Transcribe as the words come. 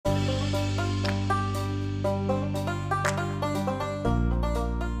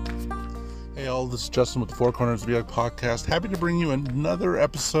This is Justin with the Four Corners of the podcast. Happy to bring you another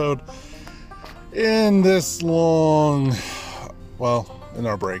episode in this long, in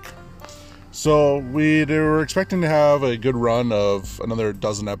our break. So we were expecting to have a good run of another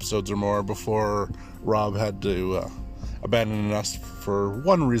dozen episodes or more before Rob had to abandon us for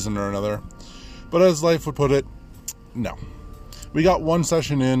one reason or another. But as life would put it, no. We got one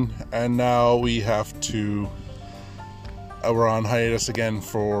session in, and now we have to... we're on hiatus again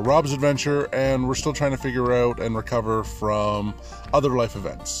for Rob's adventure, and we're still trying to figure out and recover from other life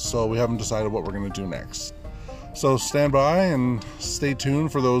events. So we haven't decided what we're going to do next. So stand by and stay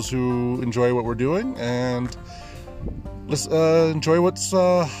tuned for those who enjoy what we're doing, and let's enjoy what's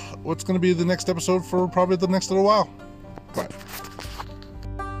going to be the next episode for probably the next little while. Bye.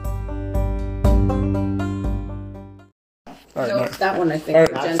 All right, No, that one I think. All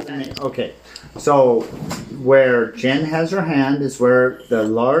right. Jen's Okay, so where Jen has her hand is where the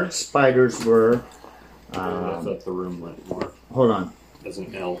large spiders were. I thought the room went more Hold on. as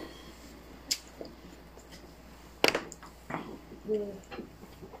an L.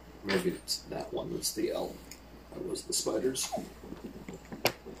 Maybe it's that one that's the L. That was the spiders.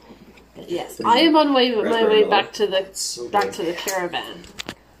 Yes, I am on my way back to the So back to the caravan.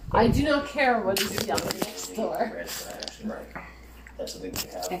 I do not care what is yelling next door. Right. That's something we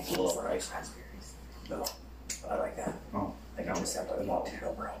have full over ice. No, I like that. Oh, I can just have to no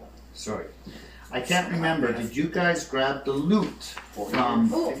problem. sorry. I can't remember. Did you guys grab the loot from?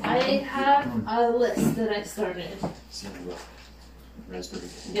 Oh, I have a list that I started. Raspberry.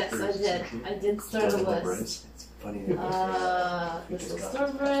 Yes, I did. I did start a list. It's funny. This is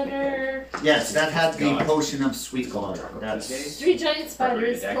Storm Rider. Yes, that had the potion of sweet water. That's 3 giant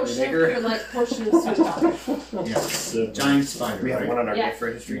spiders, potion for potion of sweet water. yes, giant spider. We have Right? one on our Yeah. gift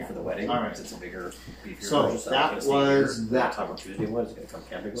registry for the wedding. All right. It's a bigger, beefier So, version, I'm that gonna stay was here. that. Talk about Tuesday one. It's gonna come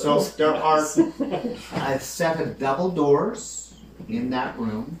camping with So us. there are a set of double doors in that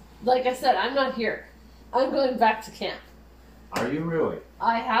room. Like I said, I'm not here. I'm going back to camp. Are you really?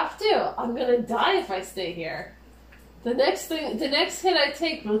 I have to. I'm gonna die if I stay here. The next hit I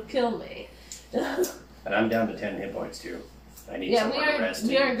take will kill me. And I'm down to 10 hit points too. I need Yeah, somewhere to rest.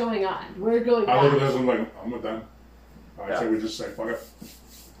 we aren't going on. We're going I look at back. this and I'm like, I'm with them. I say we just say, fuck it.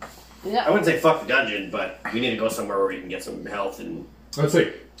 I Yeah. wouldn't say fuck the dungeon, but we need to go somewhere where we can get some health and. Let's see.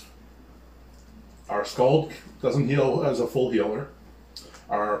 Our Skald doesn't heal as a full healer.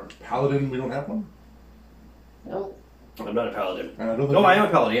 Our Paladin, we don't have one. No. I'm not a paladin. And I don't think No, I am a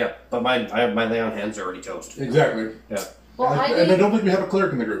paladin, yeah. But my lay on hands are already toast. Exactly. Yeah. Well, and, I and I need don't think we have a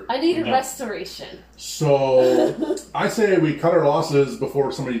cleric in the group. I need a No. restoration. So I say we cut our losses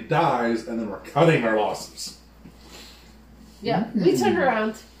before somebody dies, and then we're cutting our losses. Yeah, we turn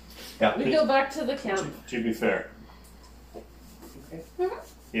around. Yeah. We go back to the camp. To be fair, Okay.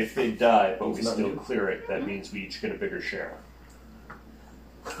 if they die but we It's not still new. clear it, that means we each get a bigger share.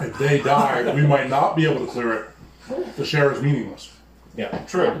 If they die, we might not be able to clear it. The share is meaningless. Yeah,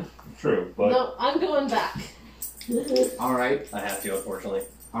 true, true. But No, I'm going back. All right, I have to, unfortunately.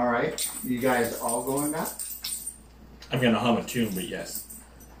 all right. You guys all going back? I'm gonna hum a tune, but yes.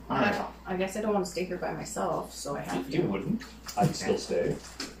 All right. I guess I don't want to stay here by myself, so I have you to. wouldn't. I'd still stay.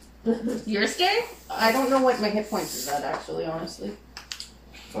 You're scared? I don't know what my hit points is at, actually, honestly.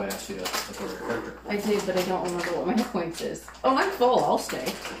 So I asked you to look over your character. I did, but I don't remember what my hit points is. Oh, I'm full. I'll stay.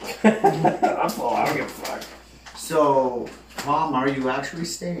 I'm full. I don't give a fuck. So, Tom, are you actually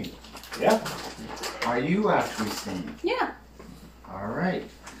staying? Yeah. Are you actually staying? Yeah. All right.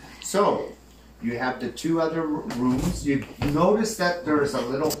 So, you have the two other rooms. You notice that there's a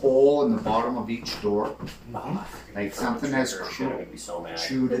little hole in the bottom of each door, like something has I'm gonna be so mad.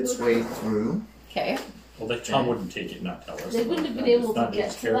 chewed its way through. Okay. Well, the Tom wouldn't take it, not tell us. They wouldn't have been able to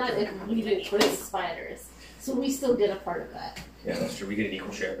get to that if we didn't put in spiders. So we still get a part of that. Yeah, that's true. We get an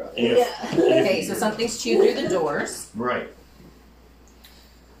equal share. Got it. If- Okay, so something's chewed through the doors. Right.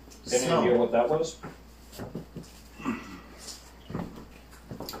 Any idea So, what that was?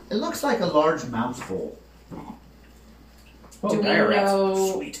 it looks like a large mouse hole. Do we dire rats.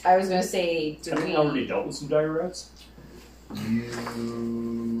 know? Sweet. I was gonna say, do Have we we? already dealt with some dire rats?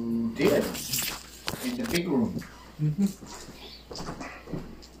 You did. In the big room.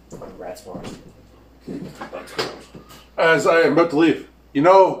 Rats more. As I am about to leave, you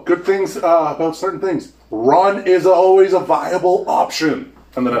know, good things about certain things. Run is always a viable option.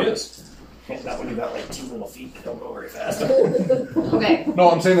 And then It is. Yeah, not when you got like 2 little feet that don't go very fast. Okay. No,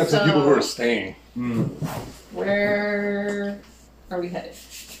 I'm saying that's the So- people who are staying. Where are we headed?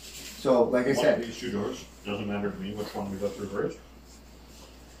 So, like I One of said, these 2 doors. Doesn't matter to me which one we go through first.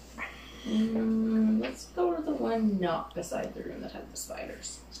 Let's go or the one not beside the room that had the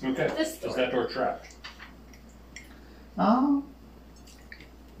spiders? Okay. This Is door. that door trapped?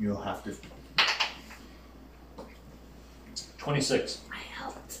 You'll have to. 26. I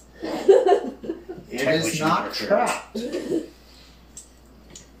helped. It Technically is she not never trapped. Does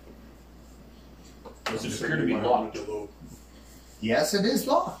it appear to be locked? Yes, it is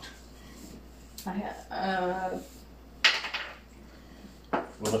locked. Will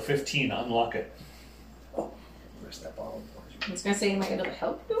a 15 unlock it? Where's that bottle? I was gonna say, am I able to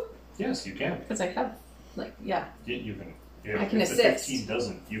help you? Yes, you can. Because I have, like, yeah. You can. If, I can if assist. the 15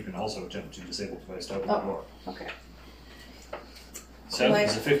 doesn't, you can also attempt to disable the device to open the Oh. door. Okay. So, Do I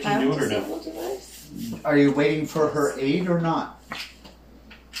does a 15 have do it or no? disabled device? Are you waiting for her aid or not?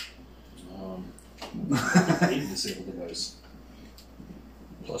 Need disable device.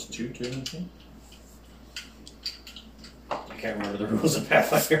 +2 to anything? I can't remember the rules of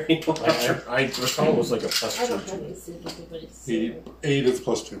Pathfinder anymore. I recall it was like a +2 I don't to have it. these device. 8 is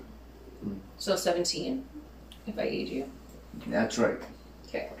 +2. So 17, if I aid you. That's right.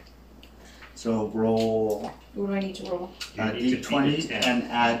 Okay. So roll What do I need to roll? You a need to beat d20 a 10. and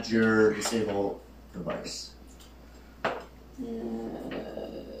add your disable device.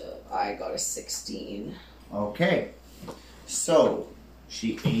 I got a 16. Okay. So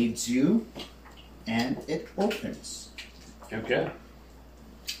she aids you and it opens. Okay.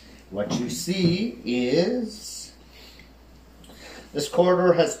 What you see is this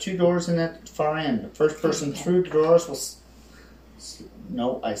corridor has 2 doors in it at the far end. The first person through the doors was.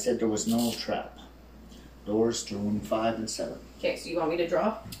 No, I said there was no trap. Doors to room 5 and 7. Okay, so you want me to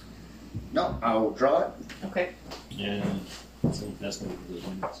draw? No, I'll draw it. Okay. Yeah. So that's going to be the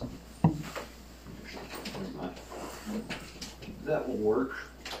ones. Never mind. That will work.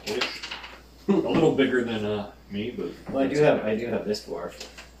 Ish. A little bigger than me, but. Well, I do have this dwarf.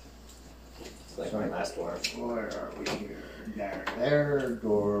 It's like my last dwarf. Where are we here? There,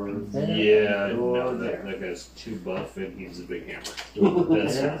 door there. Yeah, door no, there. that guy's too buff and he's a big hammer.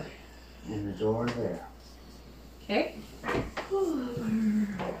 That's There. And the door there. Okay.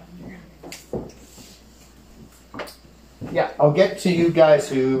 Yeah, I'll get to you guys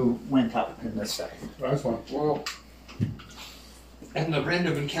who went up in a second. That's fine. Well, and the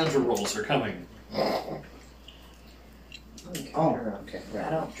random encounter rolls are coming. Oh, okay.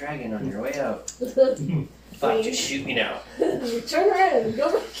 Rat out dragon on your way out. Turn Fuck, just shoot me now. around.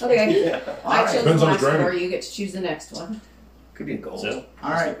 Go. Okay. Yeah. I chose the Depends on the last dragon. door. You get to choose the next one. Could be a gold. So,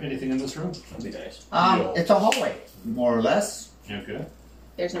 All right. anything in this room? That'd be nice. It's a hallway, more or less. Okay.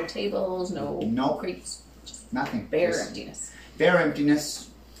 There's no tables, no No. crates, Nothing. bare Just emptiness. bare emptiness.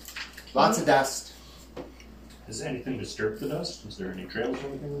 Lots of dust. Has anything disturbed the dust? Is there any trails or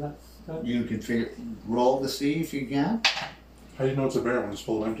anything like that? You can roll to see if you can. How do you know it's a bear when it's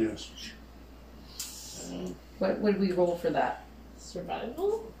full of emptiness? What would we roll for that?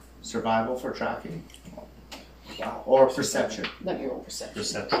 Survival? Survival for tracking. Wow. Or perception. Let me roll perception.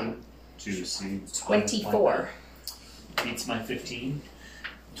 Perception to see. 24. Beats my 15.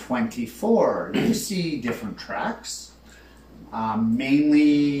 24. You see different tracks.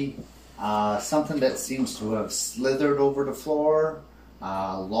 Mainly something that seems to have slithered over the floor.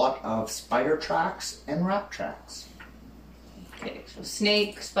 A lot of spider tracks and rat tracks. Okay, so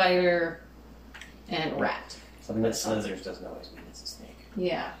snake, spider, and rat. Something that slithers doesn't always mean it's a snake.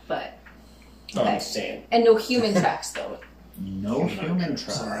 Yeah, but I'm okay. just saying. And no human tracks though. No human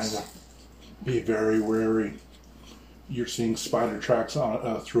tracks. Be very wary. You're seeing spider tracks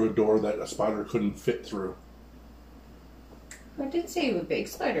on, through a door that a spider couldn't fit through. I did say with big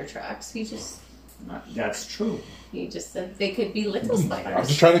spider tracks. He just said they could be little I'm spiders.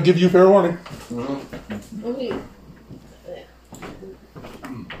 just trying to give you fair warning. Okay.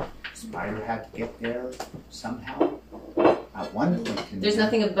 Spider had to get there somehow. At one point. There's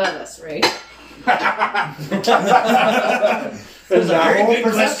nothing above us, right? There's a very whole good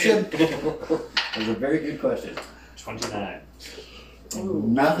perception. That's a very good question. 29.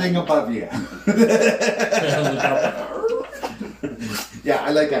 Nothing above you. Yeah,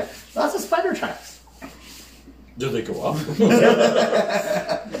 I like that. Lots of spider tracks. Do they go up?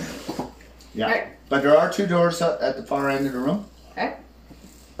 Yeah. Right. But there are 2 doors at the far end of the room. Okay.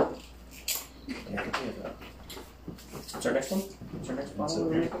 Yeah, I can see that. What's our next one? What's our next What's bottle?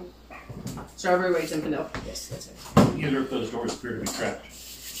 up here? Strawberry white and vanilla. Yes, that's it. Either of those doors appear to be trapped.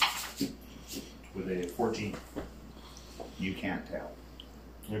 With a 14. You can't tell.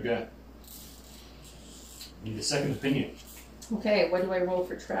 Okay. Need a second opinion. Okay, what do I roll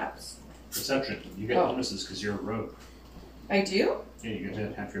for traps? Perception. You get Oh. bonuses because you're a rogue. I do? Yeah, you get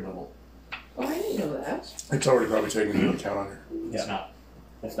to half your level. Oh, I didn't know that. It's already probably taken into account on here. It's not.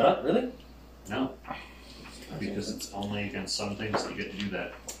 It's not? Really? No. Because it's only against some things that you get to do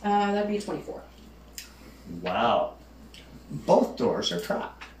that. That'd be a 24. Wow. Both doors are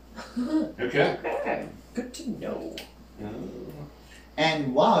trapped. Okay. Okay. Good to know.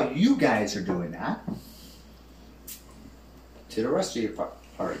 And while you guys are doing that, to the rest of your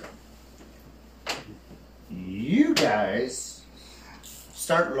party, you guys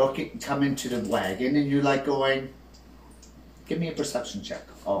start coming to the wagon, and you're like going, give me a perception check.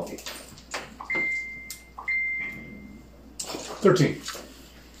 All of you. 13.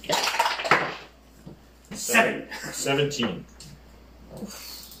 17.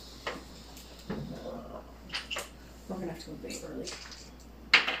 We're gonna have to wait early.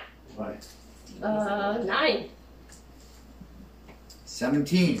 Why? 9.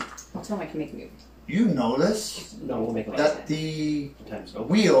 17. I'll tell him I can make a move. You notice No, we'll make it that the Sometimes go.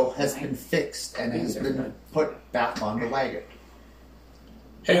 wheel has been fixed and has been put back on the wagon.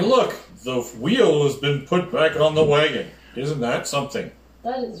 Hey, look! The wheel has been put back on the wagon. Isn't that something?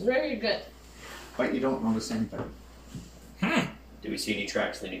 That is very good. But you don't notice anything. Do we see any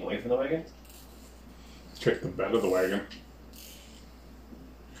tracks leading away from the wagon? Check the bed of the wagon.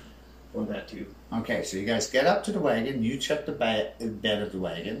 Or that too? Okay, so you guys get up to the wagon, you check the bed of the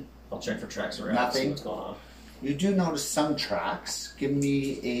wagon. I'll check for tracks around. Nothing. See what's going on. You do notice some tracks. Give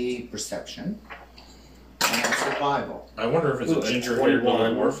me a perception and a survival. I wonder if it's Ooh, a that's ginger-haired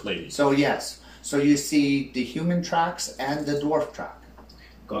 21. dwarf lady. So yes, so you see the human tracks and the dwarf track.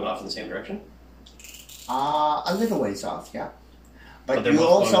 Going off in the same direction? A little ways off, yeah. But they're you both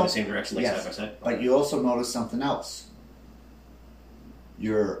going also in the same direction, like yes, side by side? but you also notice something else.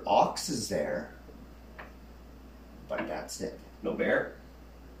 Your ox is there, but that's it. No bear?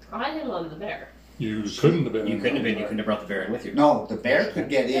 I am on the bear. You couldn't have been. You couldn't have been. You couldn't have brought the bear in with you. No, the bear could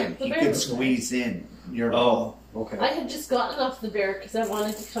get in. The He bear could was there. squeeze in. Your Oh, okay. I had just gotten off the bear because I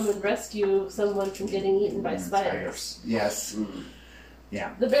wanted to come and rescue someone from getting eaten by spiders. Yes. Mm.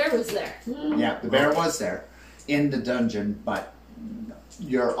 The bear was there. Yeah, the bear was there in the dungeon, but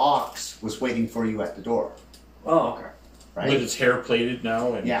your ox was waiting for you at the door, Oh, okay. right? With its hair plaited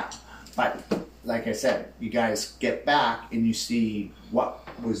now. And Yeah, but like I said, you guys get back and you see what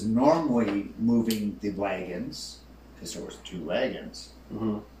was normally moving the wagons, because there was 2 wagons.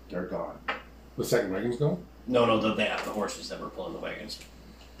 Mm-hmm. They're gone. The second wagon's gone? No, they have the horses that were pulling the wagons.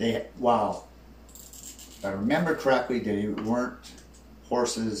 Wow. If I remember correctly, they weren't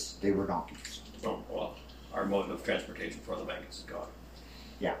horses, they were donkeys. Oh, well, our mode of transportation for the wagons is gone.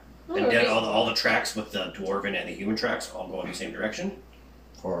 Oh, And then okay. all the tracks with the dwarven and the human tracks all go in the same direction?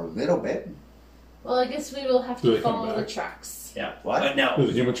 For a little bit. Well, I guess we will have Do to they come follow the back? tracks. Yeah. What? But now, Do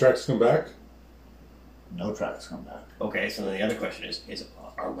the human tracks come back? No tracks come back. okay, so then the other question is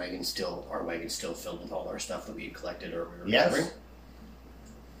our wagon still filled with all our stuff that we had collected or we were Yes. gathering?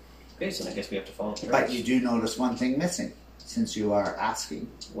 Okay, so I guess we have to follow the But tracks. you do notice one thing missing, since you are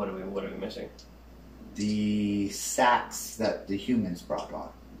asking. What are we missing? The sacks that the humans brought on,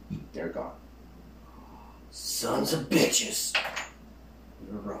 they're gone. Sons of bitches!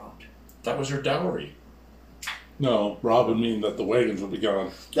 We were robbed. that was her dowry. No, Rob would mean that the wagons would be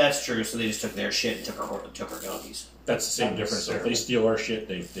gone. That's true. So they just took their shit and took our donkeys. That's the same Not difference. If necessarily. they steal our shit,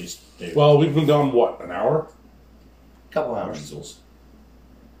 they Well, we've been gone, what, an hour? Couple hours. weasels.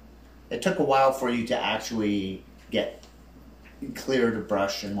 It took a while for you to actually get clear the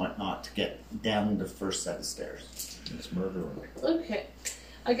brush and whatnot to get down the first set of stairs. It's murder. Okay.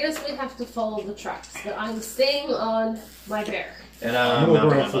 I guess we have to follow the tracks. But I'm staying on my bear. And I'm going to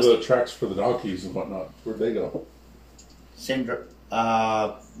mounted run on for Muskie. the tracks for the donkeys and whatnot. Where'd they go? Same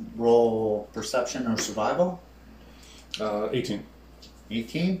roll perception or survival. 18.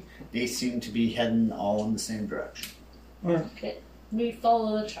 18. They seem to be heading all in the same direction. Okay. We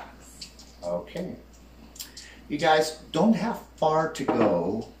follow the tracks. Okay. You guys don't have far to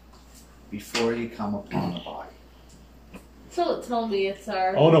go before you come upon a body. So tell me it's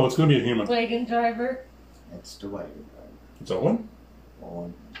our Oh no, it's going to be a human. wagon driver. It's the wagon driver. It's Owen?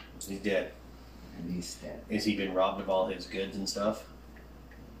 Owen, He's dead. and he's dead. Has he been robbed of all his goods and stuff?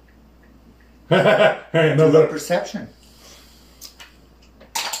 Hey, no, Do a that, perception.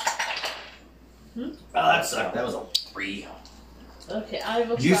 Oh, that sucked. That was a 3. Okay, I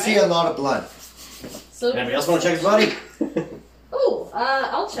will try. You see a lot of blood. So, Anybody else want to check his body?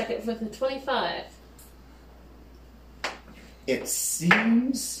 I'll check it with a 25. It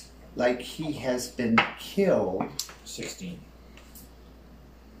seems like he has been killed 16.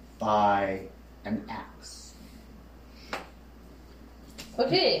 by an axe.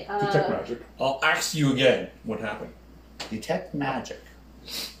 Okay, detect magic. I'll ask you again. What happened? Detect magic.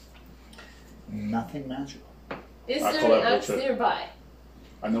 Nothing magical. is I there call an that axe bullshit. nearby?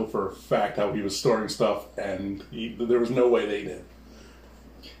 I know for a fact how he was storing stuff, and there was no way they did.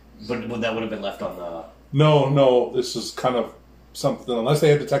 But that would have been left on the... No, this is kind of something, unless they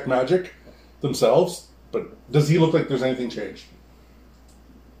had detect magic themselves, but does he look like there's anything changed?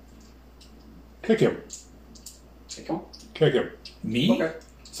 Kick him. Kick him? Kick him. Me? Okay.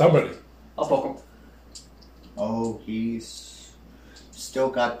 Somebody. I'll poke him. Oh, he's still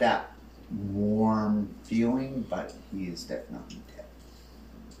got that warm feeling, but he is definitely dead.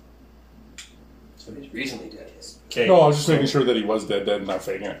 So he's recently dead. Okay. No, I was just making sure that he was dead and not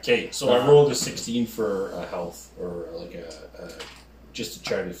faking it. Okay, so I rolled a 16 for health, or like a just to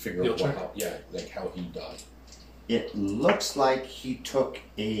try to figure Heal out check? how he died. It looks like he took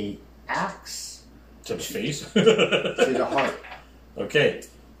a axe To the face? to the heart. Okay.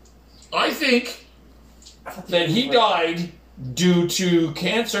 I think that he died due to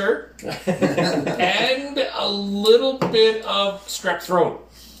cancer and a little bit of strep throat.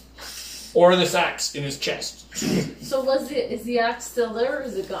 Or this axe in his chest. So is the axe still there or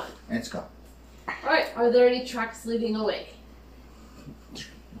is it gone? It's gone. Alright, are there any tracks leading away?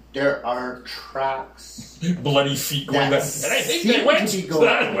 There are tracks. Bloody feet going that. That And I think seem they went to be going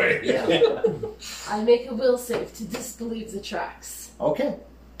that way. Yeah. I make a will save to disbelieve the tracks. Okay.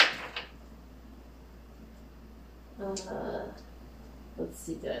 Let's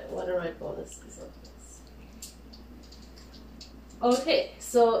see, what are my bonuses on this? Okay,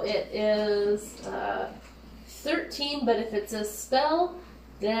 so it is 13, but if it's a spell,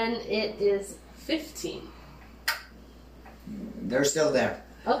 then it is 15. They're still there.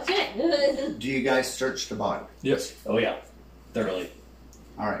 Okay. Do you guys search the body? Yes. Oh, yeah. Thoroughly.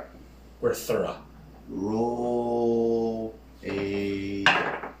 All right. We're thorough. Roll a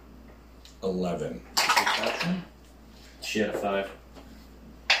 11. perception. She had a 5.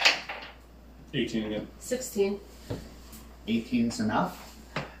 18 again. 16. 18's enough.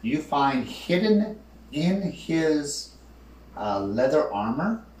 You find hidden in his leather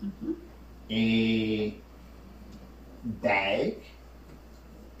armor a bag.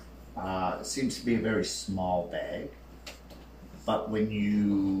 It seems to be a very small bag, but when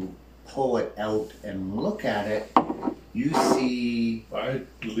you pull it out and look at it, you see. I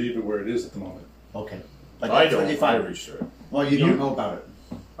leave it where it is at the moment. Okay, but I that's what don't. you I find. reached it. Well, you don't know about it.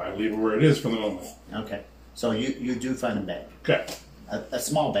 I leave it where it is for the moment. Okay, so you do find a bag, Okay. a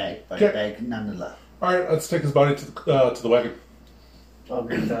small bag, but Okay. a bag nonetheless. All right, let's take his body to the wagon. I'll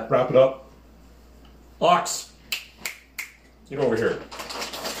agree with that. Wrap it up. Ox! Get over here.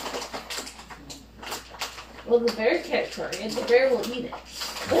 Well, the bear can't carry it. The bear will eat it.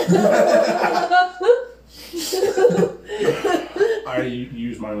 I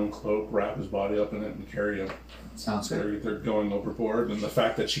use my own cloak, wrap his body up in it, and carry him. Sounds good. They're going overboard, and the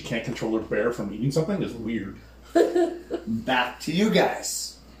fact that she can't control her bear from eating something is weird. Back to you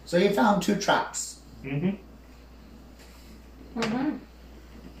guys. So you found 2 traps. Mm-hmm.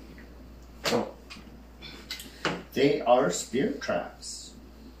 They are spear traps.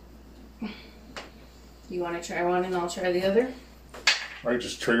 You want to try one and I'll try the other? I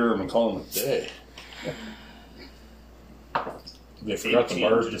just trigger him and call him a day. They forgot the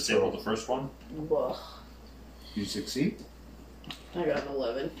bars to disable throw. the first one. Ugh. You succeed. I got an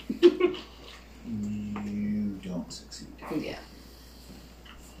 11. You don't succeed. Yeah.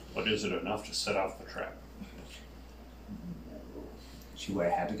 But is it enough to set off the trap? She would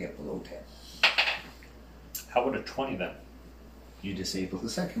have had to get below 10. How about a 20 then? You disable the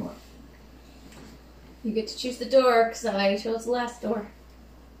second one. You get to choose the door because I chose the last door.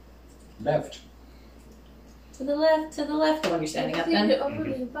 Left. To the left, the one you're standing up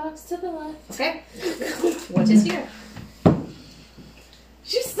Open then. the box to the left. Okay. What is here?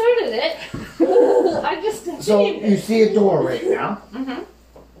 She started it. I just continued So you see a door right now. Mm-hmm.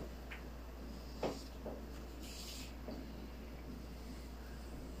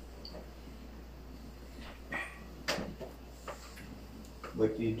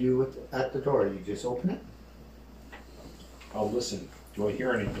 What do you do at the door? You just open it? I'll listen. Do I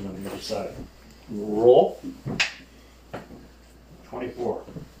hear anything on the other side? Roll. 24.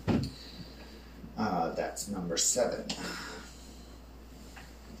 That's number 7.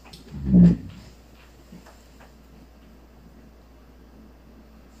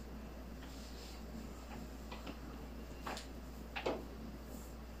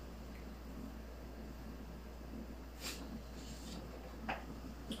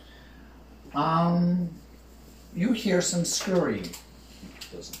 You hear some scurrying.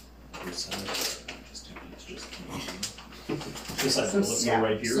 Doesn't. Just like Some- let's yeah. go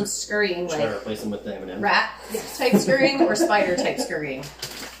right here. Some scurrying, Should I like replace them with the M&M? rat type scurrying or spider type scurrying?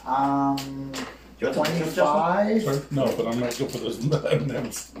 25. Sorry? No, but I'm going to go for those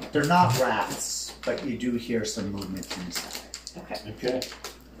M&Ms. They're not rats, but you do hear some movement inside. Okay. Okay.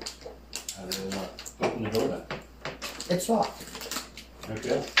 I will open the door then. It's locked.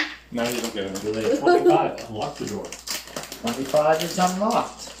 Okay. Now you don't get it. Delay 25. Unlock the door. 25 is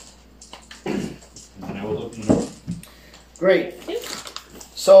unlocked. And then I will open the door. Great.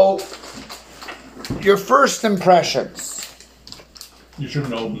 So, your first impressions. You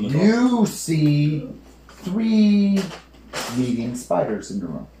shouldn't open the door. You see 3 meeting spiders in the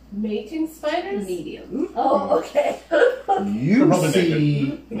room. Mating spiders? Medium. Oh, okay. You probably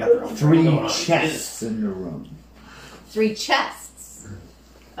see They got their own 3 going on. chests in the room. 3 chests.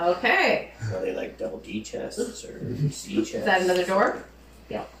 Okay. Are they like double D chests or C chests? Is that another door?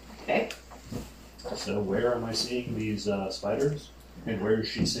 Yeah. Okay. So where am I seeing these spiders? And where is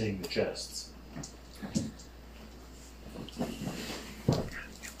she seeing the chests?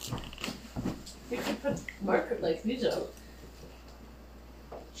 You could put marker like these out.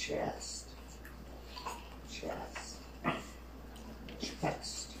 Chest.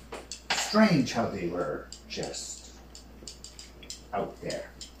 Strange how they were just out there.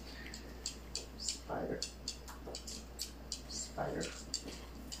 Spider.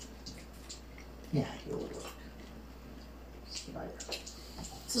 Yeah, you would look. Spider.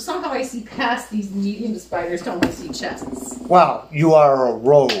 So somehow I see past these medium spiders to only see chests. Well, you are a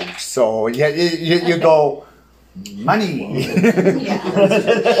rogue, so you go money.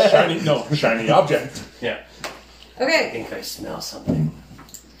 Yeah. Shiny object. I Okay. think I smell something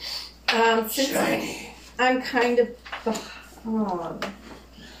Since shiny. I'm kind of. Oh. I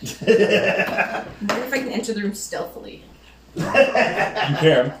wonder if I can enter the room stealthily. You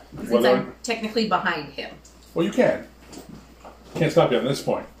can. Since Whether, I'm technically behind him. well, you can. Can't stop you on this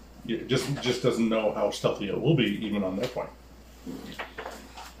point. It just doesn't know how stealthy it will be even on that point.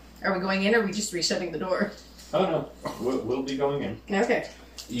 Are we going in or are we just resetting the door? Oh no, we'll be going in. Okay.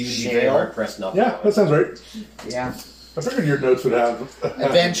 You would be very hard pressed not to Yeah, know that it. sounds right. Yeah. I figured your notes would have.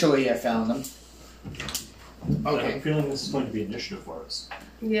 Eventually, I found them. I have a Okay. feeling this is going to be initiative for us.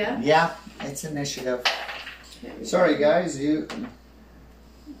 Yeah. Yeah, it's initiative. Sorry, guys. You.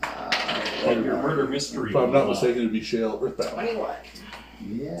 Your murder mystery. If I'm not will, mistaken, it'd be Shale Earthbound. 21.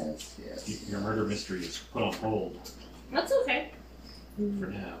 Yes. Your murder mystery is put on hold That's okay. for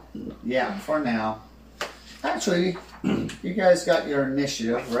now. Yeah, for now. Actually, you guys got your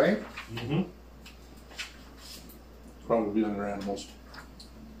initiative, right? Mm-hmm. Probably under animals.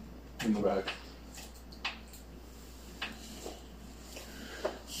 In the back.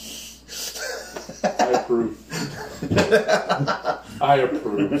 I approve. I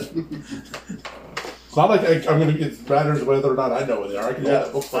approve. It's not like I'm going to get matters whether or not I know where they are. I can hold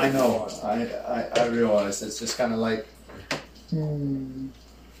that book for I you. know. I realize it's just kind of like.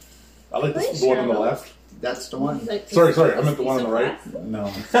 I like Thanks, the one on the Cheryl. left. That's the one. Like this- Sorry, I this meant the one on piece the of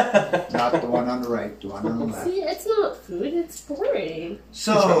right. glass? No, not the one on the right. The one on the left. See, it's not food, it's boring.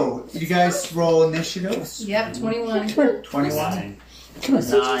 So, you guys roll initiatives. Yep, 21. 21. So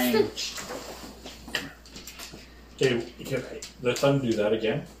just 9. Okay, let's undo that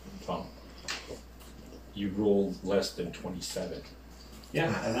again, Tom. You rolled less than 27.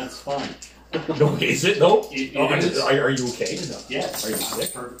 Yeah, and that's fine. No, is it? No? It Oh, is. are you okay? Yes, Are you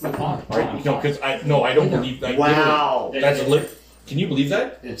sick? perfectly fine. Are you, no, because I don't believe that. Wow. That's can you believe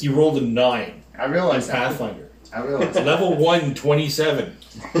that? You rolled a 9 I on realize that. Pathfinder. I realize that. Level 1, 27.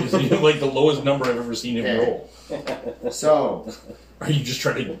 Is like the lowest number I've ever seen him Okay. roll. So, Are you just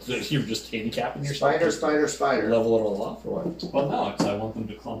trying to? You're just handicapping yourself. spider. Level it all off, or what? Well, no, because I want them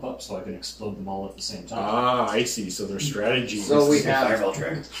to clump up so I can explode them all at the same time. Ah, I see. So their strategy. So we is have Fireball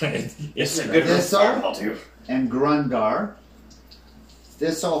trick. yes, Good for This all- fireball too. and Grundar.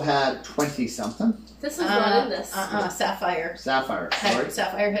 This all had 20 something. This is not in this. Sapphire. Sapphire, sorry.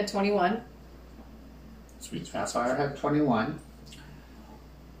 Sapphire had 21. Sweet Sapphire had 21.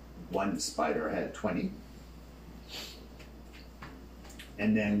 One spider had 20.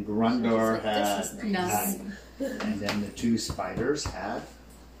 And then Grundar had This is 9. And then the 2 spiders had.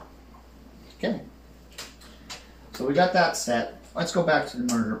 Okay. So we got that set. Let's go back to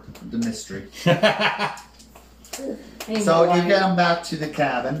the mystery. So you get them back to the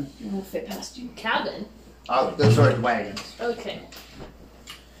cabin. It won't fit past you. Cabin. Sorry, the wagon. Okay.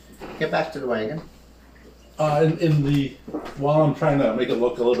 Get back to the wagon. While I'm trying to make it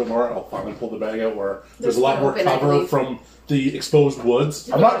look a little bit more, I'll finally pull the bag out where there's a lot one more open, I cover believe. from the exposed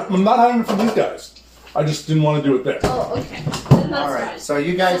woods. I'm not having it from these guys. I just didn't want to do it there. Oh, okay. Then that's All right. fine. So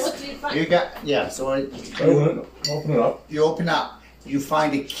you guys, So what do you find? you got So Open it up. you open up. You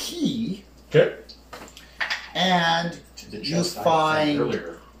find a key, Okay. and To the you chest I found find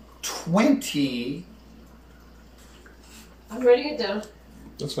earlier. 20 I'm writing it down.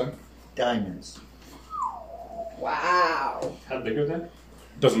 That's fine. diamonds. Wow. How big are they?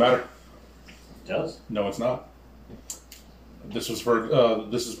 Doesn't matter. It does. No, it's not. This was for.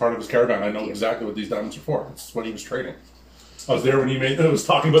 This is part of his caravan. I know exactly what these diamonds are for. It's what he was trading. I was there when he was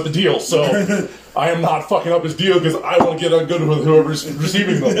talking about the deal, so I am not fucking up his deal because I want to get on good with whoever's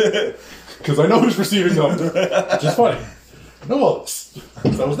receiving them. Because I know who's receiving them, which is funny. I know all this.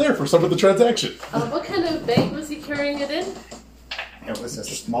 I was there for some of the transaction. What kind of bag was he carrying it in? It was a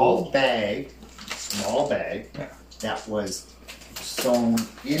small bag that was sewn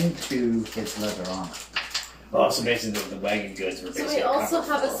into his leather armor. Oh, so basically the wagon goods were So basically we also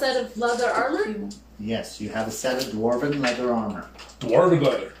have a covered. set of leather armor? Yes, you have a set of dwarven leather armor. Dwarven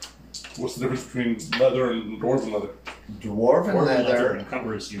leather. What's the difference between leather and dwarven leather? Dwarven Dwarven leather leather.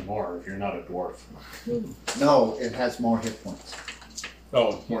 encumbers you more if you're not a dwarf. No, it has more hit points.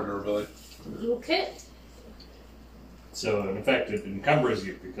 Oh, more durability. Okay. So in effect, it encumbers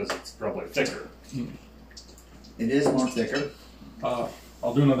you because it's probably thicker. It is more thicker.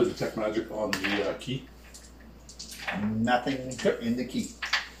 I'll do another detect magic on the key. Nothing in the key.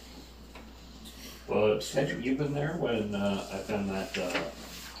 Well, hadn't you been there when I found that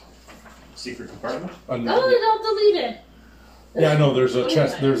secret compartment? Oh, don't delete it. Yeah, I know. There's a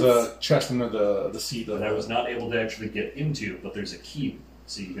chest. There's a chest under the seat. That I was not able to actually get into, but there's a key,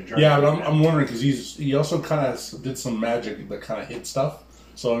 so you can try. Yeah, but I'm wondering because he also kind of did some magic that kind of hid stuff.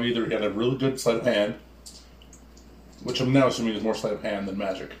 So either he had a really good sleight of hand, which I'm now assuming is more sleight of hand than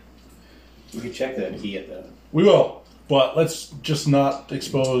magic. We could check that key at the. We will, but let's just not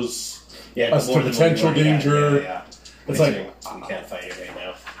expose us to potential danger. Yeah. It's Basically, like we can't fight it right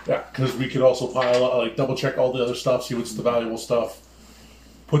now. yeah, because we could also double check all the other stuff, see what's the valuable stuff,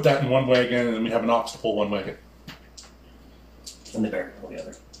 put that in one wagon, and then we have an ox to pull one wagon. And the bear can pull the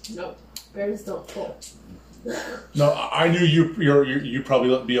other. Nope. Bears don't pull. No, I knew you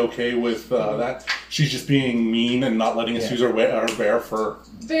probably be okay with that. She's just being mean and not letting us use our bear for.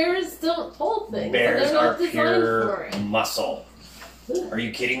 Bears don't pull things. Bears They're are not designed for pure it. muscle. Are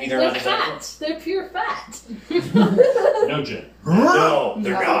you kidding me? They're They're not designed fat. They're pure fat. No, Jen. No,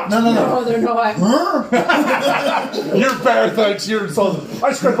 they're not. No, they're not. You're bear, thanks. You're insulted.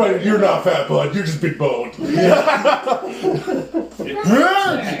 I scratch my head. You're not fat, bud. You're just big boned.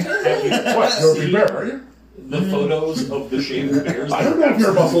 What? You're a big bear, are you? The photos of the shaved bears. I don't know if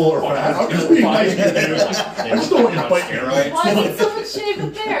you're muscle or fat. I'm just being nice to you. I just don't want you to bite me. Why would someone shave a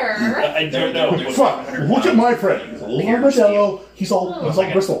bear? I don't know. Fuck. Look at my friend. He's a little armadillo. He's all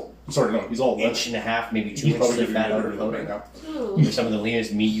bristle. Sorry, no, he's all Inch and a half, maybe 2 He's inches probably of fat better outer than coating. right now. Ooh. They're some of the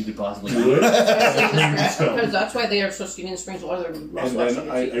leanest meat you could possibly eat. Good. Because that's why they are so skinny in springs. Or their And muscle then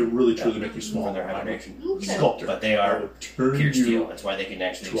I really truly make you small. For their hydration. Okay. Sculptor. But they are Turn pure you- steel. That's why they can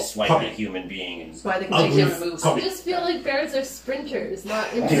actually to a swipe puppy. at a human being. And That's why they can take different moves. I just feel like bears are sprinters,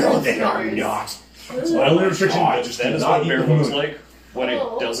 not no, endurance they are runners. not. My only restriction is just That is not what a bear eat the looks moon. like when it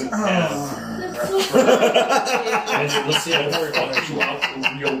doesn't have. That's so funny. Let's see, don't worry about it. You out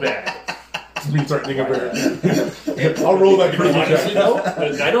real bad. Me threatening a bear. I'll roll that crazy Honestly, check. though,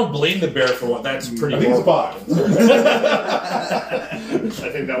 I don't blame the bear for what. That's pretty. I think it's a horrible. 5. I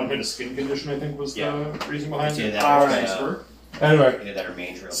think that one had a skin condition. I think was the reason behind Yeah, it. that All was, right. Anyway, Either that or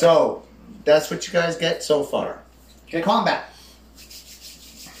mange real bad. So, that's what you guys get so far. Okay. Combat.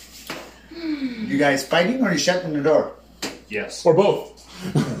 You guys fighting or are you shutting the door? Yes. or both.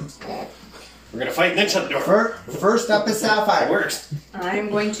 We're gonna fight and then shut the door. First up is It Sapphire. works. I'm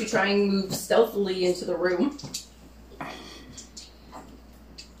going to try and move stealthily into the room.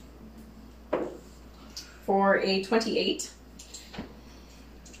 For a 28.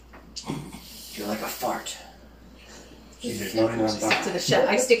 You're like a fart.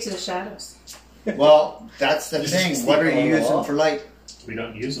 I stick to the shadows. Well, that's the thing. What are you using for light? We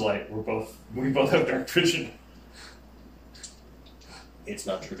don't use light. We both have dark vision. It's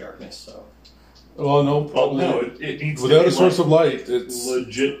not true darkness, so. Well, no, Well, probably. no, it needs Without to be a source like of light, it's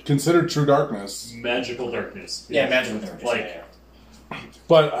legit considered true darkness. magical darkness. Yeah, imagine with darkness. Like- yeah.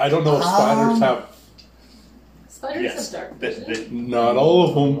 But I don't know if spiders have. Spiders Yes, have dark that- vision. Not all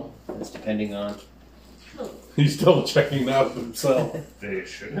of them. It's depending on. He's still checking that himself. they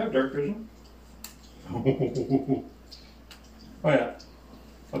should have dark vision. Oh yeah,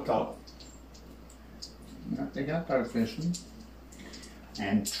 up top. They got dark vision.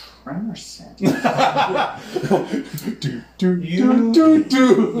 And tremor sense. Do.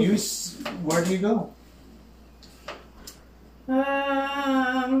 Where do you go?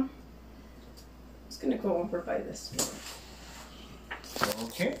 I was going to go over by this door.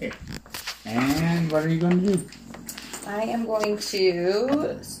 Okay. And what are you going to do? I am going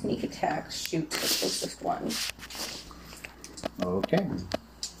to sneak attack shoot the closest one Okay.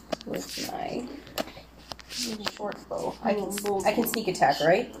 with my short bow. I can sneak attack,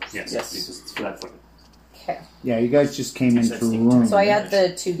 right? Yes. Yes. Because it's flat-footed. Okay. Yeah, you guys just came into the room. So I add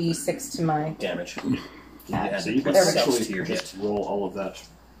the 2d6 to my Damage. attack. So you can There we go. actually To your hit. just roll all of that.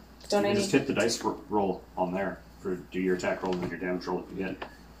 Don't You I can just need... hit the dice roll on there for do your attack roll and then your damage roll if you hit.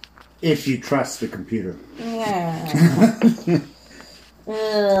 If you trust the computer. Yeah.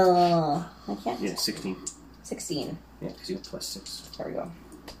 I can't. Yeah, 16. 16. Yeah, because you have plus 6. There we go.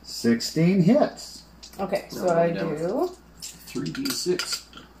 16 hits. Okay, so No, I no. do 3d6.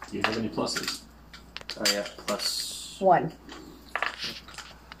 Do you have any pluses? Oh, yeah, plus... 1.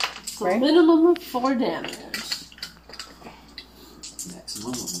 So Right. minimum of 4 damage.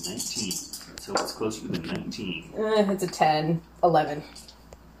 Maximum of 19. So it's closer to 19. It's a 10. 11.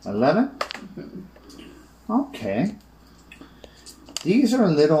 11? Okay. These are a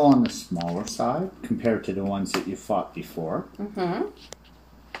little on the smaller side compared to the ones that you fought before. Mm-hmm.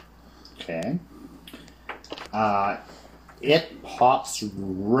 Okay. It pops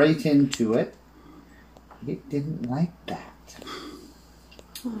right into it. It didn't like that.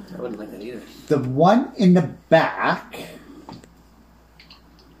 I wouldn't like that either. The one in the back,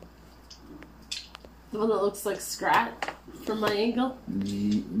 The one that looks like Scrat from my angle.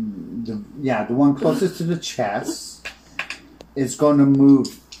 the one closest to the chest, is going to move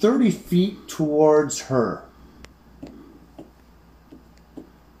 30 feet towards her.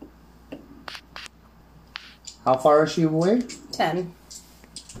 How far is she away? 10.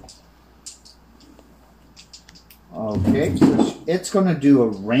 Okay, so it's going to do a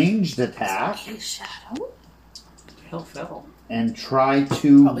ranged attack Hey, Shadow. The hell fell. and try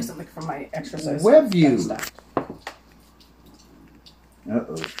to Probably something from my exercise. web you. stuff.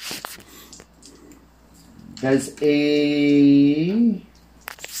 Uh-oh. Does a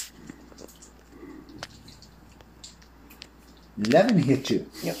 11 hit you?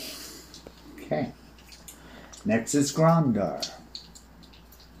 Yep. Okay. Next is Grandar.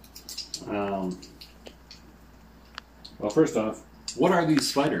 Well, first off, what are these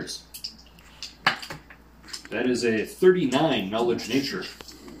spiders? That is a 39 knowledge nature.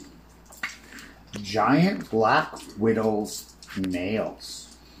 Giant black widows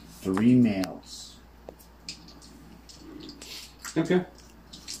males. 3 males. Okay.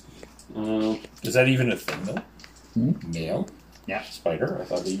 Is that even a thing, though? Male? Yeah. Spider? I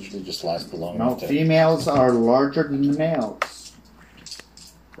thought they usually just last long No, enough to... females are larger than the males.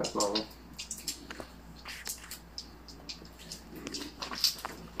 That's normal.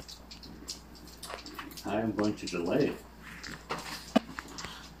 I am going to delay.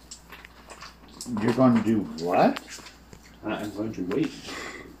 You're going to do what? I'm going to wait.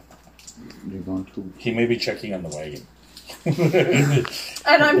 You're going to... He may be checking on the wagon.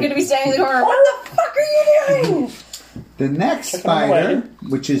 And I'm going to be standing in the corner. What the fuck are you doing? The next Check on the spider, wagon.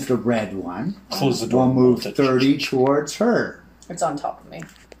 which is the red one, Close the door. will move 30 towards her. It's on top of me.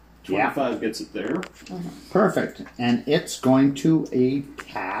 25 gets it there. Perfect. And it's going to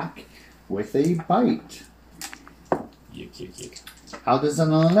attack with a bite. Yick, yick, yick. How does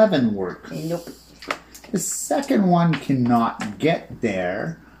an 11 work? Nope. The second one cannot get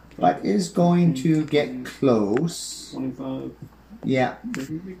there, but is going to get close. 25. Yeah.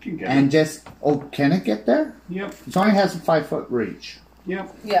 You can get And it. just... Oh, can it get there? Yep. It only has a 5-foot reach.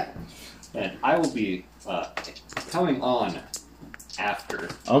 Yep. Yeah. And I will be coming on after,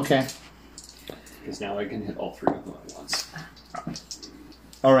 Okay. because now I can hit all 3 of them at once.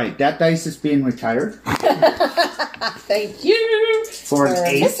 All right, that dice is being retired Thank you. for an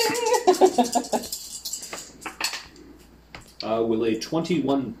 8. Will a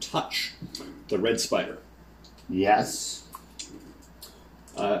 21 touch the red spider? Yes.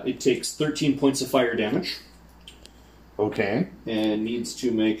 It takes 13 points of fire damage Okay. and needs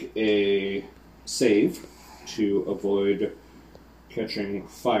to make a save to avoid catching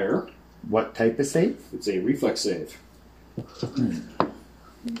fire. What type of save? It's a reflex save.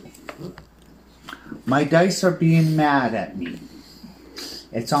 My dice are being mad at me.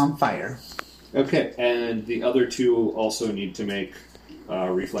 It's on fire. Okay, and the other 2 also need to make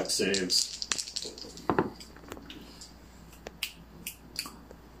reflex saves.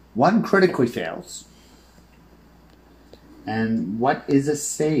 1 critically fails. And what is a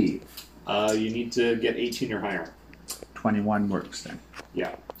save? You need to get 18 or higher. 21 works then.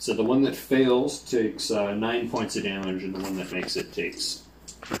 Yeah. So the one that fails takes 9 points of damage, and the one that makes it takes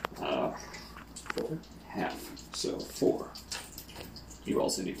half. So 4. You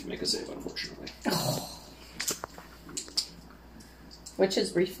also need to make a save, unfortunately. Which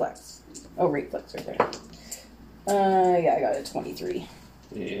is reflex. Oh, reflex right there. Yeah, I got a 23.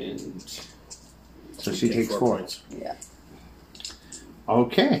 And So she takes 4 points. Yeah.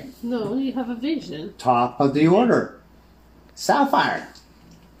 Okay. No, you have evasion. Top of the order. Sapphire.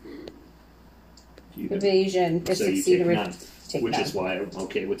 you can, Evasion. If so you succeed, take or none, take which none. is why I'm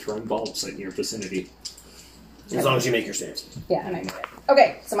okay with throwing bulbs in your vicinity. As long as you make your saves. Yeah, and I made it.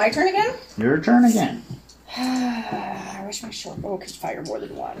 Okay, so my turn again? Your turn again. I wish my short bow could fire more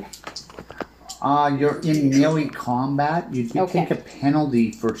than one. You're in melee combat. You do Okay. take a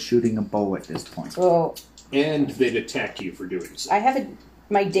penalty for shooting a bow at this point. So And they'd attack you for doing so. I have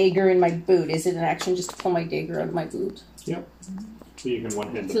my dagger in my boot. Is it an action just to pull my dagger out of my boot? Yep. So you can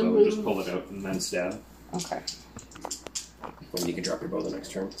one-hand the So bow and just move. pull it out and then stab. Okay. And you can drop your bow the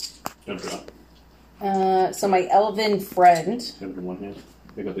next turn. Don't drop. So my elven friend. Have it in one hand.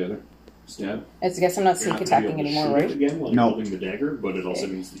 Pick up the other. Stab. I guess I'm not You're sneak not gonna be attacking able to anymore, shoot right? it again while No. you're holding the dagger, but it also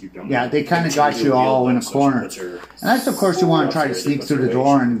means that you don't. Yeah, they kind of got you all in a corner. And that's, of course, you want to try to sneak through the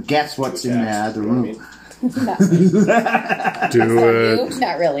door and guess what's in the other room. Not, Do you? it.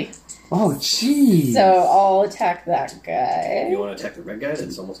 Not really. Oh, jeez. So I'll attack that guy. You want to attack the red guy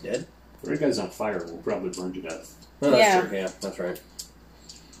that's almost dead? The red guy's on fire. We'll probably burn to death. Oh, that's Yeah. true. Yeah, that's right.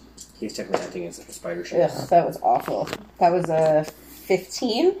 He's technically acting as like a spider shape. Ugh, that was awful. That was a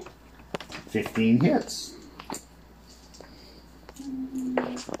 15. 15 hits.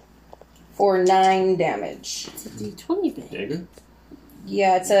 For 9 damage. It's a D20 bit. Dagger?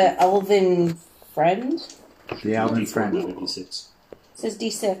 Yeah, it's a elven friend. The elven D4, friend. not a D6. It says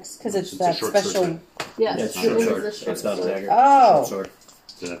D6 because it's It's a that short sword, special. right? Yeah, Yeah, it's it short is sword. a short It's not a sword. dagger. Oh. Short sword.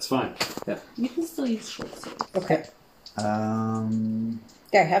 So that's fine. You can still use short sword. Okay.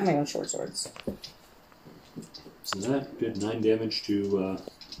 Yeah, I have my own short swords. So that did 9 damage to.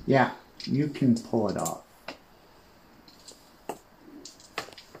 Yeah, you can pull it off.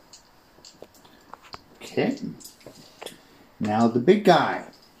 Okay. Now the big guy.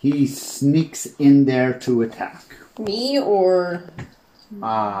 He sneaks in there to attack. Me or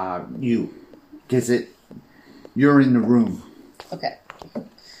You. Because you're in the room. okay.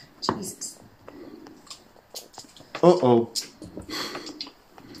 Jesus. Uh-oh.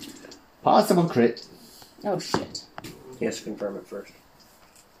 Possible crit. Oh shit. He has to confirm it first.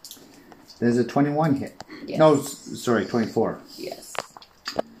 There's a 21 hit. Yes. No, sorry, 24. Yes.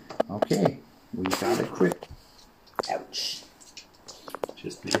 Okay. We got a crit. Ouch.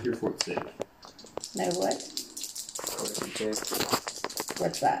 Just make your fort save. Now what?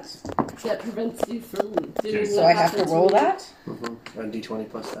 What's that? That prevents you from doing Okay. So I have to roll that? A d20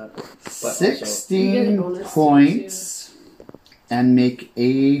 plus that. But also, 16 bonus points and make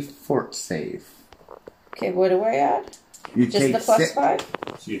a fort save. Okay, what do I add? You Just take the plus 5?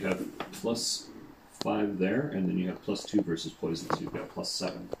 So you have plus 5 there, and then you have plus 2 versus poison, so you've got plus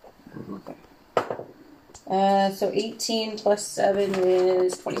 7. So 18 plus 7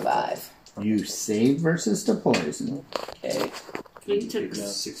 is 25. You save versus the poison. Okay. You You took take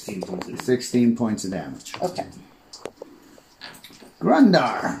 16 points of damage. 16 points of damage. Okay.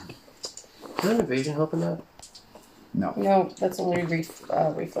 Grundar. Does an evasion help in that? No. No, that's only reflex.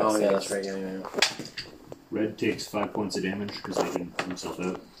 Oh, yeah, saves. that's right. Yeah. Red takes 5 points of damage because they didn't put himself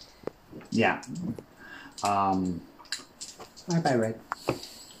out. Yeah. Bye-bye, Red.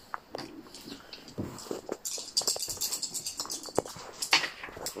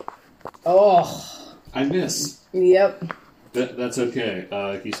 Oh. I miss. Yep. That's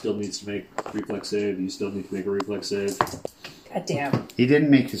okay. He still needs to make reflex save. You still need to make a reflex save. God damn. He didn't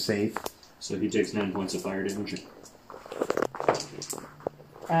make a save. So he takes 9 points of fire damage.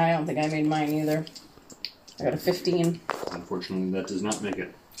 I don't think I made mine either. I got a 15. Unfortunately, that does not make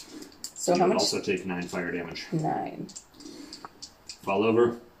it. So You how would much? also take 9 fire damage. 9. Fall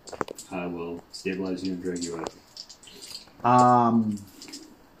over. I will stabilize you and drag you out.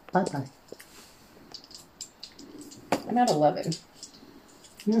 Bye-bye. I'm at 11.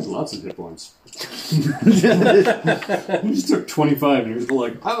 He has lots of hit points. He just took 25 and he was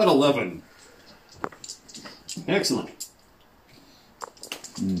like, I'm at 11. Excellent.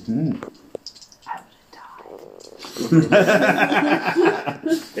 Mm-hmm.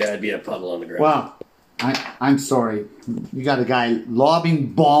 Yeah, it'd be a puddle on the ground. Well, I'm sorry. You got a guy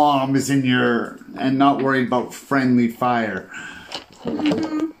lobbing bombs in your... and not worried about friendly fire.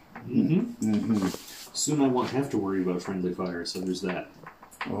 Soon I won't have to worry about friendly fire, so there's that.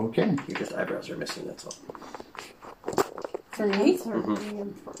 Okay. Your just eyebrows are missing, that's all. For me? That's really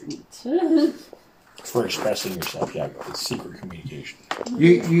important. For expressing yourself, yeah, it's secret communication.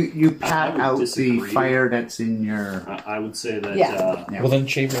 You I pat would out disagree. the fire that's in your... I would say that Yeah. Yeah. Well, then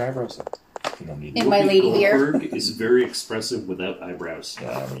shave your eyebrows. You don't need In my lady beer. Goldberg is very expressive without eyebrows.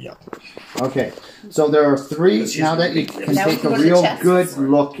 yeah. Okay, so there are three. Now that you can Now we take can a go to the real chests. good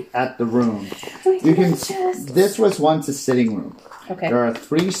look at the room, you can. This was once a sitting room. Okay. There are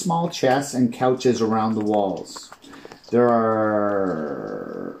 3 small chests and couches around the walls. There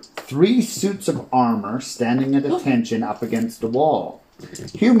are 3 suits of armor standing at attention up against the wall.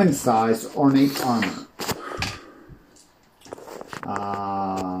 Human-sized ornate armor.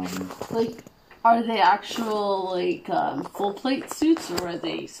 Like, are they actual, like, full plate suits, or are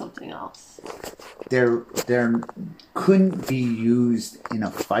they something else? They're couldn't be used in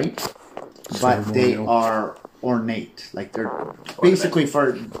a fight, but they Ceremonial. are ornate. Like they're basically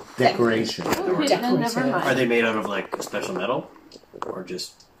for decoration. Okay, then never mind. Are they made out of like special metal, or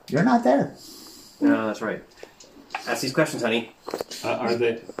just? You're not there. No, that's right. Ask these questions, honey. Are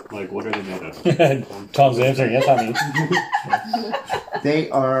they like what are they made of? Tom's answer, yes, honey. They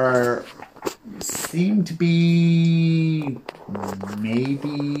are seem to be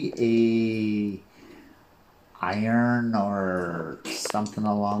maybe a iron or something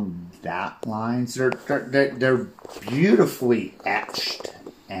along that lines. They're beautifully etched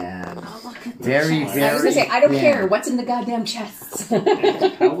and very very. I was gonna say, I don't thin. care. What's in the goddamn chests?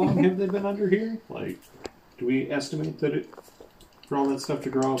 How long have they been under here? Like, do we estimate that it for all that stuff to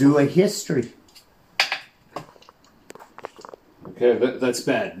grow? Do a history. Okay, that's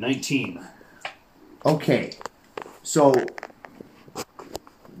bad. 19. Okay, so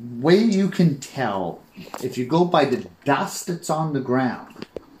way you can tell if you go by the dust that's on the ground.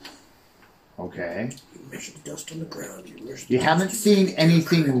 Okay. You measure the dust on the ground. You haven't seen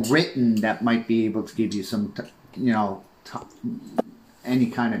anything written that might be able to give you some, any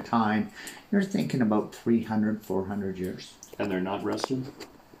kind of time. You're thinking about 300, 400 years. And they're not rusted?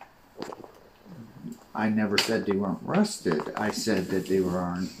 I never said they weren't rusted. I said that they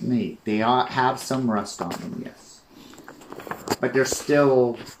weren't made. They have some rust on them, yes. But they're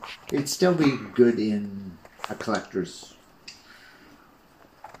still, it'd still be good in a collector's.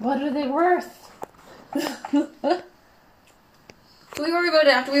 What are they worth? Do we worry about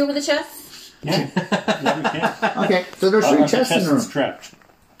it after we open the chest? Yeah, we can. Okay, so there's 3 chests in the room. Trapped.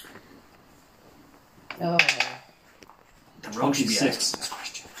 Oh. The rogue should be 26. asking this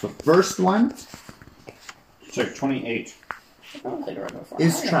question. The first one Sorry, 28.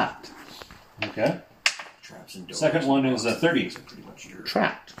 is trapped. Okay. Traps and doors. Second one is a 30. Those are pretty much your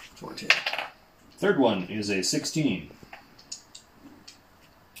Trapped. forte. Third one is a 16.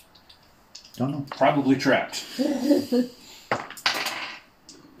 Don't know. Probably trapped.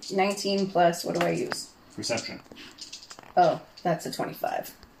 19 plus, what do I use? Perception. Oh, that's a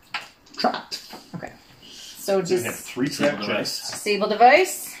 25. Trapped. Okay. So So we have just 3 trapped chests. disable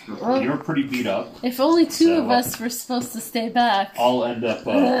device. Well, You're pretty beat up. if only 2 So, of us were supposed to stay back. I'll end up,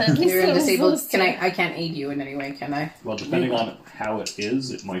 At least You're I was disabled. supposed Can to. I can't aid you in any way, can I? well, depending on how it is,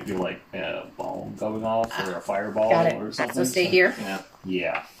 it might be like a bomb going off or a fireball Got it. or something. So stay here. Yeah.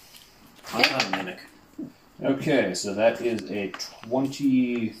 Yeah. I'm not a mimic. Okay, so that is a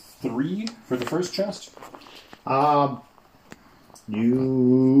 23 for the first chest.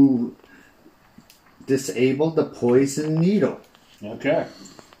 You disabled the poison needle. Okay.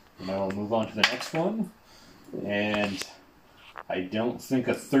 And I will move on to the next one. And I don't think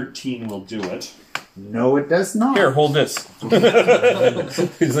a 13 will do it. No, it does not. Here, hold this.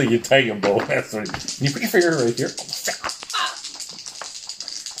 It's like you tag them both. That's right. Can you put your finger right here?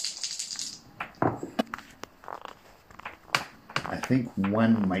 I think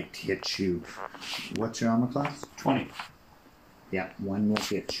one might hit you. What's your armor class? 20. Yeah, one will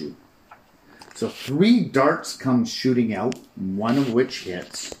hit you. So 3 darts come shooting out, one of which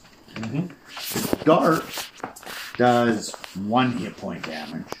hits. Mm-hmm. The dart does 1 hit point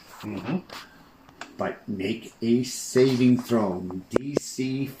damage. Mm-hmm. But make a saving throw.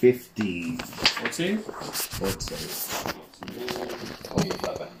 DC 15. What save? Fort save.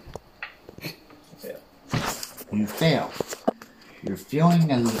 You fail. You're feeling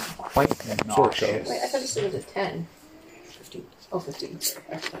quite nauseous. Wait, I thought you said it was a 10. 15. Oh, 15. Sorry.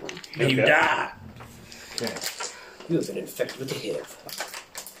 And you die. Okay. You have been infected with the HIV.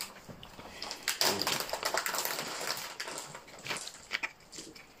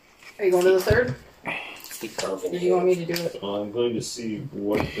 Are you going to the third? The Dwarven Or do you want me to do it? I'm going to see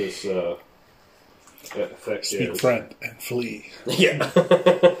what this effect Speak is. friend and flee. Yeah.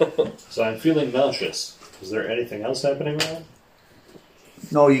 So I'm feeling nauseous. Is there anything else happening around?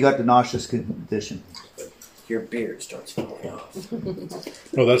 No, you got the nauseous condition. Your beard starts falling off.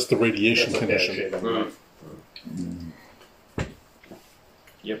 Oh, that's the radiation That's a bad condition. shade on me.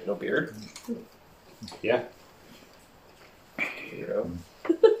 You have no beard? Yeah. Hero.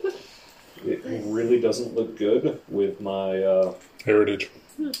 doesn't look good with my Heritage.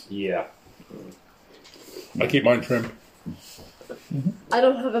 yeah. I keep mine trimmed. I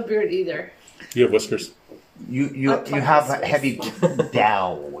don't have a beard either. You have whiskers. You have a heavy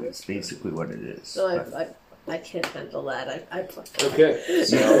dow. Is basically what it is. So I can't handle that. I pluck it. Okay.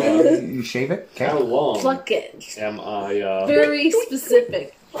 So You shave it. Okay. how long Pluck it. am I Very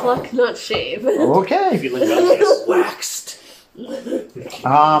specific. Pluck, not shave. Okay. feeling about this? Waxed.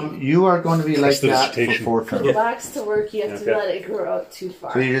 You are going to be like that for Prestidigitation. 4 turns. Wax to work, you have to Okay. let it grow out too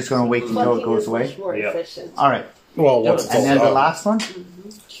far. So you're just going to wait until it Plucking goes is away. much more Yep. efficient. All right. Well, once it's And then all the done. last one.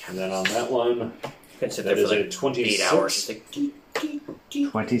 And then on that one, Can sit that there is for a like 26. 8 hours.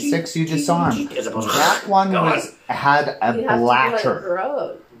 Like, 26. You disarm. as opposed to That one God. had You a have to let it blacker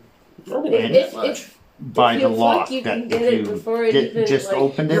grow. Probably If- not if- that much. by if the you lock. pluck, you That can get if it you before it even, just like-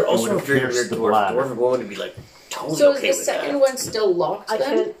 opened it, You're it also would a have very pierced weird the dwarf. bladder. Dwarven woman would be like totally So okay is the with second that. one still locked I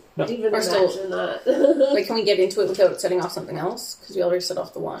then? can't even Or still- imagine that. Like, can we get into it without setting off something else? Because we already set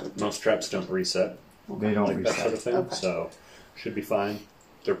off the one. Most traps don't reset. They don't Like that sort of reset. thing. Okay. So should be fine.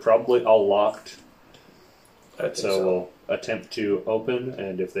 They're probably all locked. I think So we'll attempt to open,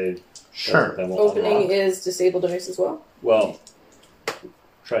 and if they Sure. doesn't, then we'll Opening unlock. is disabled device as well? Well,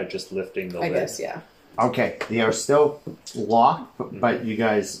 try just lifting the I lid. guess, yeah. Okay, they are still locked, but you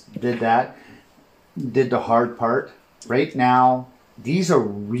guys did that. Did the hard part. Right now, these are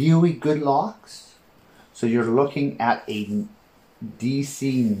really good locks. So you're looking at a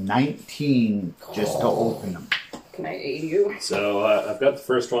DC 19 just to open them. Can I aid you? So I've got the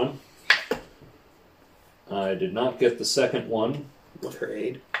first one. I did not get the second one, With her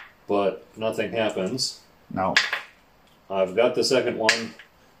aid. but nothing happens. No. I've got the second one.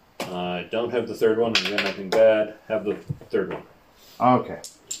 I don't have the third one. I've got nothing bad. Have the third one. Okay.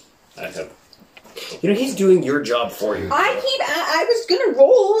 I have. You know, he's doing your job for you. I was gonna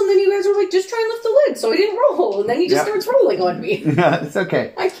roll, and then you guys were like, just try and lift the lid, so I didn't roll, and then he just Yeah. starts rolling on me. It's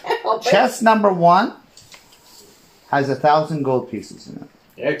okay. I can't help it. Chest number 1 has 1,000 gold pieces in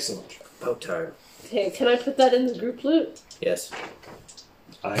it. Excellent. About time. Hey, can I put that in the group loot? Yes.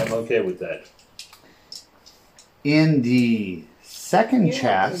 I am okay with that. In the second You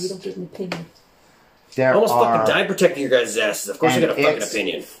chest, don't give an opinion. there I almost are, fucking died protecting your guys' asses. Of course, you and got a fucking it's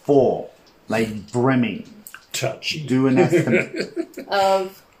opinion. full, like brimming. Touchy. Do an estimate,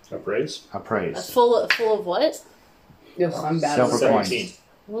 Of Appraise? appraise. full of what? Ugh, I'm bad Silver at coins. 17.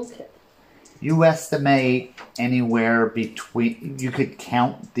 Okay. You estimate anywhere between, you could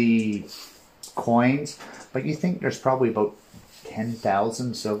count the coins, but you think there's probably about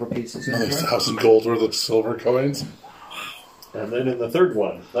 10,000 silver pieces in Another there. 1,000 gold worth of silver coins. And then in the third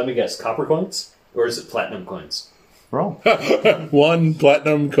one, let me guess, copper coins? Or is it platinum coins? Roll. 1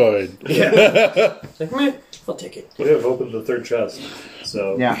 platinum coin. Yeah. It's like, meh, I'll take it. We have opened the third chest.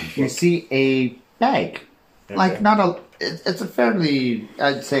 So Yeah, you see a bag. Okay. Like, not a, it's a fairly,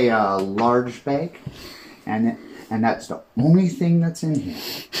 I'd say a large bag. And that's the only thing that's in here.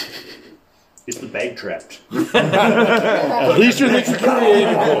 Is the bag trapped? At least you're thinking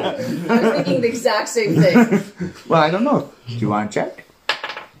creative. I was thinking the exact same thing. Well, I don't know. Do you want to check?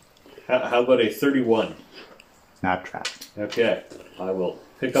 How about a 31? Not trapped. Okay. I will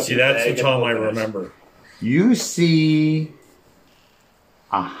pick up See, the that's bag the and Tom I open it. remember. You see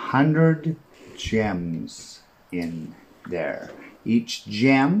 100 gems in there. Each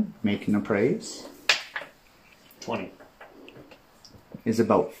gem, making a praise, 20. is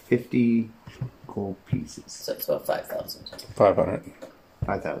about 50 gold pieces. So it's about 5,000. 500.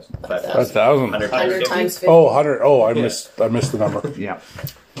 5,000. 5,000. 100 times 50. Oh, 100. Oh, I missed the number. Yeah.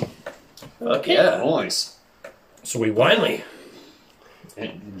 Fuck yeah. Nice. So we won. Finally.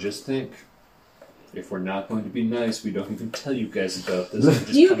 And just think, if we're not going to be nice, we don't even tell you guys about this. We just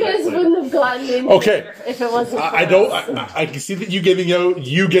You come back guys later. wouldn't have gotten in Okay. here if it wasn't. I for don't. us. I can see that you getting out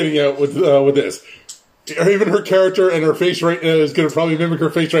with this. Or even her character and her face right now is going to probably mimic her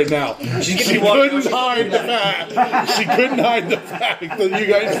face right now. She's She gonna be couldn't hide the fact. She couldn't hide the fact that you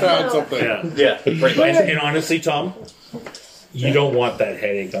guys found something. Yeah. Yeah. Right. And honestly, Tom, you don't want that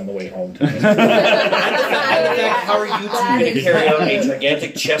headache on the way home tonight. How are you two going to carry out a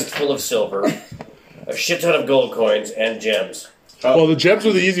gigantic chest full of silver, a shit ton of gold coins, and gems? Well, the gems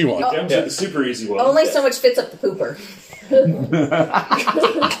were the easy one. Gems are the super easy one. Only so much fits up the pooper.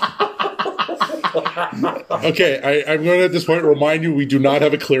 Okay, I'm going to at this point remind you we do not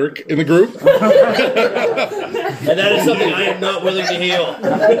have a cleric in the group. And that is something I am not willing to heal.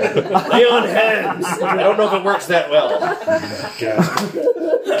 Lay on hands. I don't know if it works that well.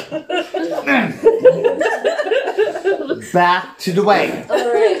 Back to the way.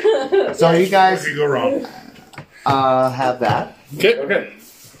 Alright. So you guys go wrong? have that. Okay. Okay.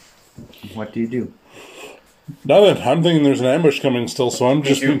 What do you do? Nothing. I'm thinking there's an ambush coming still, so I'm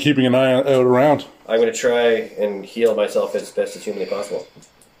just been keeping an eye out around. I'm going to try and heal myself as best as humanly possible.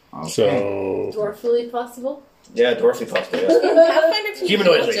 Okay. So Dwarfily possible? Yeah, dwarfly possible. Yeah. Pathfinder, can you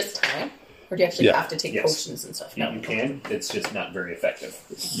Humanoidly. heal just time? Or do you actually Yeah. have to take Yes. potions and stuff? You can. It's just not very effective.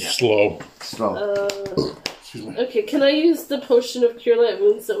 slow. Slow. Excuse me. Okay, can I use the potion of cure light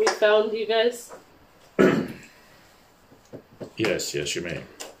wounds that we found, you guys? Yes, you may.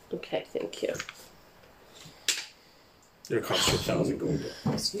 Okay, thank you. It'll cost you 1,000 gold.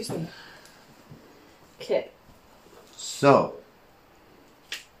 Excuse me. Okay. So,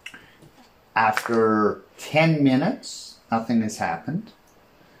 after 10 minutes, nothing has happened.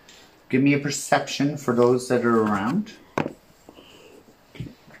 Give me a perception for those that are around.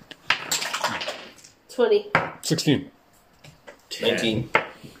 20. 16. 19.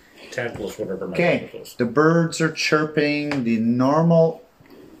 10 plus whatever my Okay, bonus was. the birds are chirping. The normal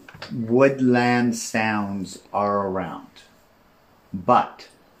woodland sounds are around. But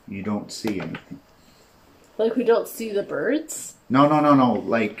you don't see anything. Like, we don't see the birds? No.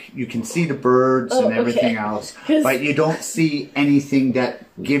 Like, you can see the birds Oh, and everything okay. else, 'Cause- but you don't see anything that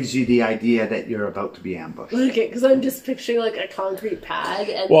gives you the idea that you're about to be ambushed. Okay, because I'm just picturing, like, a concrete pad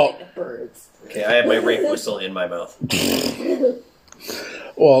and, Well- like, birds. Okay, I have my rape whistle in my mouth.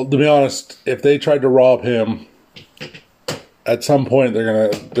 Well, to be honest, if they tried to rob him, at some point they're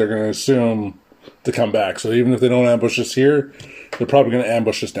gonna assume to come back. So even if they don't ambush us here, they're probably gonna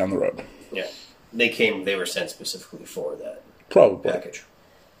ambush us down the road. Yeah. They were sent specifically for that Probably. package.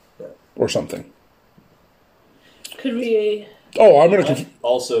 Or something. Could we... Oh, I'm gonna Might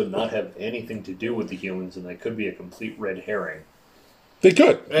also not have anything to do with the humans, and they could be a complete red herring. They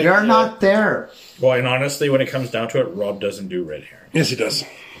could. You're not there. Well, and honestly, when it comes down to it, Rob doesn't do red herring. Yes, he does.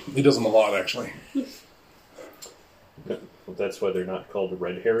 He does them a lot, actually. Well, that's why they're not called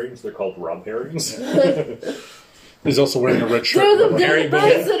red herrings. They're called Rob herrings. He's also wearing a red shirt. They're the remember? Harry dead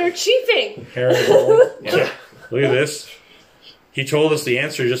birds that are cheeping! Herring. Yeah. Look at this. He told us the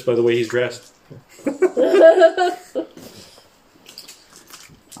answer just by the way he's dressed.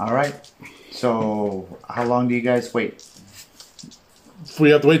 All right. So, how long do you guys wait?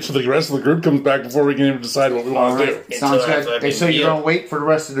 We have to wait till the rest of the group comes back before we can even decide what we want to do. Sounds Until I good. fucking So you're heal. gonna wait for the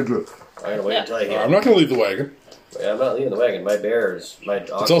rest of the group. I'm going to wait Yeah. until I heal. I'm not going to leave the wagon. I'm not leaving the wagon. My bears, my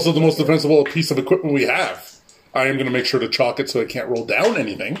It's ox. also the most defensible piece of equipment we have. I am going to make sure to chalk it so it can't roll down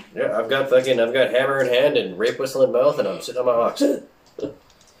anything. Yeah, I've got hammer in hand and rape whistle in mouth, and I'm sitting on my ox.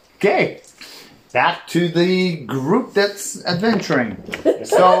 Okay. Back to the group that's adventuring.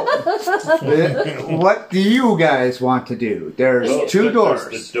 So, what do you guys want to do? There's Well, two there's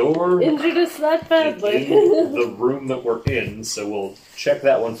doors. the door Injured us that badly. in the room that we're in, so we'll check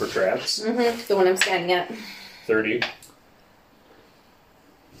that one for traps. Mm-hmm. The one I'm standing at. 30.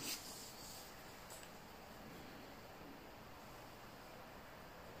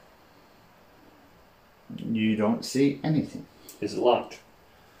 You don't see anything. Is it locked?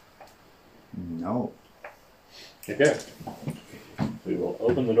 No. Okay. We will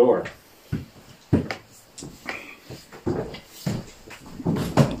open the door.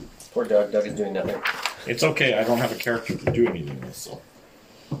 Poor Doug. Doug is doing nothing. It's okay, I don't have a character to do anything with, so.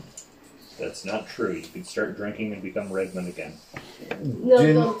 That's not true. You can start drinking and become Redmond again. No,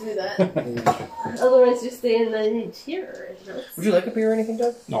 Didn't- don't do that. Otherwise, you stay in the tier. Would you like a beer or anything,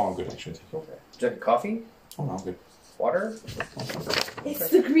 Doug? No, I'm good, actually. Okay. Would you like a coffee? Oh, no, I'm good. Water? It's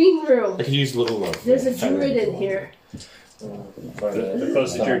the green room. I could use a little There's a druid in here. The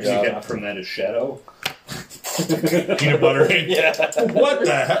closest you can get from that is Shadow. peanut butter. Yeah. What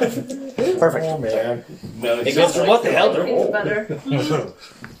the heck? Perfect. Oh, man. No, It goes for what the hell? Peanut butter.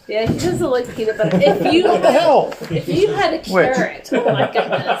 Yeah, he doesn't like peanut butter. If you What the hell? If you had a carrot, oh my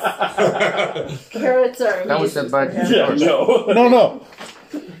goodness. Carrots are amazing. That was the bud. Yeah, no. No.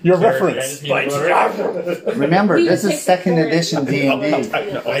 Your reference. Remember, You this take is the second carrot edition and D&D. put it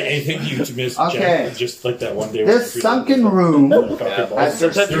in the I think you to miss Okay. Jack, just like that one day. This sunken room, Yeah. Sometimes There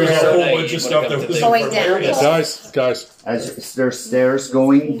was a you're so whole naive bunch of when stuff it that comes was to Going things. down. Guys. as there's stairs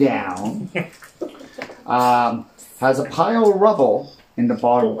going down, has a pile of rubble in the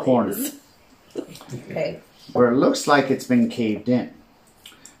bottom corner, Okay. where it looks like it's been caved in.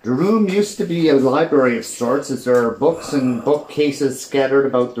 The room used to be a library of sorts, as there are books and bookcases scattered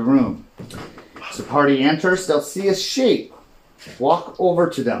about the room. As the party enters, they'll see a shape walk over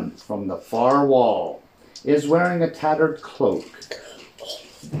to them from the far wall. It is wearing a tattered cloak.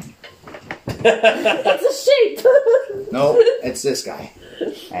 It's a shape. No, it's this guy.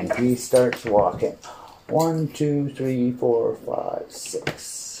 And he starts walking. 1, 2, 3, 4, 5,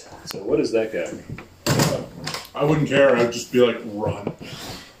 6. So what is that guy? I wouldn't care. I'd just be like, run.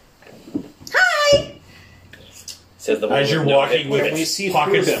 Says the one As you're with no walking hit with points. we see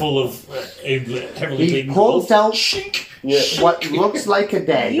pockets through him? full of Can we see pockets through him? full of heavily He laden pulls gold. out Yeah. what looks like a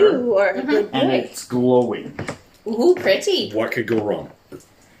dagger, You are a good and boy. it's glowing. Ooh, pretty. What could go wrong?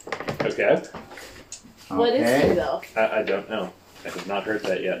 Okay. What is Okay. he though? I don't know. I have not heard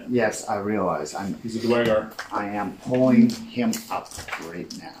that yet. Yes, I realize. He's a dwegar. I am pulling him up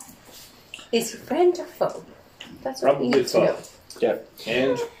right now. Is he friend or foe? That's what we Probably need to know. foe. Yeah.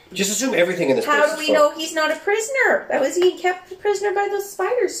 And Just assume everything in this place How do is we fun. know he's not a prisoner? That was he kept a prisoner by those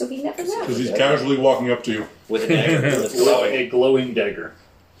spiders, so he never Because left. he's casually walking up to you. With a dagger that's glowing. a glowing dagger.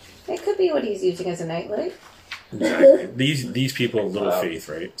 It could be what he's using as a nightlight. These people have little Wow. faith,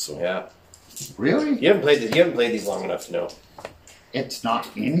 right? So Yeah. Really? You haven't played these long enough to know. It's not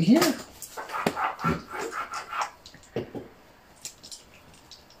in here?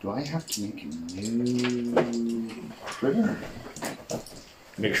 Do I have to make a new critter?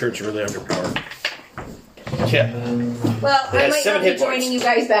 make sure it's really underpowered. Yeah. Well, It I has might 7 not be hit points. joining you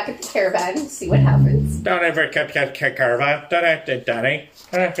guys back at the caravan and see what happens. Don't ever cut caravan. Danny.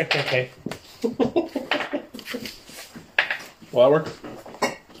 Will that work?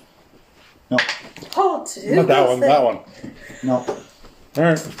 No. Halt! Not that one. That one. No. All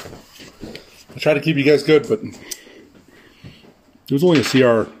right. I try to keep you guys good, but it was only a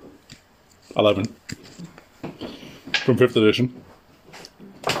CR 11 from 5th edition.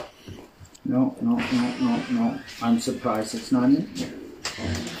 No. I'm surprised it's not in here.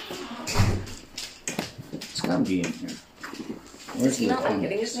 It's gotta be in here. Where's Is he the not like pen?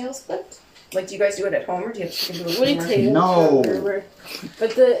 getting his nails clipped? Like, do you guys do it at home, or do you have to do it What do you take? No.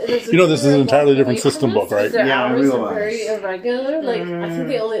 But there's You know, this is an entirely different away from system us, book, right? because their Yeah, I hours are realize. very irregular. Like, I think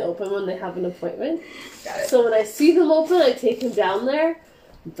they only open when they have an appointment. Got it. So when I see them open, I take them down there.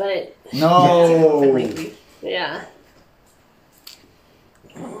 But, No. Lately. yeah.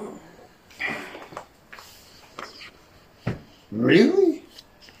 Really?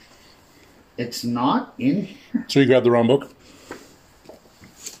 It's not in here? So you grabbed the wrong book?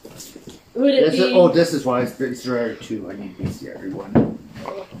 Would it be... This is why it's rare too. I need to see everyone.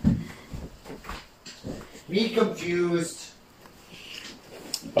 Be confused.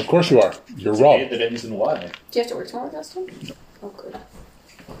 Of course you are. You're A Rob. that ends in Y. Do you have to work tomorrow, Dustin? Oh, good.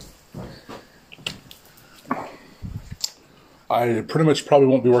 I pretty much probably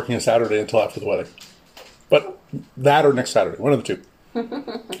won't be working a Saturday until after the wedding. But that or next Saturday. One of the two.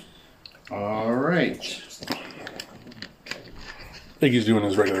 All right. Iggy's doing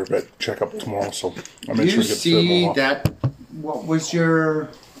his regular vet checkup tomorrow, so I'll make You sure to get see the that? What was your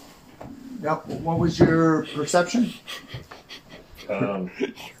perception? I don't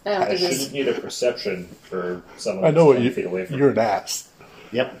I think it's... shouldn't need a perception for someone I know who's what 20 feet away from you're an ass.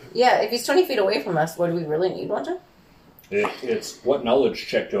 Yep. Yeah, if he's 20 feet away from us, what do we really need one to? It's what knowledge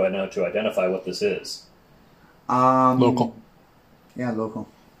check do I know to identify what this is? Local. Yeah, local.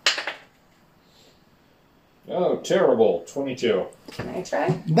 Oh, terrible. 22. Can I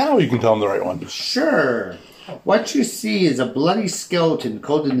try? Now you can tell him the right one. Sure. What you see is a bloody skeleton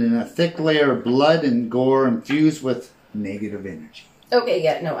coated in a thick layer of blood and gore infused with negative energy. Okay,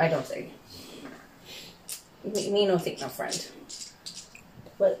 yeah, no, I don't think. Me no think no friend.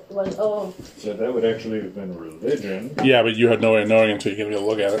 But when, oh, So that would actually have been religion. Yeah, but you had no way of knowing until you get a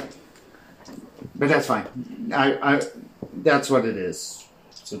look at it. But that's fine. That's what it is.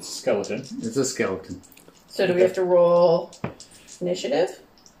 So it's a skeleton. It's a skeleton. So do we have to roll initiative?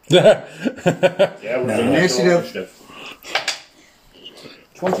 Yeah, we're gonna Initiative.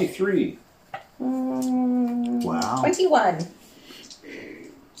 23. Wow. 21.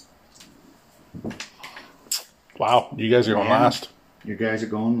 Wow, you guys are going last. You guys are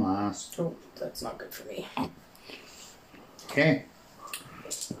going last. Oh, that's not good for me. Okay.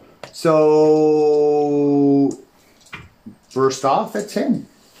 So, first off, it's him.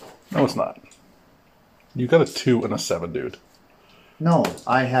 No, it's not. You got a 2 and a 7, dude. No,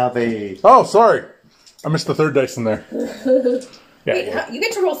 I have a... Oh, sorry. I missed the third dice in there. Yeah, Wait, yeah. you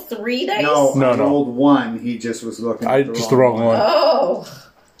get to roll 3 dice? No, No, I no. rolled 1. He just was looking at Just the wrong one. Oh.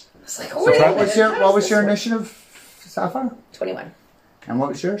 I was like, wait a What was minute, your, what was your how does this work? initiative, Sapphire? 21. And what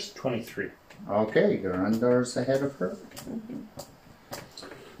was yours? 23. Okay, you're unders ahead of her.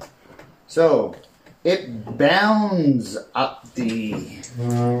 So, it bounds up the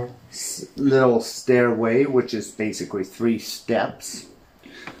little stairway, which is basically 3 steps.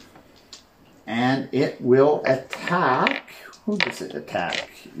 And it will attack. Who does it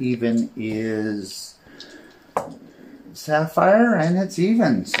attack? Even is Sapphire, and it's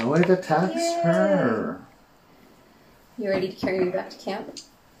even, so it attacks Yay. her. You ready to carry me back to camp?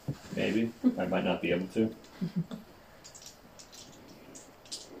 Maybe. I might not be able to.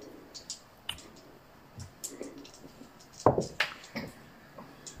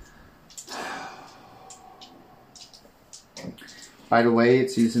 By the way,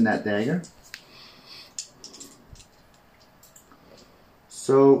 it's using that dagger.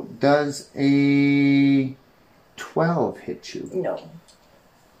 So, does a 12 hit you? No.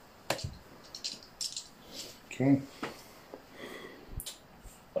 Okay.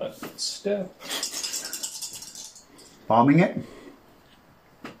 Step. Bombing it?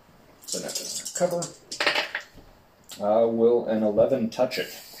 So that doesn't cover. Will an 11 touch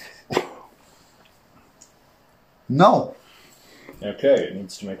it? No. Okay, it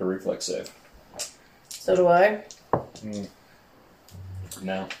needs to make a reflex save. So do I.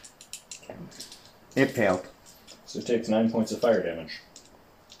 No. It failed. So it takes 9 points of fire damage.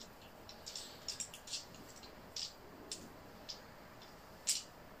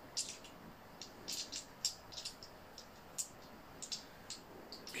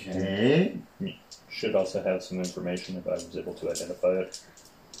 Okay. Should also have some information if I was able to identify it.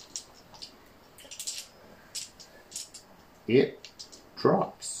 It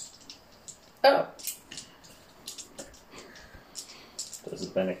drops. Oh. Does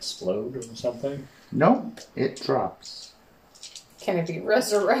it then explode or something? No, it drops. Can it be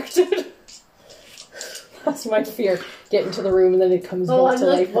resurrected? That's my fear. Get into the room and then it comes Oh, back I'm to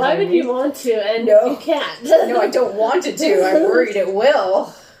like, life. why behind would me. you want to? And No. you can't. No, I don't want it to. I'm worried it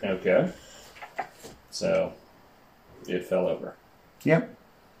will. Okay. So, it fell over. Yep.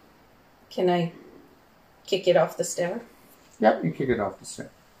 Can I kick it off the stair? Yep, you kick it off the stair.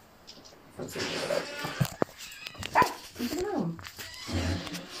 Into the room.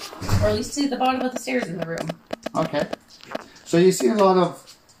 Or at least to the bottom of the stairs in the room. Okay. So you see a lot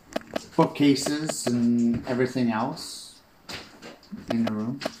of bookcases and everything else in the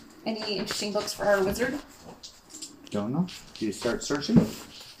room. Any interesting books for our wizard? Don't know. Do you start searching?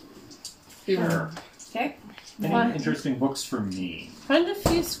 Sure. Okay. Any interesting books for me? Find a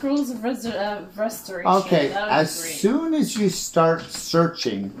few scrolls of restoration. Okay, That would be as great. soon as you start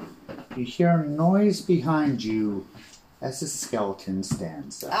searching, you hear a noise behind you as a skeleton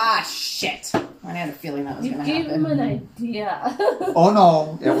stands up. Ah, shit. I had a feeling that was You going to gave happen. him an idea. Oh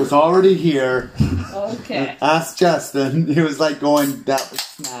no, it was already here. Okay. Ask Justin. He was like going, that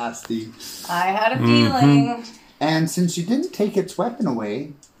was nasty. I had a feeling. And since you didn't take its weapon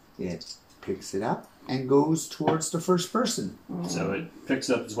away, it picks it up and goes towards the first person. So it picks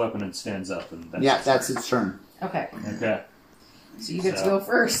up his weapon and stands up. And that's Yeah, that's its turn. Okay. Okay. So you get to So- go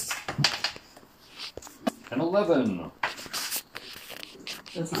first. An 11.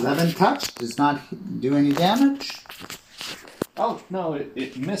 11 touch, does not do any damage. Oh, no,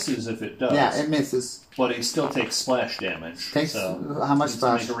 it misses if it does. Yeah, it misses. But he still takes splash damage. Takes so how much needs to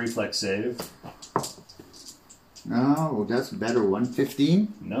splash? make a reflex save. Oh, that's a better one.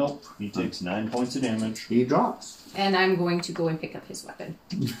 15. Nope. He takes 9 points of damage. He drops. And I'm going to go and pick up his weapon.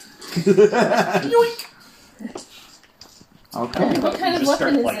 Yoink. Okay. What kind of Just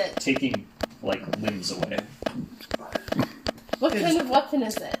start, weapon is like, it? taking, like, limbs away. What kind of weapon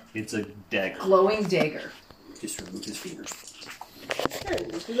is it? It's a dagger. Glowing dagger. Just remove his fingers.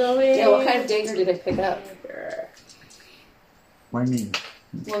 Glowing. Yeah, what kind of dagger did I pick up? What do you mean?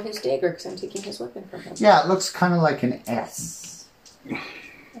 Well, his dagger, because I'm taking his weapon from him. Yeah, it looks kind of like an S.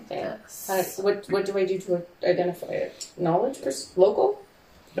 Okay. What do I do to identify it? Knowledge? Local?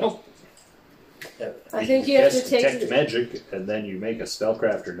 Nope. I think you have to cast take detect it- magic, and then you make a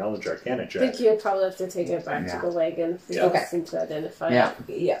spellcraft or knowledge arcana I check. think you probably have to take it back Yeah. to the wagon for Yeah. Justin to identify Yeah.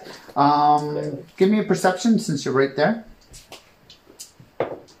 it. Yeah. Give me a perception since you're right there.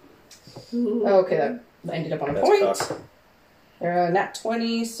 Okay, that ended up on a That's point. cocked. Nat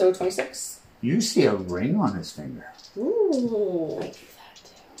 20, so 26. You see a ring on his finger. Ooh. I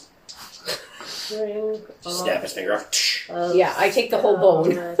do Ring Snap his finger off. of Yeah, I take the whole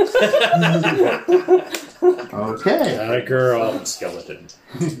bone. Okay. Atta girl. Fallen skeleton.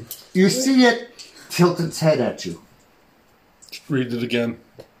 You see it tilt its head at you. Read it again.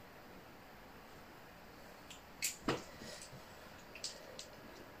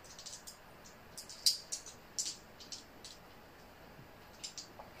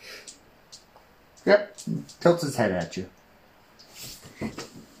 Yep. Tilts its head at you.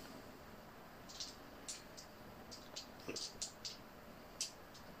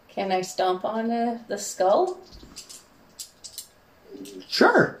 Can I stomp on the skull?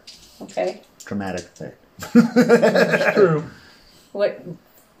 Sure. Okay. Dramatic effect. True. What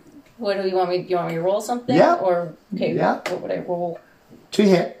do you want me? Do you want me to roll something? Yeah. Or okay. Yeah. What would I roll? To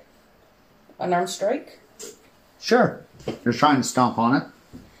hit. Unarmed strike. Sure. You're trying to stomp on it.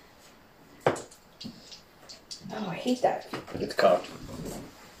 Oh, I hate that. It's cocked.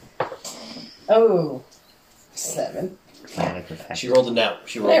 Oh, 7. Dramatic effect. She rolled a nat.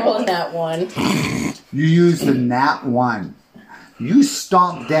 She rolled I a rolled that one. You use the nat 1. You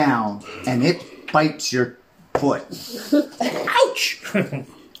stomp down, and it bites your foot. Ouch!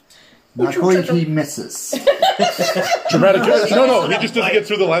 Luckily, he misses. Dramatic. No, he just doesn't get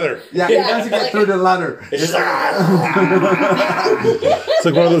through the leather. Yeah, he doesn't get through the leather. It's just It's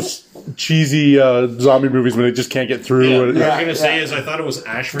like one of those cheesy zombie movies when they just can't get through. What I was Yeah, going to say yeah. is I thought it was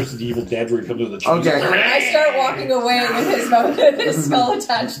Ash vs. the Evil Dead where he comes with the cheese. Okay. I start walking away with his mouth and his skull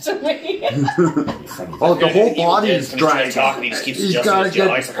attached to me. Oh, the whole body's trying dragged. to talk and he just keeps He's adjusting gotta his jaw.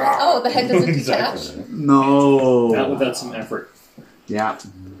 get- He's like, Oh, the head doesn't Exactly. detach. No. Not without some effort. Yeah.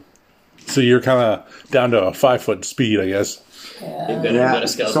 So you're kind of down to a 5-foot speed, I guess. You've Yeah. got, Yeah. a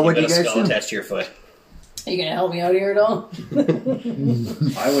skeleton. So what You've do got you a guys skull do? attached to your foot. Are you gonna help me out here at all?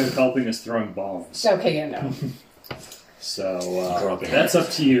 My way of helping is throwing bombs. Okay, yeah, no. So that's up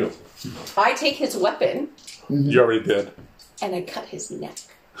to you. I take his weapon You already did. and I cut his neck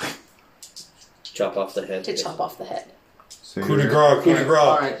Chop off the head. to chop off the head. So Coup de grace, coup de grace.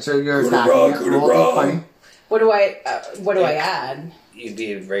 Alright, so you're Coup de attacking grace, it. coup de Roll grace. funny. What do I add? You'd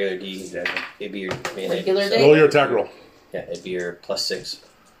be a regular D. It'd be your melee. Regular So- D? Roll your attack roll. Yeah, it'd be your +6.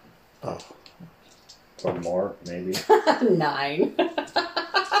 Or more, maybe. 9.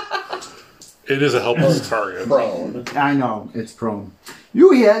 It is a helpless target. Prone. I know, it's prone.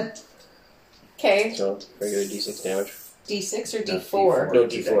 You hit. Okay, So regular D6 damage. D6 or No, D4? No,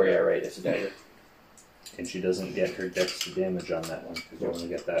 D4, yeah, right. It's a dagger. And she doesn't get her dex to damage on that one, because you only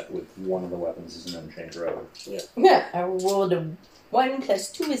get that with one of the weapons as an unchained rogue. Yeah, I rolled a 1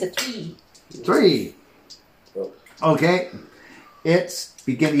 plus 2 is a 3. 3. Oh. Okay. It's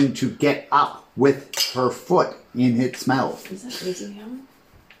beginning to get up with her foot in its mouth. Is that easy now?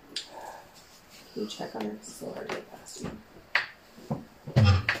 Can you check on her? It's so hard to get past you.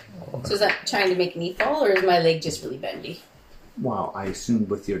 So is that trying to make me fall, or is my leg just really bendy? Wow, I assume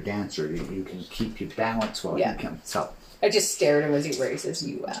with your dancer you can keep your balance while Yeah. you comes up. I just stare at him as he races,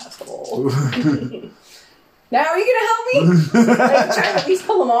 you asshole. Now are you gonna help me? I'm trying to at least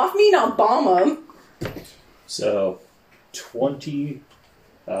pull him off me, not bomb him. So,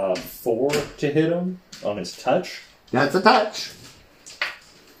 24 to hit him on his touch. That's a touch.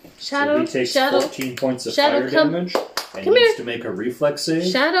 Shadow, So he takes Shadow, 14 points of Shadow, fire come. damage and Come needs here. to make a reflex save.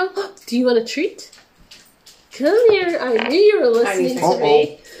 Shadow. Do you want a treat? Come here. I knew you were listening to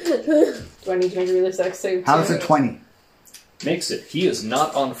me. Do I need to make a really sex save too? How's a 20? Makes it. He is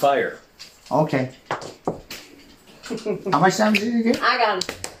not on fire. Okay. How much damage did you get? I got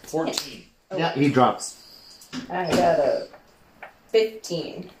 14. Yeah, he drops. I got a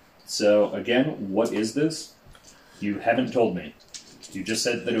 15. So, again, what is this? You haven't told me. You just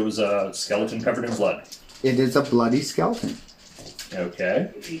said that it was a skeleton covered in blood. It is a bloody skeleton. Okay.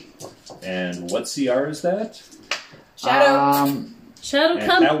 And what CR is that? Shadow. Shadow, And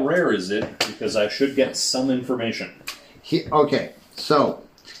come. how rare is it? Because I should get some information. Okay, so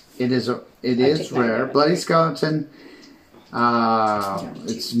it is take my rare. damage. Bloody skeleton.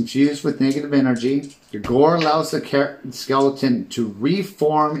 It's infused with negative energy. The gore allows the skeleton to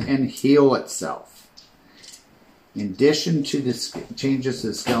reform and heal itself. In addition to the changes to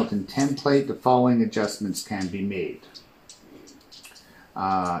the skeleton template, the following adjustments can be made.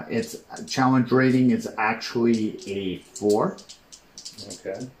 Its challenge rating is actually a 4.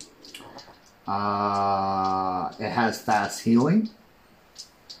 Okay. It has fast healing,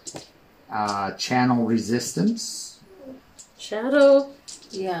 channel resistance. Shadow.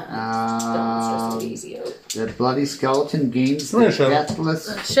 Yeah. Don't stress Um, it easy out. The bloody skeleton gains Come the here, Shadow. deathless.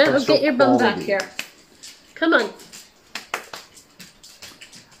 Shadow, special get your bum back quality. here. Come on.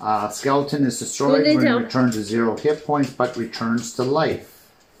 Skeleton is destroyed Lay when it down. returns to 0 hit points, but returns to life.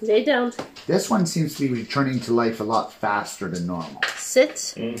 Lay down. This one seems to be returning to life a lot faster than normal. Sit.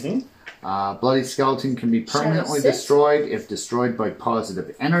 Mm-hmm. Bloody skeleton can be permanently sit. destroyed if destroyed by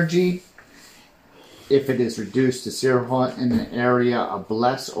positive energy. If it is reduced to 0 in an area, a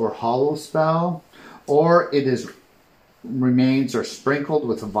bless or hollow spell, or it is remains or sprinkled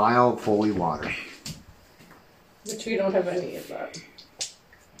with a vial of holy water. Which we don't have any of that.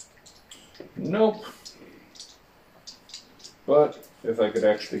 Nope. But if I could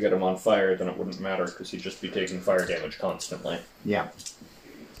actually get him on fire, then it wouldn't matter because he'd just be taking fire damage constantly. Yeah.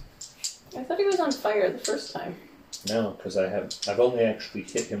 I thought he was on fire the first time. No, because I've only actually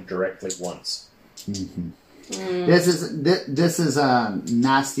hit him directly once. Mm-hmm. This is a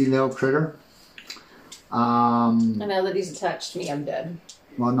nasty little critter. And now that he's attached to me, I'm dead.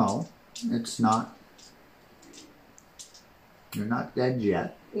 Well, no, it's not. You're not dead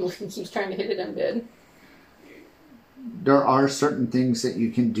yet. He keeps trying to hit it, I'm dead. There are certain things that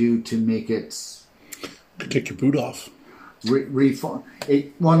you can do to make it Kick your boot off. reform.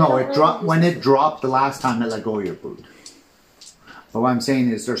 It dropped when it dropped the last time. It let go of your boot. But what I'm saying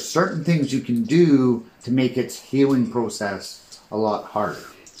is there's certain things you can do to make its healing process a lot harder.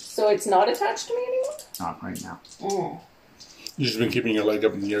 So it's not attached to me anymore? Not right now. Mm. You've just been keeping your leg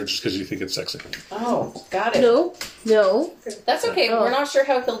up in the air just because you think it's sexy. Oh, got it. No. That's okay. Oh. We're not sure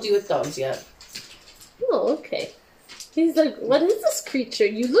how he'll do with dogs yet. Oh, okay. He's like, what is this creature?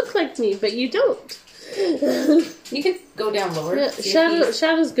 You look like me, but you don't. You can go down lower. Yeah, See if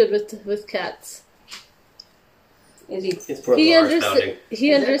Shadow's good with cats. Is he? It's for the arse pounding.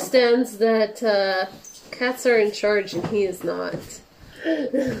 He Is it? understands that cats are in charge and he is not.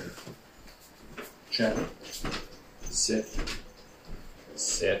 Shadow. Sit.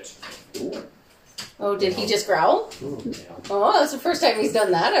 Sit. Ooh. Oh, did he just growl? Ooh, yeah. Oh, that's the first time he's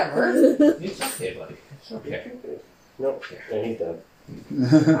done that ever. It's okay, buddy. It's okay. Nope. I need that.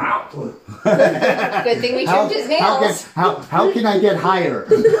 Good thing we trimmed his nails. How can I get higher?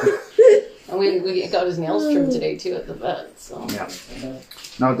 And we got his nails trimmed today too at the vet. So. Yeah.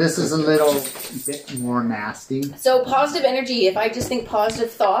 No, this is a little bit more nasty. So positive energy. If I just think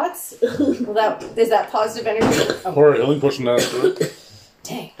positive thoughts, well, is that positive energy? Oh, Or a healing potion now.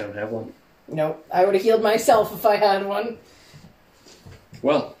 dang. Don't have one. Nope. I would have healed myself if I had one.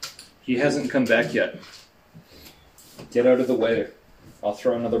 Well, he hasn't come back yet. Get out of the way. I'll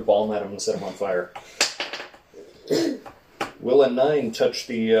throw another balm at him and set him on fire. Will a 9 touch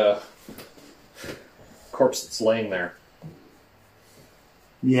the corpse that's laying there?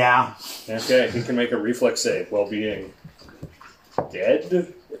 Yeah. Okay, he can make a reflex save while being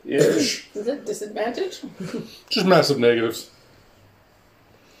dead-ish. Is it disadvantage? Just massive negatives.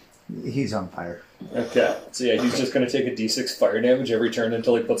 He's on fire. Okay, so yeah, he's just going to take a d6 fire damage every turn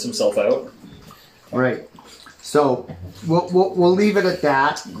until he puts himself out. Right. So we'll leave it at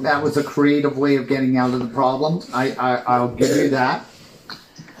that. That was a creative way of getting out of the problem. I'll give you that.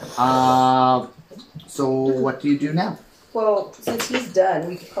 So what do you do now? Well, since he's done,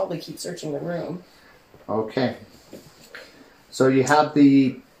 we could probably keep searching the room. Okay. So you have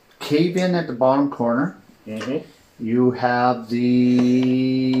the cave-in at the bottom corner. Mm-hmm. You have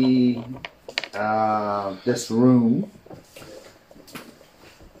the this room.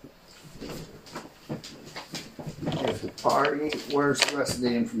 Here's the party. Where's the rest of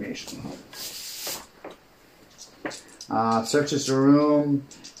the information? Searches the room.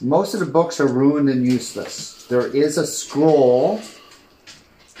 Most of the books are ruined and useless. There is a scroll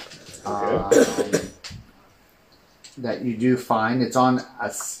that you do find. It's on a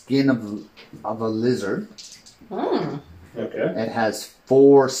skin of a lizard. Hmm. Okay. It has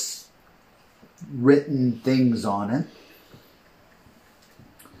 4 written things on it.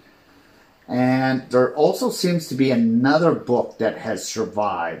 And there also seems to be another book that has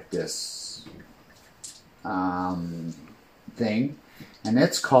survived this thing. And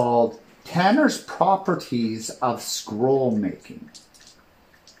it's called Tanner's Properties of Scroll Making.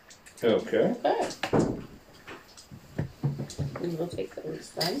 Okay. Okay. We will take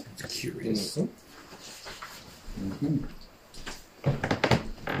those then. Curious. Mm-hmm.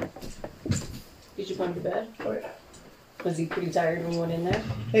 Did you put him to bed? Oh, yeah. Was he pretty tired when you went in there?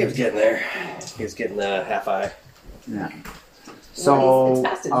 He was getting there. He was getting half eye. Yeah. Well, So it's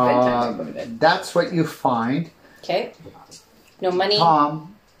past his bedtime to go to bed. that's what you find. Okay. No money.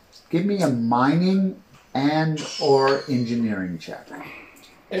 Tom, give me a mining and or engineering check.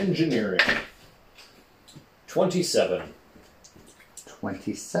 Engineering. 27.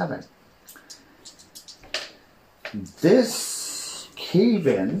 27. This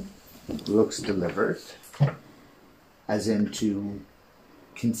cave-in looks deliberate, as in to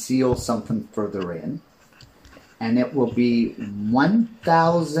conceal something further in, and it will be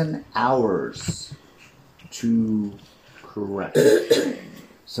 1,000 hours to correct it.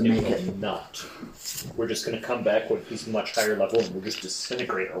 So make It it. will not. We're just going to come back with this much higher level and we'll just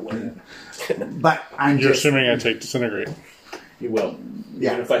disintegrate our way. But I'm You're just assuming I take disintegrate. You will.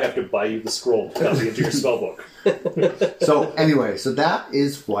 Yeah. Even if I have to buy you the scroll to copy into your spellbook. so anyway. So that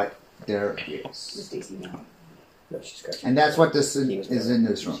is what there is, Stacy now. No, she's got and that's what this is in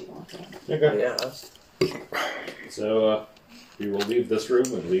this room. Okay. Yeah. So, we will leave this room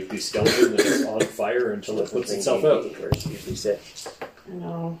and leave the skeleton that is on fire until it puts itself out. Usually sit. I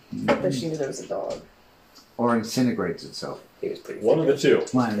know. But she knew there was a dog. Or incinegrates itself. He was pretty. One of the two.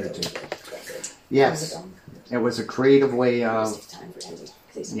 One of the two. There was Yes, a dog. it was a creative way of. Save time for Andy.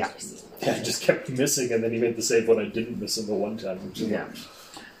 Yeah. Yeah, I just kept missing and then he made the save when I didn't miss him the one time. Which is Yeah.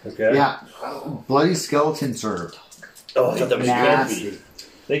 Okay. Yeah, bloody skeletons are Oh, I thought that was good. nasty.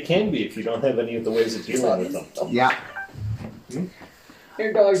 They can be if you don't have any of the ways of dealing with them. Yeah.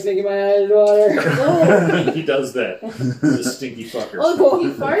 Your dog's making my eyes water. He does that. He's a stinky fucker. Oh,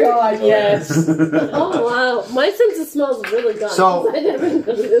 you fart? God, yes. Oh, wow. My sense of smell is really gone. So- I never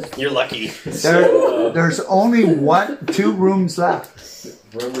noticed. You're lucky. There's only 2 rooms left.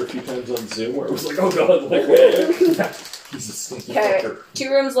 Remember a few times on Zoom where it was like, oh god, like, wait. He's a stinky Okay, fucker. 2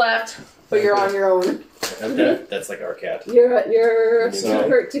 rooms left, but you're on your own. Okay. That's like our cat. You're So- too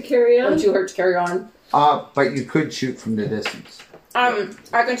hurt to carry I'm on. too hurt to carry on. But you could shoot from the distance. I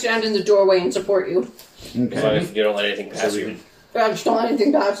can stand in the doorway and support you. As long Okay. as you don't let anything pass you. I just don't let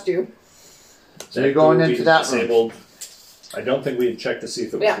anything past you. So you're going That would into be that room. disabled. I don't think we had checked to see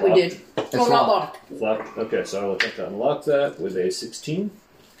if it was Yeah, we locked. did. Oh, not locked. Locked. Okay, so I will attempt to unlock that with a 16.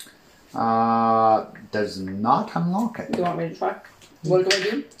 Does not unlock Do it. you want me to try? What do I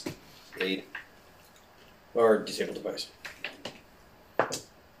do? Aid. Or disable device.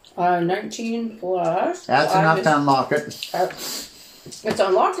 19 plus. That's 5 enough is- to unlock it. It's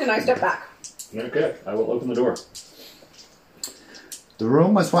unlocked and I step back. Okay, I will open the door. The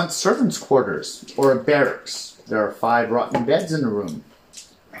room was once servants' quarters or a barracks. There are 5 rotten beds in the room.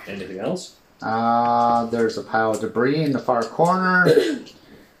 Anything else? There's a pile of debris in the far corner.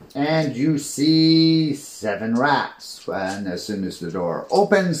 And you see 7 rats. And as soon as the door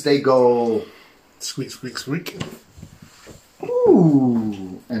opens, they go, Squeak, squeak, squeak.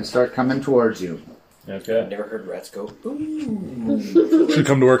 ooh, and start coming towards you. Okay. I've never heard rats go. Should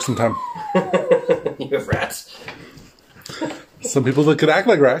come to work sometime. You have rats. Some people that could act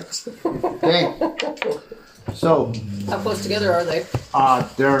like rats. Okay. So, How close together are they?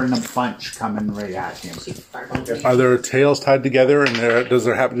 they're in a bunch coming right at him. Are their tails tied together, and does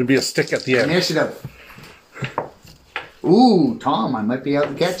there happen to be a stick at the end? Initiative. Ooh, Tom, I might be able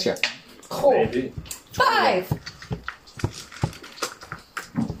to get you. Oh, Maybe. 5.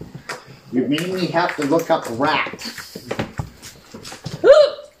 You mainly have to look up rat.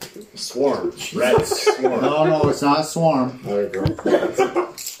 Swarm. Rats. Swarm. No, it's not a swarm. There you go.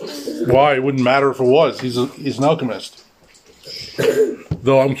 Why? It wouldn't matter if it was. He's an alchemist.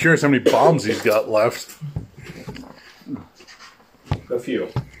 Though I'm curious how many bombs he's got left. A few.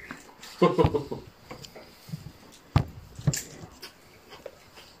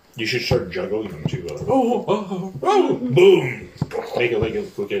 You should start juggling them to boom! Make it like a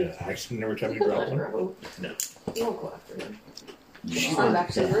fucking accident every time you drop one. You won't go after him. She Run back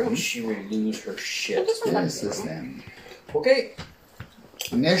to the room. She would lose her shit. Just run back Yes, to the this room. then. Okay.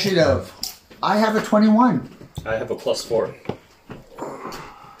 Initiative. I have a 21. I have a +4.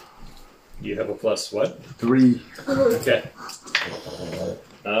 You have a plus what? 3. Okay.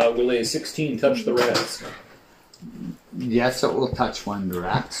 Will a 16 touch the rats? Yes, it will touch one of the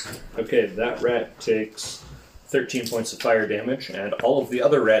rats. Okay, that rat takes 13 points of fire damage, and all of the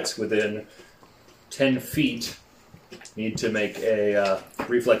other rats within 10 feet need to make a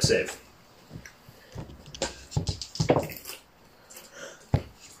reflex save.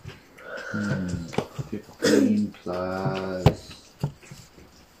 Hmm. 15 plus...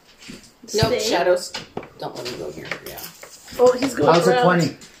 Nope, Stay. shadows. Don't let him go here. Yeah. Oh, he's going How's it around.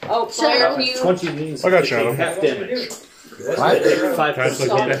 20? Oh, fire you. 20 means I got taking shadow. half damage. What? Take 5 That's points of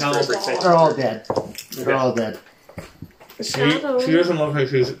like damage Stop. every second. They're all dead. They're all dead. Shadow. She doesn't look like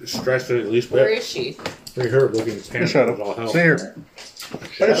she's stressed at least Where bit. is she? Look at her looking Hey, panicked Shadow. as all hell. Stay here.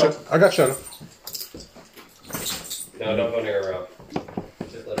 I got Shadow. No, don't go near her.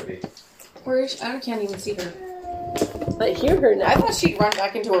 Just let her be. Where is she? I can't even see her. I hear her I now. thought she'd run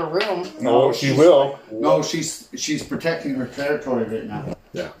back into her room. No, she will. No, she's protecting her territory right now.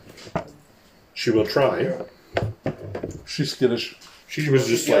 She will try. She's skittish. She was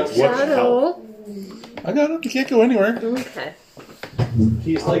just like, what the hell? Shadow. I got him. You can't go anywhere. Okay.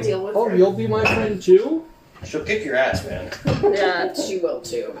 He's I'll like, deal with oh, her. you'll be my friend too? She'll kick your ass, man. Yeah. She will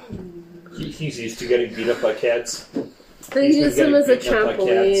too. He's used to getting beat up by cats. They He's use been them as a getting beaten up by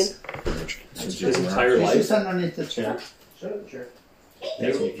trampoline. cats his entire She's life. just underneath the chair.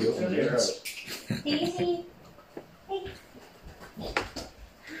 Makes me feel convinced.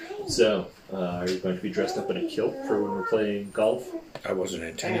 So, are you going to be dressed up in a kilt for when we're playing golf? I wasn't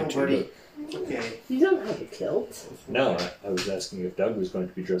intending to. Birdie. but Okay. You don't have a kilt. No, I was asking if Doug was going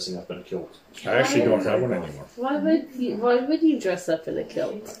to be dressing up in a kilt. I actually don't have one anymore. Why would you dress up in a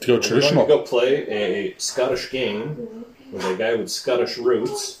kilt? To go We're traditional. going to go play a Scottish game with a guy with Scottish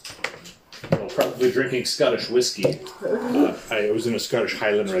roots. Well, probably drinking Scottish whiskey. I was in a Scottish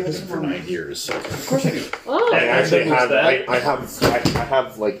Highland regiment for 9 years. So. Of course I do. Oh, I actually Who's have, that? I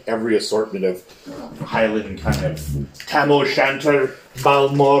have like every assortment of Highland kind of Tam O'Shanter,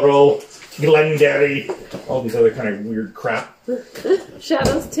 Balmoral, Glenderry, all these other kind of weird crap.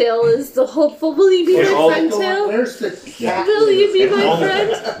 Shadow's tail is the hopeful. Will you be Yeah, my all- friend, tail? Where's the cat? Will you be my all-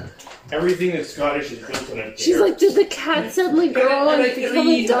 friend? Everything that's Scottish is built on a She's like, did the cat suddenly grow and become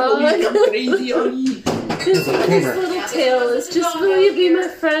a dog? This little tail is just, will you be my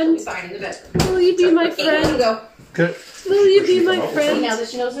friend? Fine in the bed. Will you be my Let friend? go. Okay. Will you be my Now friend? that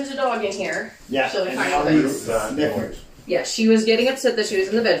she knows there's a dog in here. Yeah, She'll be and fine now with it. he's sniffing. Yeah, she was getting upset that she was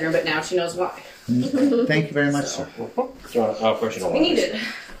in the bedroom, but now she knows why. Thank you very much, sir. Of course you don't We want need it.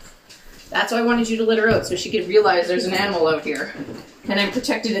 That's why I wanted you to let her out, so she could realize there's an animal out here. And I'm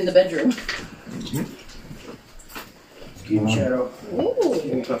protected in the bedroom. Shadow.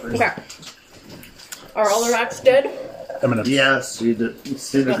 Ooh. Okay. Are all the rats dead? Eminence. Yes, you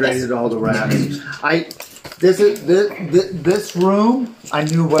disintegrated all the rats. This room I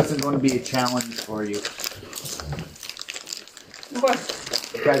knew wasn't going to be a challenge for you What?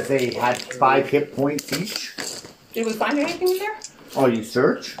 because they had 5 hit points each. Did we find anything in there? Oh, you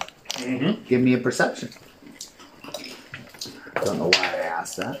search? Mm-hmm. Give me a perception. Don't know why I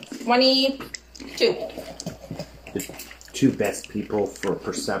asked that. 22. The 2 best people for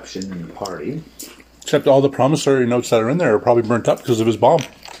perception in the party. Except all the promissory notes that are in there are probably burnt up because of his bomb.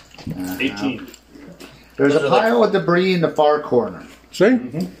 18. There's a pile of debris in the far corner.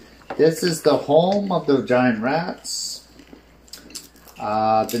 See? This is the home of the giant rats.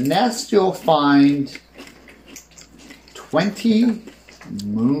 The nest, you'll find 20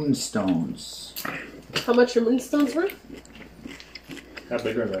 moonstones. How much are moonstones worth? How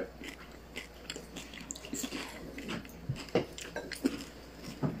big are they?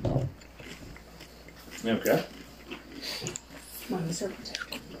 Okay. Come on, Mr.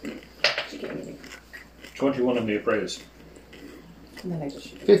 Protector. She gave me 21 of the appraised. and then I just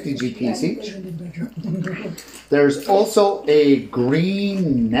 50 GPs each. There's also a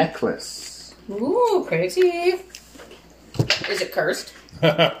green necklace. Ooh, pretty. Is it cursed?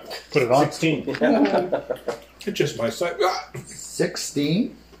 Put it on. 16. It's just my sight.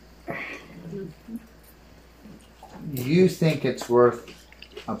 16. You think it's worth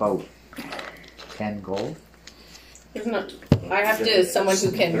about 10 gold? Isn't it? I have to someone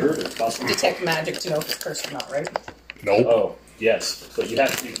who can Third, if possible. detect magic to know if it's cursed or not, right? Nope. Oh, yes. So you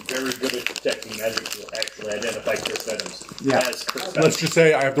have to be very good at detecting magic to actually identify cursed items. Yeah. As cursed Let's just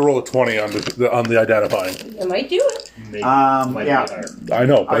say I have to roll a 20 on the identifying. It might do it. items. Maybe might Yeah. be higher. I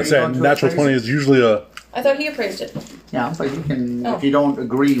know, but Are I'm you saying going to natural appraise 20 is usually a... I thought he appraised it. Yeah, but you can, Oh. if you don't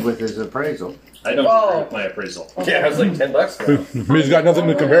agree with his appraisal. I don't Oh. agree with my appraisal. Yeah, it was like $10. He's got nothing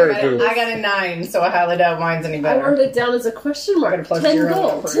to compare it to. I got a 9, so I highly doubt mine's any I better. wrote it down as a question I'm mark. gonna plug 10 zero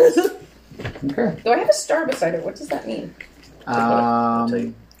gold. numbers. Okay. Do I have a star beside it? What does that mean?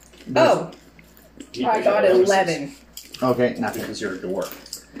 Um, Oh, I got 11. okay, nothing. Because you're a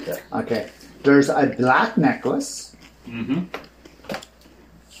dwarf. Okay. There's a black necklace Mm-hmm.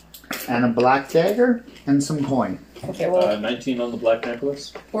 and a black dagger and some coin. Okay, well, 19 on the black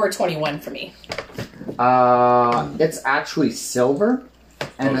necklace. or 21 for me. It's actually silver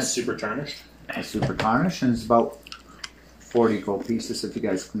and And it's it's super tarnished. a super tarnish, and it's about 40 gold pieces if you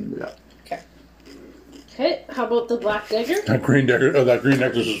guys cleaned it up. Okay, how about the black dagger? That green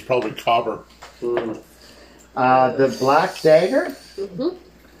necklace is probably copper. The black dagger.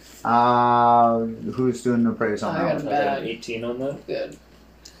 Mm-hmm. Who's doing the praise on I that got one? I got bad. an 18 on that. Good.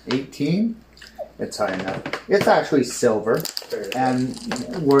 18. It's high enough. It's actually silver and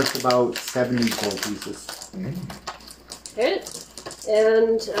worth about 70 gold pieces. Okay.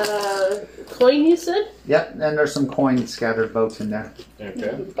 And coin, you said? Yep, and there's some coins scattered about in there. Okay.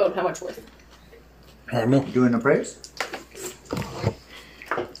 About how much worth? I don't know. Doing the praise?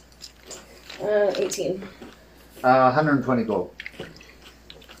 18. 120 gold.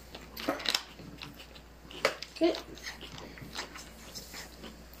 Okay.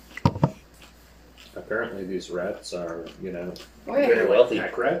 Apparently these rats are, Very wealthy.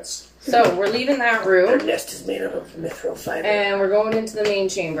 pack rats. So we're leaving that Their room, nest is made out of mithril fiber. and we're going into the main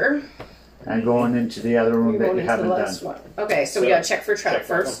chamber. And going into the other room We're that going you into the haven't last done. one. Okay, so we So, gotta check for trap Check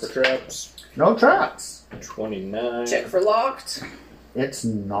that one first. for traps. No traps. 29. Check for locked. It's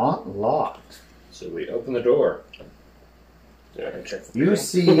not locked. So we open the door. Yeah, check for You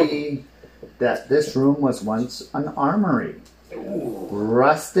see that this room was once an armory.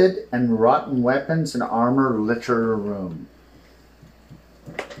 Rusted and rotten weapons and armor litter a room.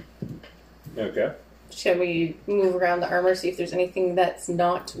 Okay. Shall we move around the armor, see if there's anything that's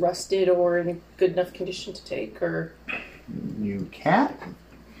not rusted or in good enough condition to take, or... You can't.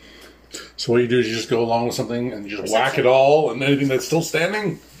 So what you do is you just go along with something and you just whack it all, and anything that's still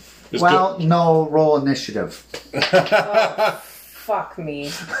standing. Just Well, no, roll initiative. Fuck. fuck me.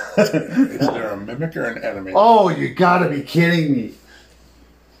 Is there a mimic or an enemy? Oh, you gotta be kidding me.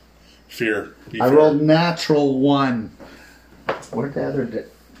 Fear. Be I fair. rolled natural 1. Where'd the other...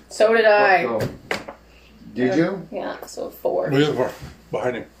 So did I. go? Did you? Yeah, so 4. Where's the bar?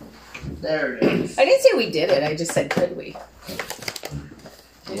 Behind him. There it is. I didn't say we did it. I just said, could we?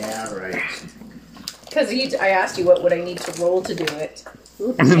 Yeah, right. Because I asked you what would I need to roll to do it.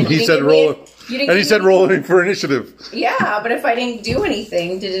 And he said roll. And he said rolling for initiative. Yeah, but if I didn't do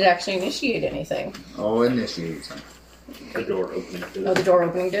anything, did it actually initiate anything? Oh, initiate. The door opening. Oh, the door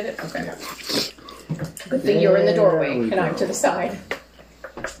opening did it? Okay. Good thing you're in the doorway and I'm to the side.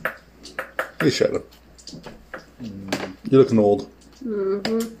 Hey, Shadow. You're looking old.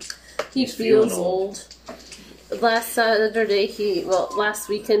 He feels old. Last Saturday, last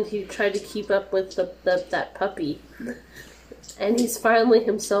weekend, he tried to keep up with that puppy. And he's finally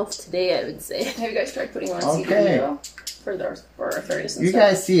himself today, I would say. Have you guys tried putting on Okay. CBD for arthritis and You stuff?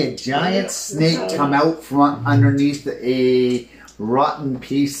 guys see a giant snake come out from underneath a rotten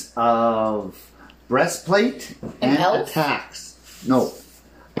piece of breastplate An and elf? attacks. No.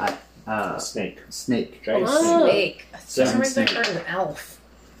 Snake. Snake. Giant Oh. Snake. Giant Sometimes I snake. heard an elf.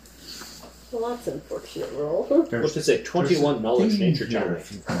 Well, that's an unfortunate roll. What's it say? 21 knowledge nature check.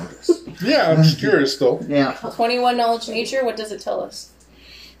 Yeah, I'm just curious though. Yeah. 21 knowledge nature, what does it tell us?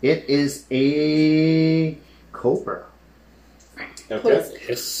 It is a cobra. Okay. Poison.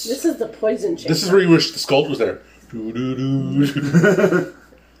 This is the poison chamber. This is where you wish the sculpt was there. Doo-doo-doo.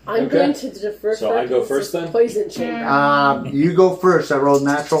 I'm Okay. going to defer. So I go this first is the then? Poison chamber. You go first. I rolled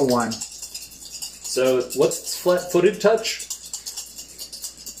natural 1. So what's its flat-footed touch?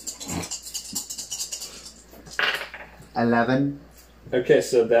 11. Okay,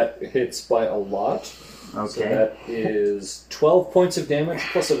 so that hits by a lot. So Okay. that is 12 points of damage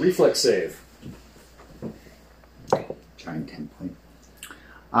plus a reflex save. Trying 10 point.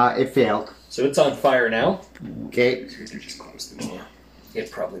 It failed. So it's on fire now. Okay. Just close the door. It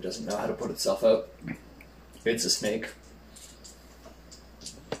probably doesn't know how to put itself out. It's a snake.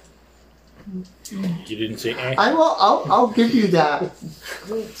 You didn't say eh. I'll give you that.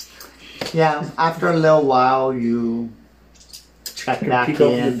 Yeah, after a little while, you check back Peek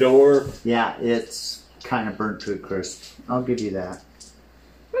open the in. door. Yeah, it's kind of burnt to a crisp. I'll give you that.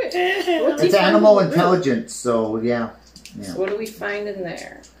 What do you It's find animal in the room? intelligence, so yeah. So what do we find in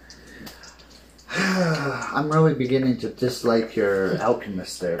there? I'm really beginning to dislike your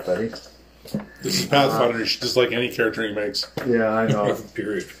alchemist there, buddy. This is Pathfinder. You should just like any character he makes. Yeah, I know.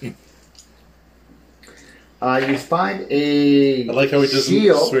 Period. You find a I like how he doesn't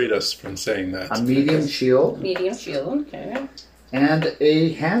shield, dissuade us from saying that. a medium shield, Medium shield, okay. and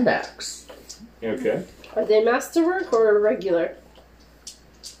a hand axe. Okay. Are they masterwork or regular?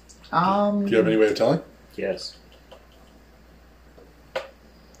 Do you have any way of telling? Yes.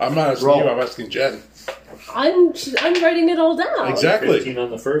 I'm not asking Roll. you. I'm asking Jen. I'm writing it all down. Exactly. 15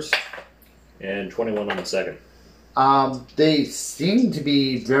 on the first, and 21 on the second. They seem to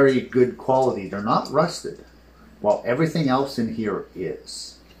be very good quality. They're not rusted, while everything else in here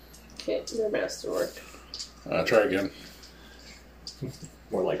is. Okay, they're masterwork. Try again.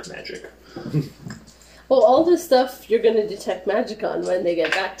 More like magic. Well, all this stuff you're going to detect magic on when they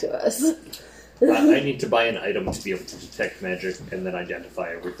get back to us. I need to buy an item to be able to detect magic and then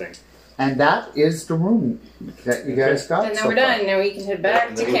identify everything. And that is the room that you guys got. And now so we're far. done. Now we can head back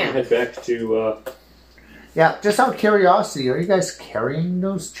And to then we can camp. head back to. Yeah, just out of curiosity, are you guys carrying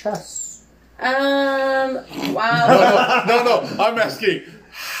those chests? Wow. No. I'm asking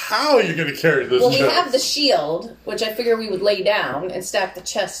how you're going to carry this. Well, we chest. have the shield, which I figure we would lay down and stack the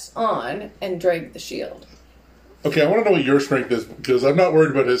chests on and drag the shield. Okay, I want to know what your strength is because I'm not worried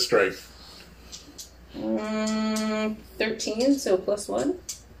about his strength. 13, so plus 1.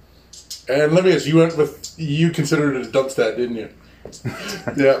 And let me ask, you considered it a dump stat, didn't you?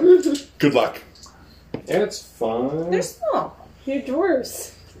 Yeah. Good luck. It's fine. They're small. You're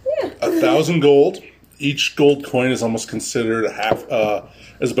dwarves. 1,000 gold. Each gold coin is almost considered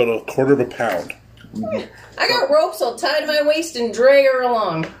is about a quarter of a pound. I got ropes. I'll tie to my waist and drag her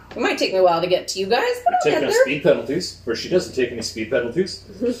along. It might take me a while to get to you guys, but I'll Take get no there. speed penalties, or she doesn't take any speed penalties.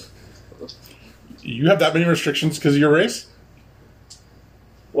 You have that many restrictions because of your race?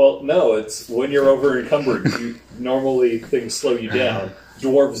 Well, no, it's when you're over encumbered. Normally things slow you down.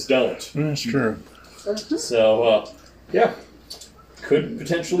 Dwarves don't. That's true. So, yeah, could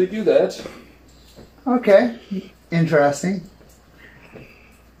potentially do that. Okay, interesting.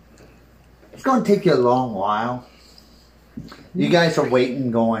 It's going to take you a long while. You guys are waiting,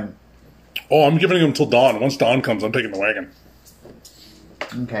 going, Oh, I'm giving them until dawn. Once dawn comes, I'm taking the wagon.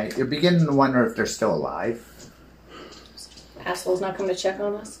 okay, you're beginning to wonder if they're still alive. Asshole's not coming to check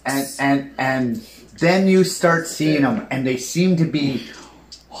on us. And then you start seeing them, and they seem to be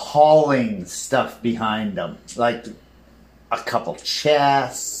hauling stuff behind them, like a couple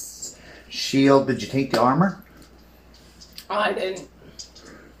chests, shield. Did you take the armor? I didn't.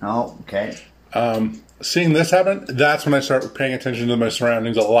 Oh, okay. Seeing this happen, that's when I start paying attention to my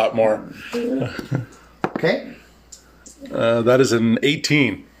surroundings a lot more. Okay. That is an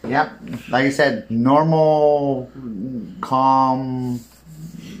 18. Yeah, like I said, normal, calm.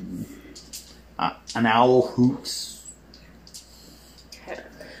 An owl hoots.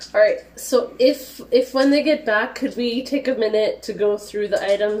 All right. So if when they get back, could we take a minute to go through the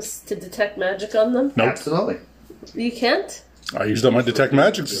items to detect magic on them? Nope. Absolutely. You can't. I used up my detect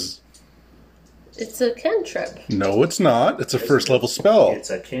magics. It's a cantrip. No, it's not. It's a first level spell. It's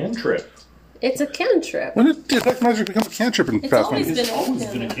a cantrip. It's a cantrip. When did detect magic become a cantrip in It's always Pathfinder? been It's a always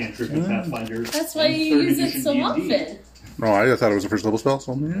cantrip. been a cantrip in Pathfinder. That's why and you third use it edition so D&D. often. No, I thought it was a first level spell,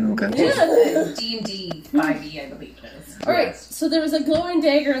 so yeah, okay. Yeah. D&D 5e, I believe it is. All right. So there was a glowing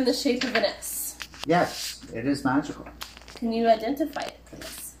dagger in the shape of an S. Yes, it is magical. Can you identify it,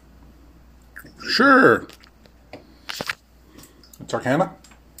 please? Sure. It's Arcana?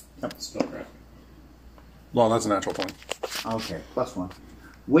 Spellcraft. Well, that's a natural 20. Okay, +1.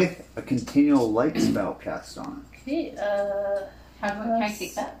 With a continual light spell cast on it. Okay. Can I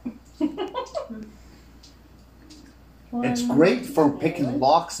take that? It's great for picking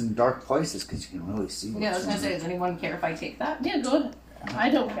locks in dark places because you can really see. Yeah, I was going to say, does anyone care if I take that? Yeah, go ahead. I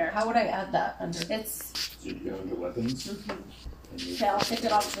don't care. How would I add that under? It's. So you go into weapons. Okay, I'll take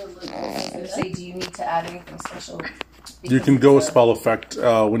it off the loop. I was going to say, do you need to add anything special? You can go a spell effect.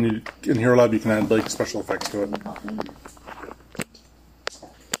 When you in Hero Lab, you can add like special effects to it.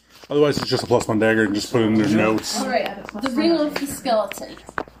 Otherwise, it's just a +1 dagger and just put it in their notes. All right. The ring of the skeleton.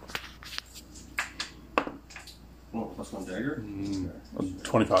 Oh, +1 dagger.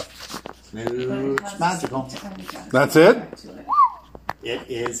 25. It's magical. That's it? It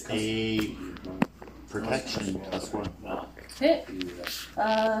is a protection +1. Okay.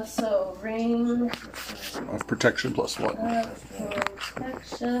 So ring Of protection +1. of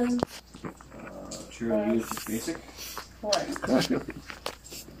protection. True use basic. 1.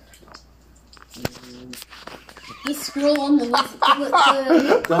 The scroll on the list.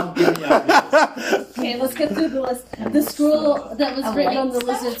 Don't give me ideas. Okay, let's get through the list. The scroll that was written on the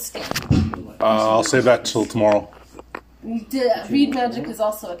lizard skin. I'll save that till tomorrow. Read magic is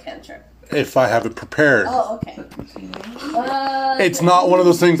also a cantrip. If I have it prepared. Oh, okay. It's not one of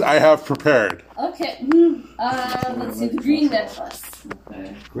those things I have prepared. Okay. Let's see. The green necklace.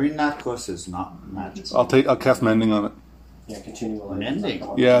 Green necklace is not magical. I'll cast mending on it. Yeah, continual. Mending.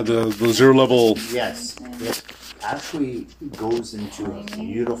 Yeah, the 0 level. Yes, it actually goes into a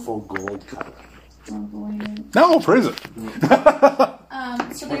beautiful gold color. No, praise it.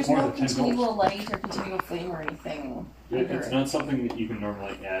 So there's more no than 10 continual light or continual flame or anything. It's not something that you can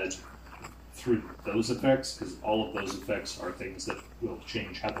normally add through those effects, because all of those effects are things that will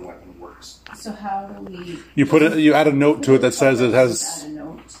change how the weapon works. So how do we You add a note to it that says it has, add a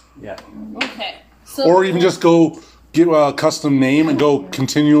note? Yeah. Okay. So or even just go get a custom name and go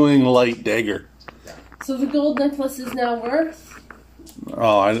continuing light dagger. So the gold necklace is now worth.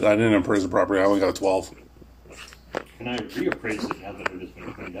 Oh, I didn't appraise it properly. I only got a 12. Can I reappraise it now that it has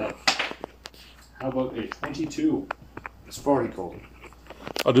been cleaned up? How about a 22? It's 40 gold.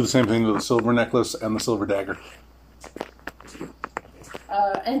 I'll do the same thing with the silver necklace and the silver dagger.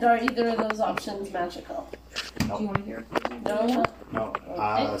 And are either of those options magical? Do you want to hear? No.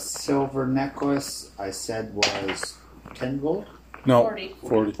 No. Silver necklace, I said, was 10 gold. No,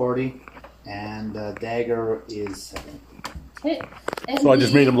 40. 40. And dagger is 7. Okay. And so I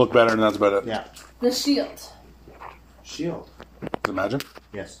just made him look better, and that's about it. Yeah. the shield. Shield. Is it magic?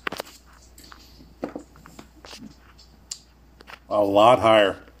 Yes. A lot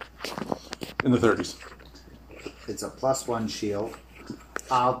higher. In the 30s. It's a +1 shield.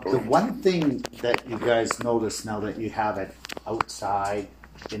 The one thing that you guys notice now that you have it outside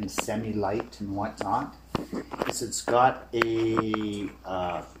in semi-light and whatnot is it's got a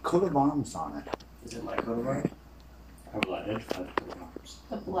coat of arms on it. Is it my coat of arms? How will I identify the coat of arms?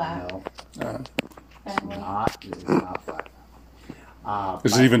 The black. No, Family. it is not black.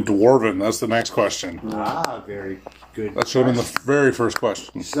 Is it even Dwarven? That's the next question. Very good. That should have been the very first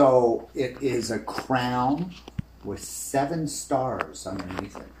question. So it is a crown with 7 stars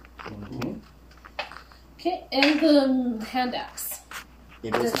underneath it. Mm-hmm. Okay, and the hand axe.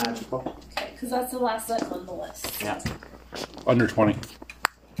 It is magical. Okay, because that's the last item on the list. Yeah, Under 20.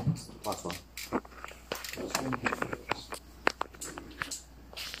 +1.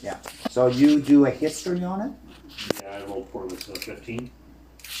 Yeah. So you do a history on it? Yeah, I rolled rolled for was 15.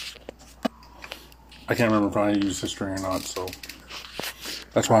 I can't remember if I used history or not, so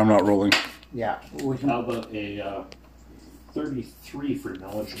that's why I'm not rolling. Yeah. How about a 33 for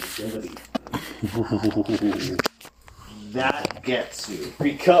knowledge and ability? That gets you.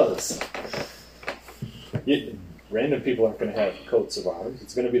 Because random people aren't going to have coats of arms.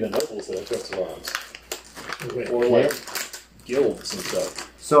 It's going to be the nobles that have coats of arms. Or like guilds and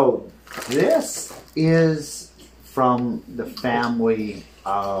stuff. So this is from the family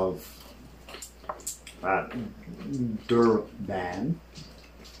of Durban,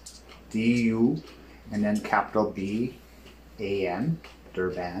 D-U, and then capital B-A-N,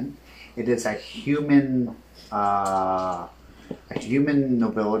 Durban. It is a human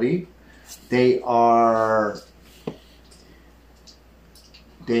nobility. They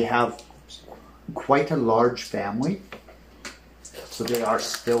have quite a large family, so they are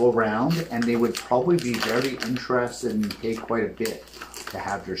still around, and they would probably be very interested and pay quite a bit to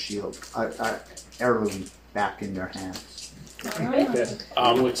have their shield, heirloom, back in their hands.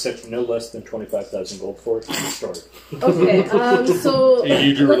 We'll accept no less than 25,000 gold for it to start. Okay, so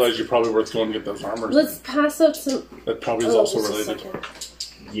You do realize you're probably worth going to get those armors. let's pass up some. That probably is also just a related.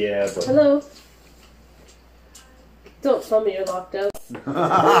 second. Yeah, but Hello. Don't tell me you're locked out.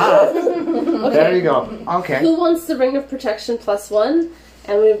 There you go. Okay. Who wants the Ring of Protection +1?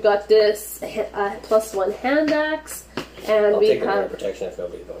 And we've got this +1 hand axe, and I'll we take a ring of have. protection if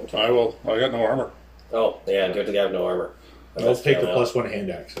nobody's going to. I will. I got no armor. Oh, yeah, give it to the guy with no armor. I'll take the +1 hand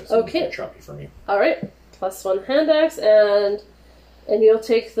axe. It's Okay. choppy for me. All right, +1 hand axe, and you'll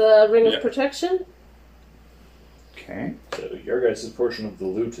take the Ring of Protection. Okay. so your guys' portion of the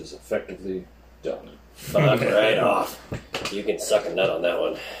loot is effectively done. Fuck right off. You can suck a nut on that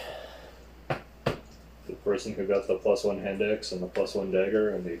one. The person who got the +1 hand axe and the +1 dagger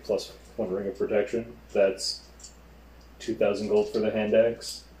and the +1 ring of protection, that's 2,000 gold for the hand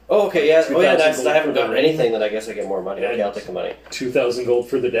axe. Oh, okay, yeah. Oh, yeah, 2,000 that's, I gold haven't for the gotten ring. anything, then I guess I get more money. Okay, I'll take the money. 2,000 gold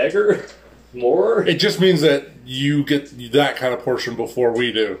for the dagger? More? It just means that you get that kind of portion before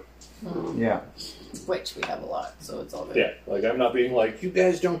we do. Yeah. Which we have a lot, so it's all good. Yeah, like I'm not being like, you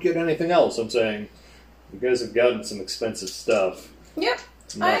guys don't get anything else. I'm saying, you guys have gotten some expensive stuff. Yep.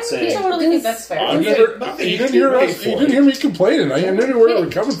 I'm not I saying. totally think that's fair. You didn't hear us. You didn't hear me complaining. I knew where we were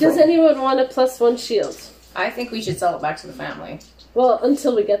coming Does from. anyone want a +1 shield? I think we should sell it back to the family. Well,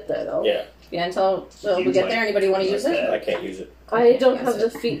 until we get there, though. Yeah, Yeah, until we get there. Anybody want to use it? I can't use it. I don't have the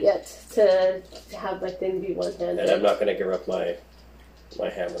feet yet to have my thing be one-handed. And I'm not going to give up my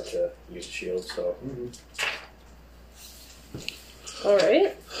hammer to use a shield, so... All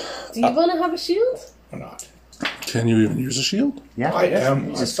right. Do you want to have a shield? Or not. Can you even use a shield? Yeah. I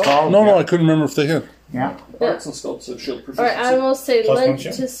am. It's called. No, I couldn't remember if they can. Yeah. Arts and sculpts of shield All right, I will say +1 lend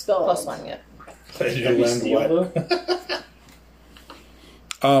shield? to skull. +1, yeah. You land what?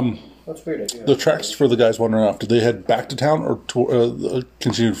 That's weird. I do The tracks for the guys wandering off, did they head back to town or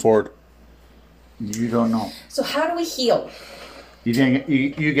continued forward? You don't know. So how do we heal? You didn't.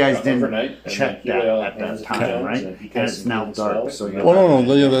 You guys didn't Overnight, and check then that heal at hands that and time, hands, right? and he And casts it's now healing dark, spells. so you. Oh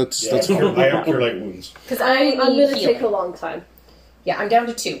no, yeah, that's I don't cure light wounds. Because I'm going to healing. take a long time. Yeah, I'm down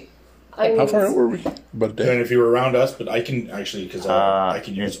to 2. How far out were we? About a day. And if you were around us, but I can actually, because I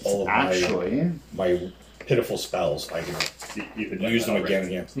can use it's all of actually my pitiful spells. I can You can use them again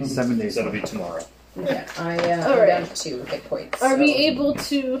and again. 7 days. That'll be tomorrow. Yeah, I'm Alright. down to 2 hit points. Are so we able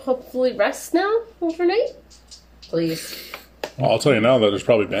to hopefully rest now overnight? Please. I'll tell you now that there's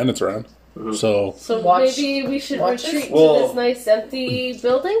probably bandits around. So, So Watch- maybe we should watch retreat it? to Well- this nice empty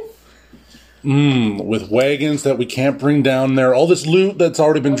building? with wagons that we can't bring down there, all this loot that's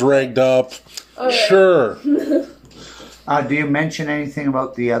already been dragged up. Alright. Sure. Do you mention anything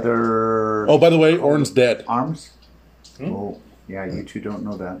about the other Oh, by the way, Orn's dead. arms? Oh, yeah. You two don't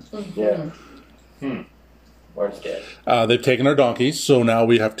know that. Yeah. Orange dead. They've taken our donkeys, so now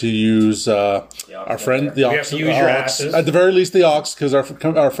we have to use our friend, the ox. We have to use your ox. asses. At the very least, the ox, because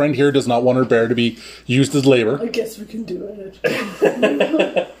our friend here does not want her bear to be used as labor. I guess we can do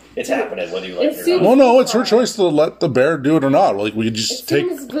it. It's happening, whether you like It it or seems- not. Well, no, it's her choice to let the bear do it or not. Like we could just It take.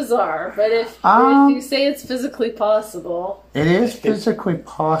 seems bizarre, but if you say it's physically possible, It is physically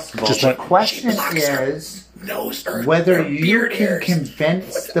possible. Just The like- question is whether you can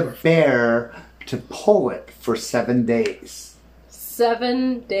convince the bear to pull it for 7 days.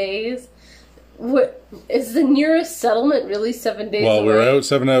 7 days. What is the nearest settlement? Really, 7 days? Well, away? we're out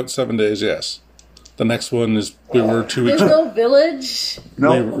 7 days. Yes. The next one is we were 2 weeks. There's no village.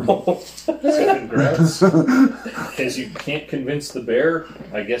 No. Congrats. As you can't convince the bear,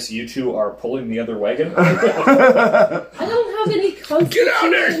 I guess you two are pulling the other wagon. I don't have any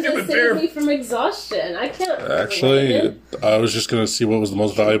constitution to save me from exhaustion. I can't. Actually, I was just going to see what was the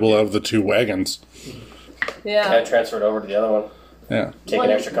most valuable out of the 2 wagons. Yeah. I transferred over to the other one. Yeah. Take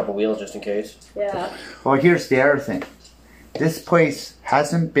an extra couple wheels just in case. Yeah. Well, here's the other thing. This place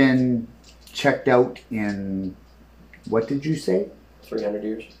hasn't been checked out in, what did you say? 300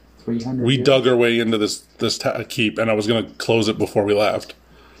 years. 300 We years? dug our way into this keep, and I was going to close it before we left.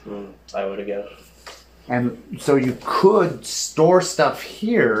 I would again. And so you could store stuff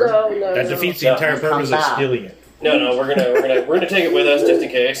here. No. That defeats the entire purpose of stealing it. No, we're gonna take it with us just in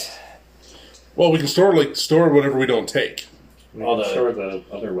case. Well, we can store whatever we don't take. I'm sure the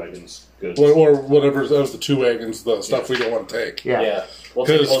other wagon's good. Or whatever, that was the 2 wagons, the stuff we don't want to take. Yeah. We'll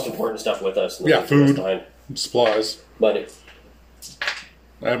take the most important stuff with us. And Yeah, then leave the food, rest supplies. behind. Money.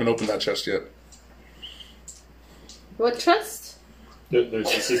 I haven't opened that chest yet. What chest? There's a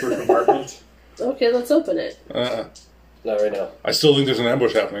secret compartment. Okay, let's open it. Not right now. I still think there's an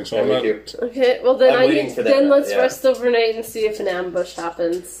ambush happening, so I'm not... Okay, well then I'm waiting for that, then let's yeah. rest overnight and see if an ambush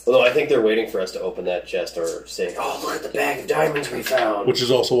happens. Although I think they're waiting for us to open that chest or say, "Oh, look at the bag of diamonds we found." Which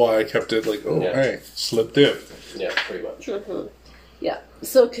is also why I kept it hey, slipped in. Yeah, pretty much. Mm-hmm. Yeah.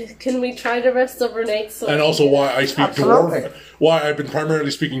 So can we try to rest overnight? So And also why I speak Dwarven. Why I've been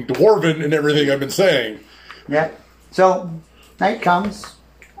primarily speaking Dwarven in everything I've been saying. Yeah. So, night comes.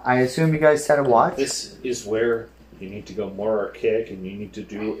 I assume you guys set a watch. This is where you need to go more archaic, and you need to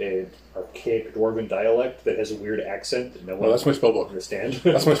do an archaic Dwarven dialect that has a weird accent that no one that's my spellbook. Understand?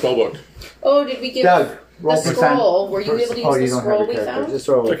 That's my spellbook. Oh, did we give Doug, roll the scroll? Were you able to use the scroll we found? Just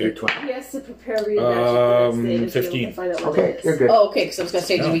roll Okay. a 20. he has to prepare read 15. Okay, you're good. Oh, okay, because I was going to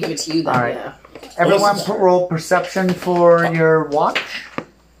say, did we give it to you then? All right. Yeah. Everyone roll perception for your watch.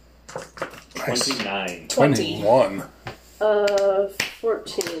 29. 21.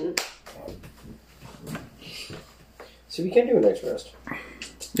 14. So we can do a night's rest.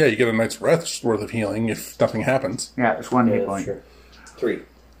 Yeah, you get a night's rest worth of healing if nothing happens. Yeah, it's 1 hit that's point. true. 3.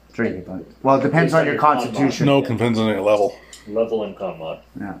 3 hit point. Well, it depends on your constitution. No, depends on your level. Level and con mod.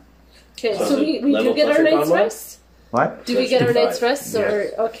 Yeah. Okay, So so is we it do level get plus our your night's con mod? rest? What? Do we get our 5. night's rest?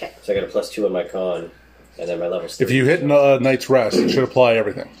 Or okay. So I got a +2 on my con, and then my level's 3. If you hit night's rest, it should apply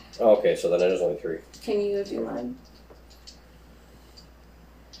everything. Oh, okay, so then it is only 3. Can you do mine?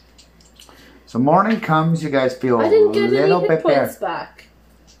 So morning comes, you guys feel I a didn't get any little hit bit points better. back.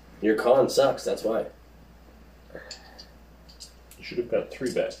 Your con sucks, that's why. You should have got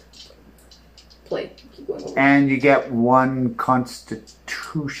 3 back. Play. Keep going. And you get 1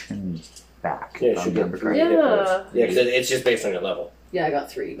 constitution back. Yeah, if it I should get remember 3 correctly. hit points. Yeah, because it's just based on your level. Yeah, I got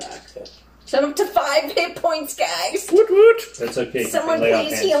 3 back. So I'm up to 5 hit points, guys. That's okay. Someone you can lay on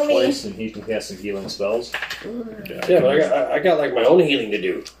please hands heal me. twice, and he can cast some healing spells. Yeah, but I got like my own healing to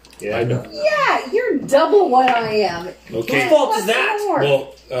do. Yeah, I know. Yeah, you're double what I am. Okay. Whose fault is that?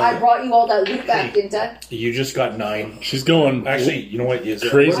 Well, I brought you all that loot back, didn't I? you just got 9. She's going Actually, you know what? Is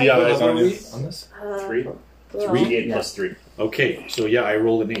crazy what eyes level on are you. we on this? 3. Well, 3 plus 3. Okay, so yeah, I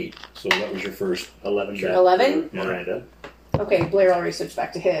rolled an 8. So that was your first. 11 back. 11? for Miranda. Okay, Blair already switched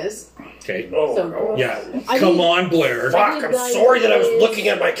back to his. Okay. So Yeah. I Come need- on, Blair. Fuck, I'm sorry that I was looking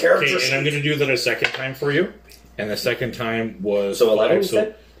at my character Okay, and I'm sheet. going to do that a second time for you. And the second time was So 11 5, you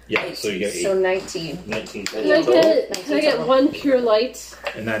said? yeah, so you get 8. So 19. 19. Can I get 1 cure light?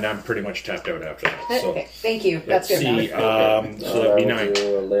 And then I'm pretty much tapped out after that. So Okay, thank you. let's That's good see. enough. So that'd be 9.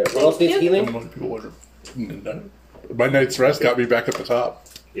 What else needs healing? My night's rest got me back at the top.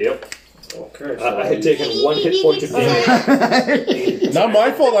 Yep. Okay. I had taken 1 hit point of damage. Not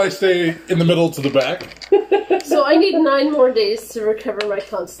my fault I stay in the middle to the back. So I need 9 more days to recover my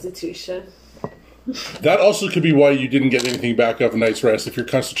constitution. That also could be why you didn't get anything back of a night's rest if your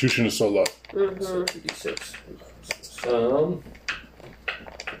constitution is so low. So 2d6.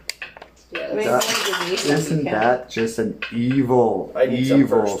 I mean, Isn't that just an evil, I need some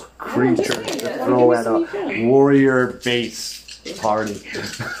evil first. creature to throw at a warrior base party?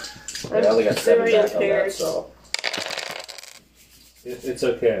 Yeah, I only got 7 Very back on impaired. that, so. It's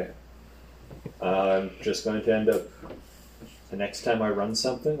okay. I'm just going to end up. The next time I run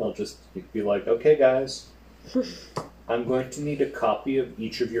something, I'll just be like, okay, guys, I'm going to need a copy of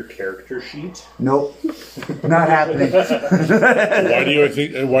each of your character sheet. Nope, not happening. Why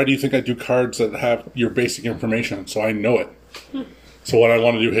do you think I do cards that have your basic information so I know it? So what I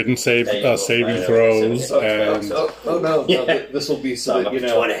want to do hidden saving throws and Oh no, this will be so that, you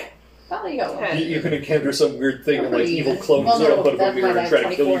know, 20. Oh, you got one. you can encounter some weird thing and like Pretty evil even. clones Well, will no, put them that over here might and try to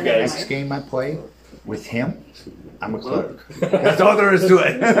have kill you 24 guys. Next game I play, With him, I'm a cleric. That's all there is to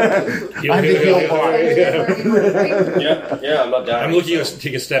it. I'm the heal bard. Yeah, I'm not dying. I'm looking to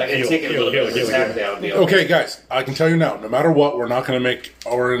take a step. I can Heal, take a heal, little heal, bit of heal, attack heal. down. Deal. Okay, guys, I can tell you now, no matter what, we're not going to make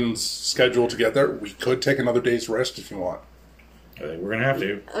Oren's schedule to get there. We could take another day's rest if you want. I think we're gonna have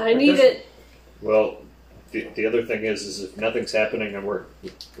to. I need it. Well, the other thing is if nothing's happening and we're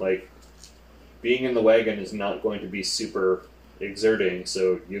like being in the wagon is not going to be super exerting,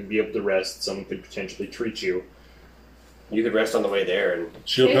 so you'd be able to rest. Someone could potentially treat you. You could rest on the way there, and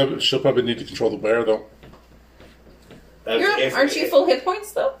She'll probably need to control the bear, though. Aren't you full hit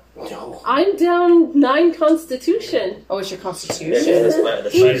points though? No. I'm down 9 constitution. Oh, it's your constitution. Yeah,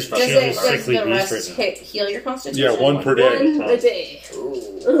 Does She's the rest heal your constitution? Yeah, 1 per day. 1 a day.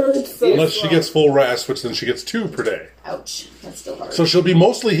 It's so Unless she strong. gets full rest, which then she gets 2 per day. Ouch. That's still hard. So she'll be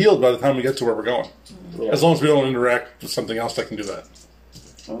mostly healed by the time we get to where we're going. Yeah. As long as we don't interact with something else that can do that.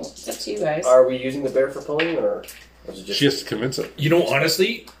 Oh, it's up to you guys. Are we using the bear for pulling, or is it just... She has to convince it. You know,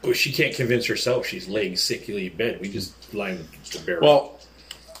 honestly, she can't convince herself. She's laying sickly in bed. We just line the bear. Well,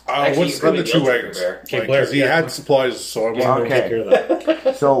 Actually, what's you in the probably 2 don't wagons? take the bear. Okay, Blair, Because he had supplies, so I wanted to Okay. take care of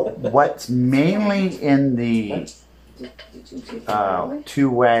that. So what's mainly in the 2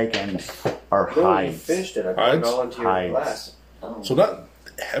 wagons are No, you hides. finished it. I put Hides? it all into your Hides. glass. So not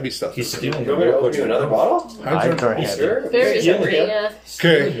heavy stuff. He's stealing You want me to open you another bottle? Hides are You heavy. sure? Very Yeah. hungry, yeah.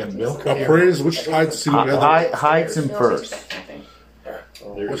 Okay, appraise which hides seem to have Hides and furs.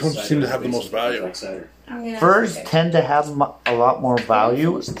 which ones seem to have the most value. Furs tend to have a lot more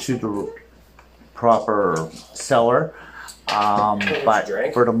value to the proper seller, but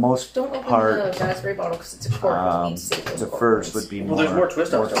for the most Don't open part, the raspberry bottle because it's a quart. the furs would be Well, more. there's more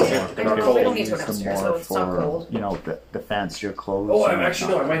twist ups down here. They're not No, we don't cold. need to go downstairs, more though. It's not for cold. the fancier clothes. Oh, and I'm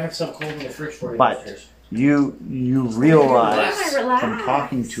actually, no, I whatnot. might have some cold in the fridge for you But downstairs. you realize Relax. from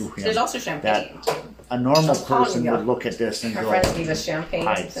talking to There's him also champagne. a normal I'm calling person you. would look at this and Our go, friends gave us champagne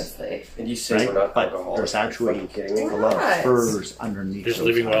Hides. since they. And you say right? we're not But alcoholic. there's actually Are you kidding me? a lot What? of furs underneath. Just those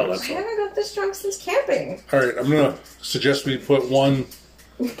living well, hides. that's I all. haven't got this drunk since camping. All right, I'm gonna suggest we put one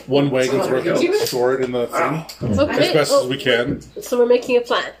wagon's worth and store it in the thing Okay. as best as we can. So we're making a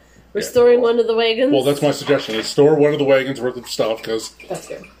plan. We're storing one of the wagons. Well, that's my suggestion. Is store one of the wagons worth of stuff because That's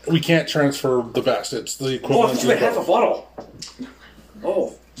good. we can't transfer the best. It's the Oh, I equivalent. thought you had half a of bottle.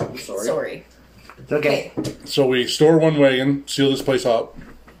 Oh, I'm sorry. Sorry. It's okay. So we store one wagon, seal this place up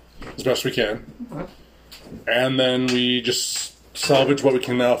as best we can, and then we just salvage what we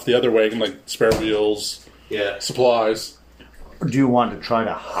can off the other wagon, like spare wheels, Yeah. supplies. Do you want to try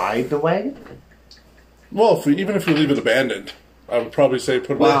to hide the wagon? Well, even if we leave it abandoned, I would probably say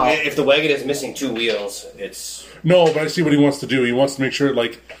put. Wow. If the wagon is missing 2 wheels, it's... No, but I see what he wants to do. He wants to make sure,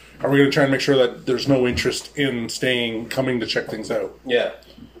 like, are we going to try and make sure that there's no interest in coming to check things out? Yeah.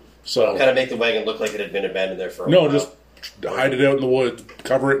 So Kind of make the wagon look like it had been abandoned there for a no, while. just hide it out in the woods,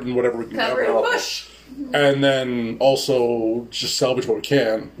 cover it in whatever we can Cover cover, in bush. and then also just salvage what we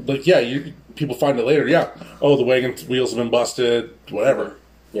can. Like, yeah, people find it later. Yeah, oh, the wagon wheels have been busted, whatever.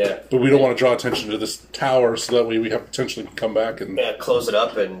 Yeah. But we don't want to draw attention to this tower, so that way we have potentially come back and. Yeah, close it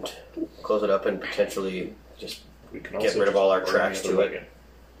up and potentially just We can get rid of all our tracks to it.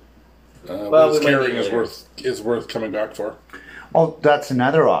 Well, Well, this we might carrying need is later. worth coming back for. Oh, that's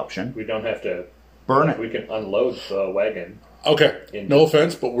another option. We don't have to Burn it. We can unload the wagon. Okay, no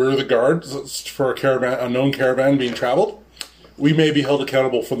offense, but we're the guards for a known caravan being traveled. We may be held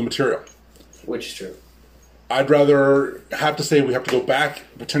accountable for the material. Which is true. I'd rather have to say we have to go back,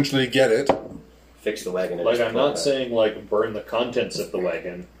 potentially get it. Fix the wagon. And Like, just I'm pull it not back. saying, like, burn the contents of the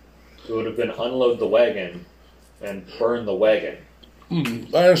wagon. It would have been unload the wagon and burn the wagon. I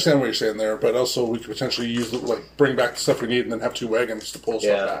understand what you're saying there, but also we could potentially use bring back the stuff we need and then have 2 wagons to pull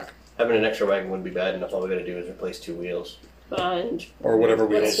stuff back. Having an extra wagon wouldn't be bad enough. All we got to do is replace 2 wheels. Fine. Or whatever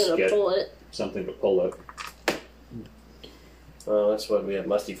What's wheels. gonna pull it? Something to pull it. Well, that's what we have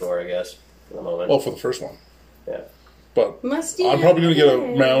Musty for, I guess. For the moment. Well, for the first one. Yeah. But Musty. I'm probably going to get a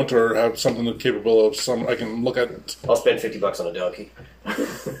mount or have something that's capable of some. I can look at it I'll spend $50 on a donkey.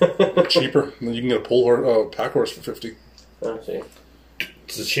 cheaper. And then you can get a pack horse for 50. Oh, see.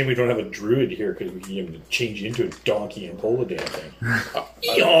 It's a shame we don't have a druid here because we can even change into a donkey and pull the damn thing.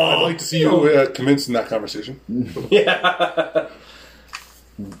 I'd like to see you commence in that conversation. Yeah.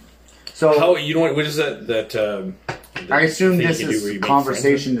 So How you know what is that I assume thing this you can do where you is make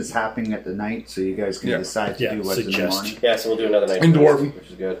conversation is happening at the night, so you guys can Yeah. decide to Yeah, do what's in the suggest. morning Yeah, so we'll do another night. In rest, Dwarven. Which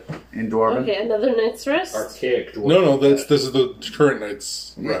is good. in Dwarven. Okay, another night's rest. Archaic dwarf. No, this is the current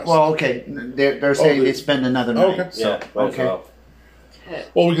night's rest. Well, okay, they're saying they spend another night. okay. So, Yeah, might as okay. well.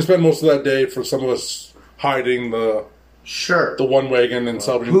 Well, we can spend most of that day for some of us hiding the Sure. the one wagon and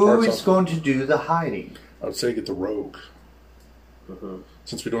salvaging Who parts is off. going to do the hiding? I would say get the rogue.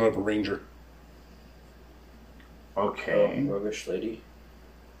 Since we don't have a ranger. Okay. Roguish lady.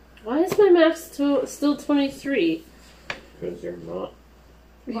 Why is my max still 23? Because you're not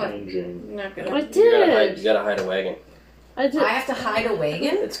What? changing. I'm not gonna. I You gotta hide, did. you gotta hide a wagon. I did. I have to hide a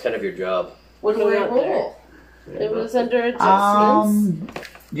wagon? It's kind of your job. What do I Not roll? It was under adjustments.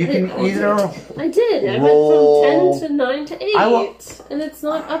 You can either. I did. I roll- went from 10 to 9 to 8. I will- And it's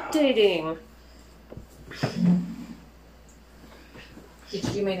not updating. Did you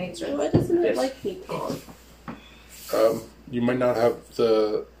do my night's Why rest? doesn't it Yes. like me, Tom? You might not have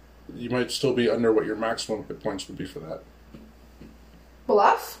the. You might still be under what your maximum hit points would be for that.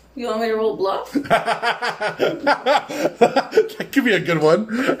 Bluff? You want me to roll bluff? That could be a good one.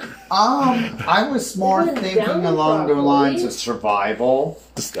 I was more went thinking down along the lines properly. of survival.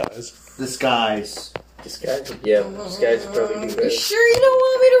 Disguise. Disguise. Disguise? Yeah, disguise would probably do You good. sure you don't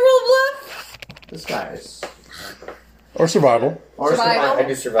want me to roll bluff? Disguise. Or survival. Or Survival? I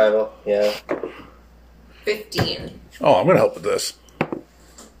do survival, yeah. 15. Oh, I'm going to help with this.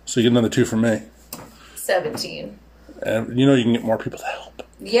 So you get another 2 from me. 17. And you know you can get more people to help.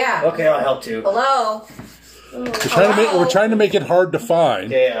 Yeah. Okay, I'll help too. Hello? We're trying to make it hard to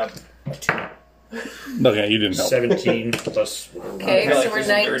find. Okay, Okay, you didn't help. 17 plus. Okay, I feel so like we're there's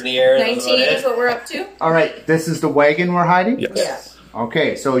a bird in the air, that's 19 about is it. what we're up to? Alright, this is the wagon we're hiding? Yes. Yeah.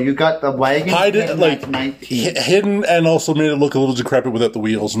 Okay, so you got the wagon. Hide it, and like, that's 19. Hidden and also made it look a little decrepit without the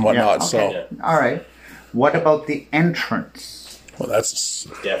wheels and whatnot. okay. Alright. What about the entrance? So, well, that's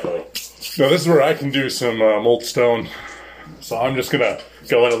Definitely. no. This is where I can do some mold stone. So I'm just gonna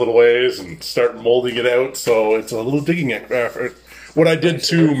go in a little ways and start molding it out. So it's a little digging effort. What I did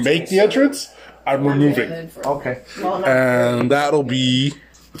to make the entrance, I'm removing, Okay. and that'll be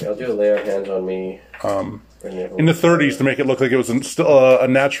Yeah, I'll do a lay on hands on me. in the 30s to make it look like it was still a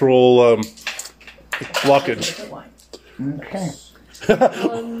natural blockage. Okay.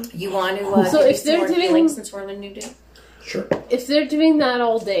 You want to So give me if some they're more doing- healing since we're on a new day? Sure. If they're doing that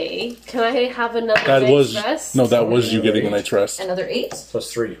all day, can I have another That night's was rest? no, that was you getting a night's rest. Another 8?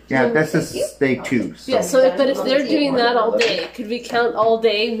 Plus 3. Yeah, this is day 2. So. Yeah, but if they're doing that all day, could we count all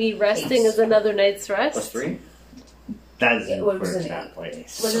day me resting as another night's rest? Plus 3? That is It was first an that 8.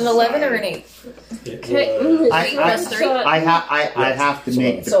 place. Was it an 11 or an 8? Okay. I have to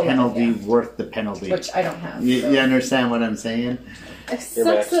make the So, penalty yeah. worth the penalty. Which I don't have. You understand what I'm saying? It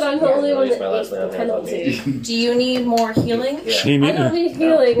sucks that I'm the only one that Release my takes last the hand on penalty. Do you need more healing? Yeah. She I need- don't need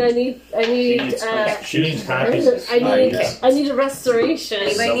healing. I need. She needs happiness. I need a restoration.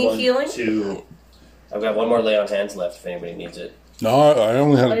 Anybody need healing? To I've got one more lay on hands left if anybody needs it. No, I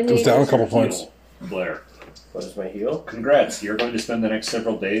only had it was down a couple points. heal, Blair. What is my heal? Congrats. You're going to spend the next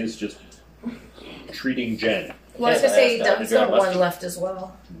several days just treating Jen. Well, I was going to say, Yeah, Doug's yeah, got yeah. one left as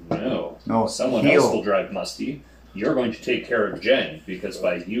well. No. No, Someone heal. else will drive Musty. You're going to take care of Jen because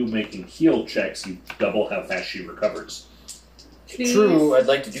by you making heal checks, you double how fast she recovers. True, I'd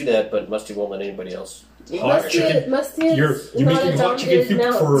like to do that, but Musty won't let anybody else. Musty is You're not making hot chicken adopted soup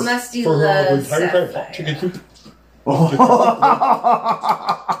now. for Musty the loves entire time. sapphire. Hot chicken soup.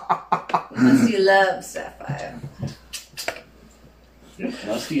 Musty loves Sapphire.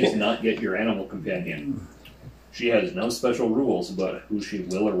 Musty is not yet your animal companion. She has no special rules about who she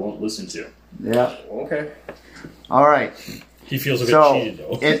will or won't listen to. Yeah. Okay. All right. He feels a bit So cheated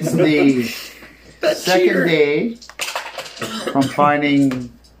though. it's the second day from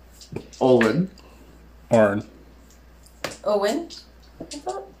finding Olin. Arn. Owen?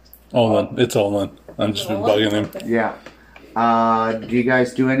 Olin. It's Olin. I'm just been bugging him. Okay. Yeah. Do you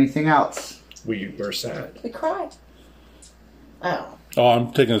guys do anything else? We were sad. We cried. Oh. Oh,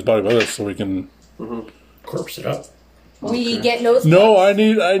 I'm taking his body with us so we can. Corpse it up. We get nose No, I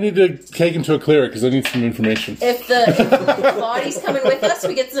need to take him to a clearer because I need some information. If the body's coming with us,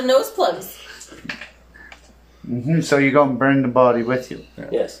 we get some nose plugs. So you're going to bring the body with you.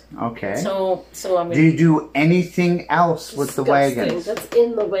 Yes. Okay. So I'm Do you do anything else with the wagon? That's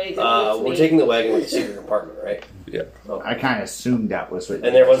in the wagon. with We're me. taking the wagon with the secret compartment, right? Yeah. I kind of assumed that was what.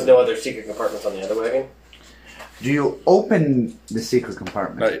 And there was no other secret compartments on the other wagon? Do you open the secret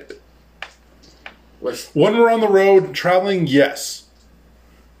compartment? Right. When we're on the road traveling, yes.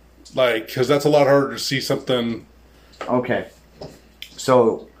 Like, because that's a lot harder to see something. Okay.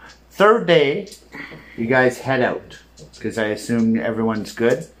 So, third day, you guys head out. Because I assume everyone's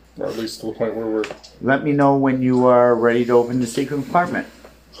good. Or at least to the point where we're. Let me know when you are ready to open the secret compartment.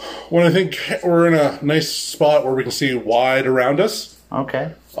 When I think we're in a nice spot where we can see wide around us,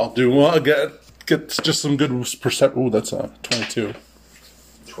 Okay. I'll do get just some good perception. Ooh, that's a 22.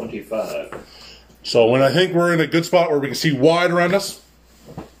 25. So when I think we're in a good spot where we can see wide around us,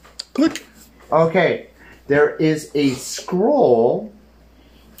 click. Okay. There is a scroll.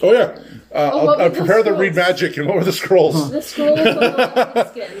 Oh yeah. what I'll were prepare the to read scrolls? magic. And what were the scrolls? The scroll was on the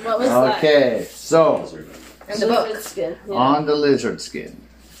skin. What was that? Okay, so And the Lizard book. skin. Yeah. on the lizard skin.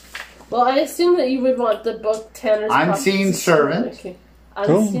 Well, I assume that you would want the book Tanner's Unseen Prophecy. Servant. Okay.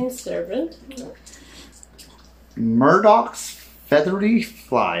 Unseen Servant. Murdoch's feathery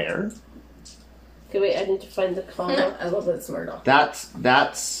flyer. Okay, wait, I need to find the comma. I love that it's Murdoch. That's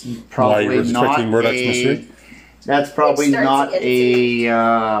Why you probably were not expecting Murdoch's a. mystery? That's probably It starts not to get a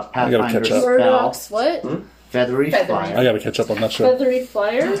gotta Pathfinder catch up. spell. Murdoch's what? Feathery Feathery. flyer. I gotta catch up on that show. Feathery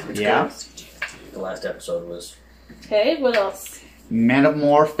Flyer. Yeah. The last episode was. Okay, what else?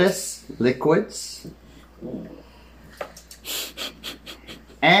 Metamorphosis liquids.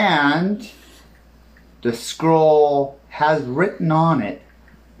 And the scroll has written on it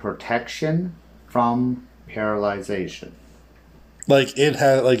protection from paralyzation. Like it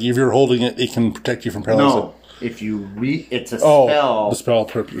had, like if you're holding it, it can protect you from paralysis. No, if you read, it's a Oh, spell. the spell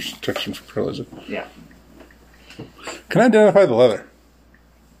protection from paralysis. Yeah. Can I identify the leather?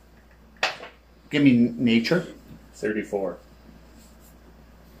 Give me nature. 34.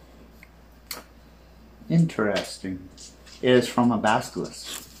 Interesting. It is from a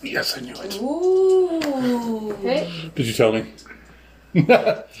basilisk. Yes, I knew it. Ooh. Okay. Did you tell me?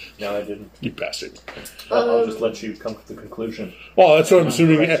 No, I didn't. You bastard. I'll just let you come to the conclusion. Well, that's what I'm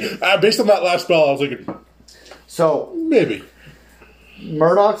assuming. Based on that last spell, I was thinking So, maybe.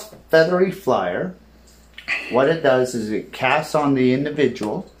 Murdoch's feathery flyer, what it does is it casts on the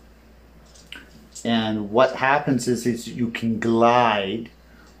individual, and what happens is you can glide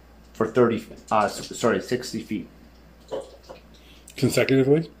for 60 feet.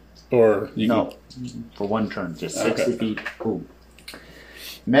 Consecutively, or you No, for one turn, just Okay. 60 feet. Boom.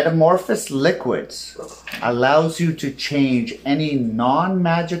 Metamorphosis liquids allows you to change any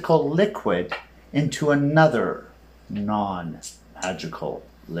non-magical liquid into another non-magical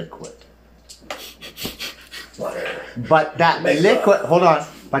liquid. But that liquid, hold on,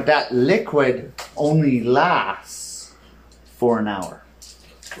 but that liquid only lasts for an hour.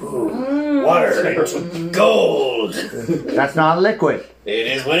 Water. Gold. That's not a liquid. It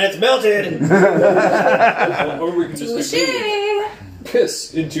is when it's melted. Or we can just do Touché.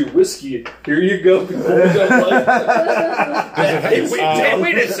 piss into whiskey. Here you go. People who don't like that.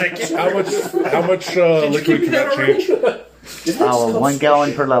 Wait a second. How much liquid can that change? 1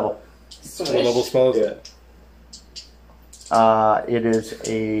 gallon per level. What level spell is it? It is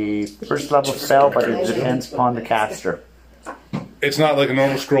a first level spell, but it depends upon the caster. It's not like a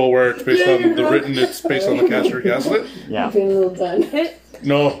normal scroll where it's based on the written. It's based on the caster who cast it. Yeah. Feeling a little done. Okay.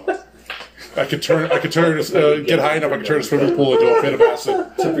 No, I could turn. Get high enough. I could turn a swimming pool into a pit of acid.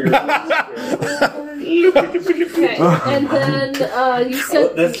 Okay. And then you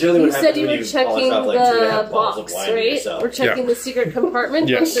said That's generally you what said happens you when were you checking polish off like 3.5 the bottles of box, wine to right? yourself. We're checking the secret compartment.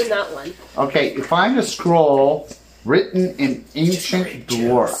 Yes. What's in that one? Okay, you find a scroll written in ancient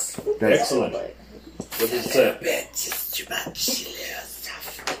dwarf. That's Excellent. What does it say?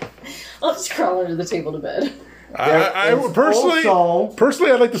 I'll just crawl under the table to bed. I is personally, also-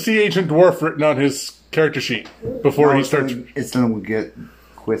 I'd like to see Ancient Dwarf written on his character sheet before he starts. It's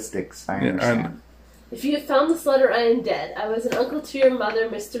linguistics, I understand. If you have found this letter, I am dead. I was an uncle to your mother,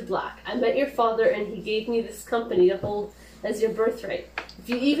 Mr. Black. I met your father, and he gave me this company to hold as your birthright. If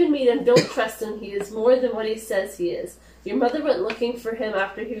you even meet him, don't trust him. He is more than what he says he is. Your mother went looking for him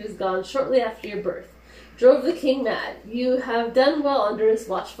after he was gone, shortly after your birth. Drove the king mad. You have done well under his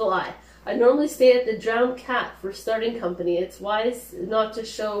watchful eye. I normally stay at the Drowned Cat for starting company. It's wise not to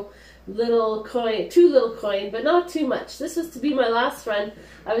show too little coin, but not too much. This was to be my last friend.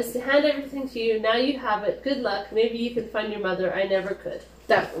 I was to hand everything to you. Now you have it. Good luck. Maybe you can find your mother. I never could.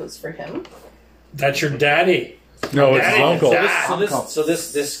 That was for him. That's your daddy. No, it's his uncle. So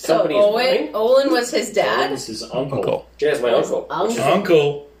this So company is mine? Olin was his dad. This is uncle. Yeah, it's my uncle.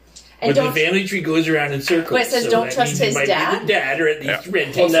 Uncle. And But the family tree goes around in circles. But it says so don't that trust means it his might dad? Be the dad, or at least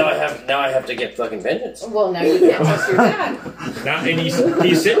red Well, takes now I have to get fucking vengeance. Well, now you can't trust your dad. Now, and he's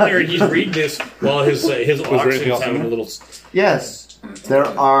sitting there and he's reading this while his there anything oxen's else in having there? a little. Yes, there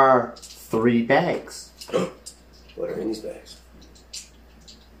are 3 bags. What are in these bags?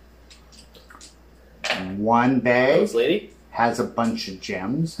 One bag This lady? has a bunch of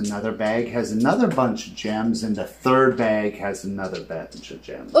gems, another bag has another bunch of gems, and the third bag has another bunch of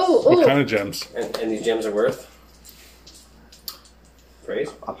gems. What kind of gems? And these gems are worth? Praise?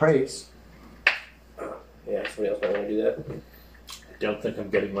 Appraise. Yeah, somebody else might want to do that. I don't think I'm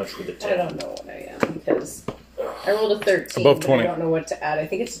getting much with the I 10. don't know what I am because I rolled a 13. Above but 20. I don't know what to add. I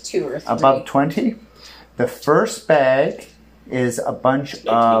think it's a 2 or a 3. Above 20. The first bag is a bunch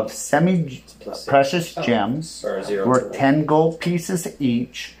of semi-precious gems Or 0. worth 10 gold pieces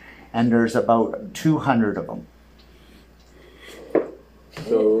each, and there's about 200 of them.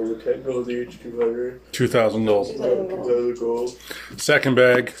 So 10 gold each, 200. 2,000 gold. 2,000 gold. Second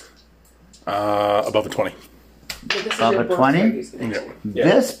bag, above a 20. Above a 20? Yeah.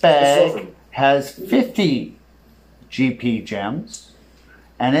 This bag has 50 GP gems,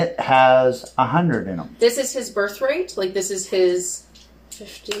 and it has 100 in them. This is his birthright? Like, this is his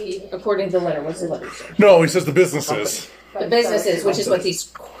 50... According to the letter, what's the letter say? No, he says the businesses. The businesses, which is what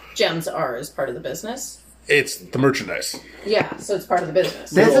these gems are, is part of the business. It's the merchandise. Yeah, so it's part of the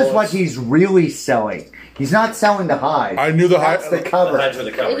business. This is what he's really selling. He's not selling the hide. I knew the That's hide. the cover. The hides were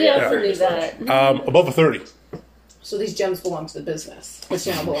the cover. Yeah, Yeah, I knew that. Above a 30. So these gems belong to the business, which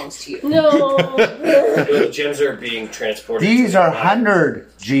now belongs to you. No. The gems are being transported. These are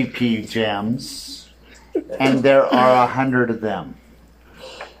 100 GP gems, and there are 100 of them.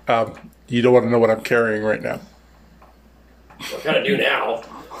 You don't want to know what I'm carrying right now. I kind of do now.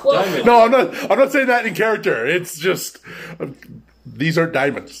 Well, No, I'm not saying that in character. It's just these are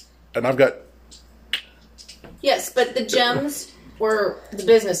diamonds, and I've got Yes, but the gems were the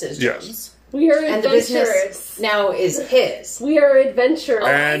business's gems. Yes. we are And the adventurous. business now is his. We are adventurous.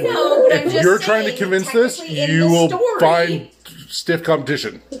 and know, but I'm if just you're trying to saying, convince this, technically in you the will story- find stiff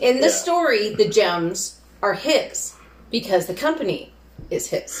competition. In the story, the gems are his because the company is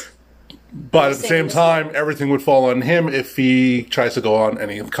his. But at the same time, everything would fall on him if he tries to go on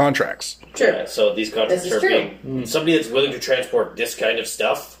any of the contracts. True. Yeah, so these contracts This is are true. being somebody that's willing to transport this kind of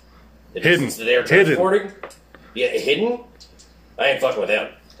stuff. The Hidden. distance that they're Hidden. transporting. Yeah, hidden. I ain't fucking with them,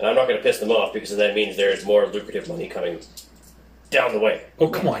 and I'm not going to piss them off because that means there's more lucrative money coming down the way. Oh,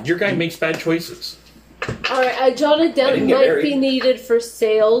 come on. Your guy makes bad choices. Alright, I jotted down I it didn't get might married. be needed for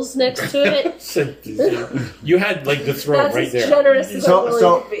sales next to it. You had, like, the throne That's right as there. generous as I'm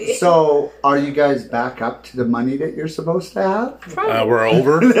willing to be. So, are you guys back up to the money that you're supposed to have? We're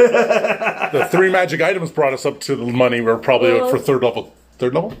over. The 3 magic items brought us up to the money. We're probably Well- for third level.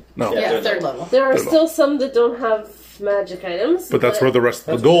 Third level? No. Yeah, third level. There are still some that don't have magic items. But that's where the rest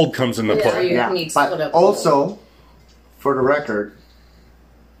of the gold comes into Yeah. play. You Yeah, need to split but up. also, for the record,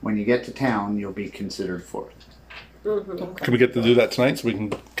 when you get to town, you'll be considered fourth. Can we get to do that tonight so we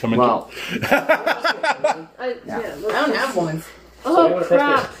can come into Well, I don't have one. Oh Anyone pass me a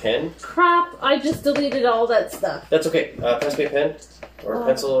crap! pen? Crap! I just deleted all that stuff. That's okay. Pass me a pen or a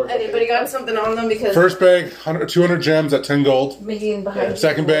pencil or something. Anybody got something on them? Because First bag, 200 gems at 10 gold. being behind.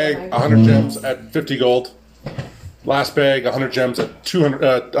 Second bag, 100 gems at 50 gold. Last bag, 100 gems at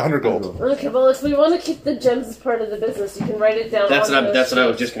 100 gold. Okay, well, if we want to keep the gems as part of the business, you can write it down. That's on what those I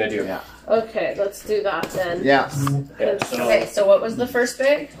was sheets. just gonna do. yeah. Okay, let's do that then. Yes. Yeah, so Okay, so what was the first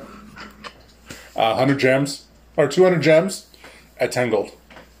bag? 100 gems, or 200 gems at 10 gold.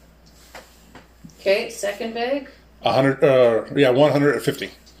 Okay, second bag. 100 at 50.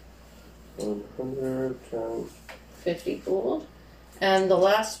 100 gems. 50 gold. And the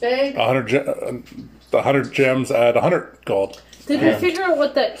last bag? 100 gems at 100 gold. Did we figure out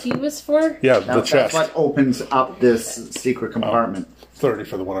what that key was for? Yeah, the That's chest. what opens up this secret compartment. 30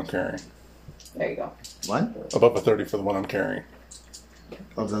 for the one I'm carrying. There you go. What? Above a 30 for the one I'm carrying.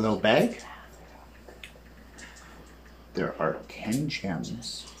 Of the little bag? There are 10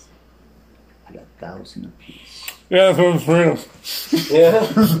 gems at 1,000 apiece. Yeah, that's what I'm afraid of. Yeah.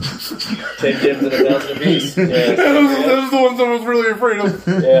 10 gems and 1,000 apiece. Yeah. Those are the ones I was really afraid of.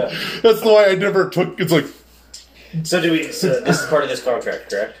 Yeah. That's the way I never took. It's like, So this is part of this contract,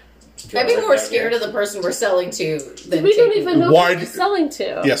 correct? I'd be more scared of the person we're selling to than We don't taking- even know Why who we're do- selling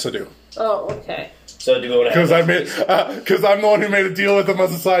to. yes, I do. Oh, okay. So do we want to Because I'm the one who made a deal with them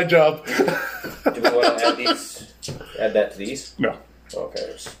as a side job. Do we want to add that to these? No.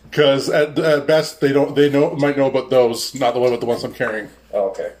 Okay. Because at best might know about those, not the one with the ones I'm carrying. Oh,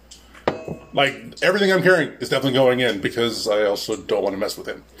 okay. Like everything I'm carrying is definitely going in because I also don't want to mess with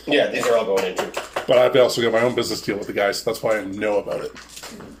him. Yeah, these are all going in too. But I've also got my own business deal with the guys, so that's why I know about it.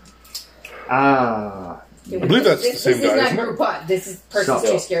 Ah. I believe that's the same This guy, is not isn't it? group pot. This is person's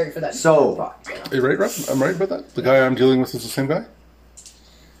So- too scary for that so- group pot. You know? Are you right, Rob? I'm right about that? The guy I'm dealing with is the same guy?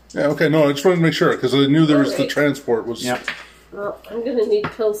 Yeah, okay, no, I just wanted to make sure because I knew there was the Alright. transport was. Yep. Well, I'm gonna need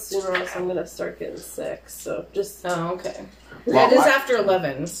pills soon, or else I'm gonna start getting sick. So just Oh, okay. Well, it is I- after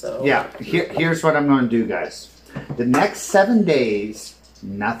 11, so Yeah, here's what I'm going to do, guys. The next 7 days,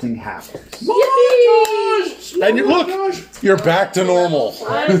 nothing happens. yippee! And you look, you're back to normal.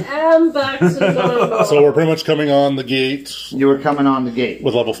 I am back to normal. So we're pretty much coming on the gate You were coming on the gate.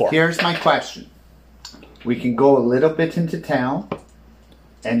 with level 4. Here's my question. We can go a little bit into town,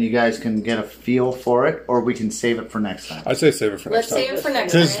 and you guys can get a feel for it, or we can save it for next time. I'd say save it for Let's next time. save it for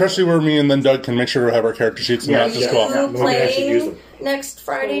next Because time. especially where me and then Doug can make sure to have our character sheets and Yeah. not just go off. Are you Maybe I should use playing them. next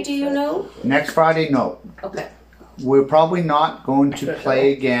Friday, do you know? Next Friday, no. Okay. We're probably not going to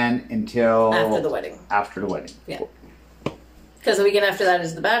play again until After the wedding. After the wedding. Because the weekend after that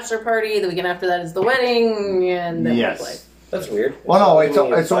is the bachelor party, the weekend after that is the wedding, and then Yes. we'll play. That's weird. Well, no, only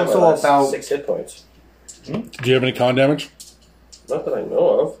it's five also of us, about- 6 hit points. Do you have any con damage? Not that I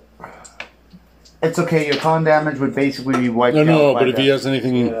know of. It's okay. Your con damage would basically be wiped out. No, by but if that. he has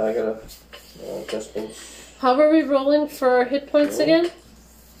anything... Yeah, I gotta adjustments, How are we rolling for hit points again?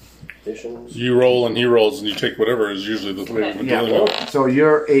 additions. You roll and he rolls and you take whatever is usually the way we've been dealing with it. So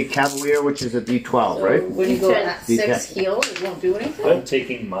you're a cavalier, which is a D12, right? When you go at D10. 6 heal, it won't do anything? I'm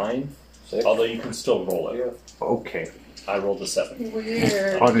taking mine, 6. although you can still roll it. Okay. I rolled a 7.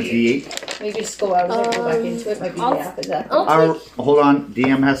 Weird. On a D8. Maybe just go out and go back into it. Might be I'll- half exactly. I'll Hold on.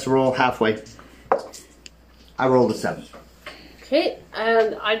 DM has to roll halfway. I rolled a 7. Okay,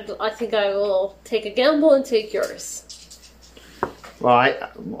 and I think I will take a gamble and take yours. Well,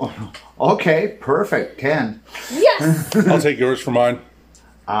 okay, perfect. 10. Yes! I'll take yours for mine.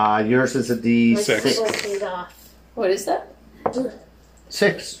 Yours is a My D6. skull paid off. What is that?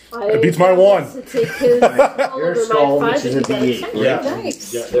 6. It beats my one. To take his all Your over skull, my which 5 is a and he D8. got a Yeah.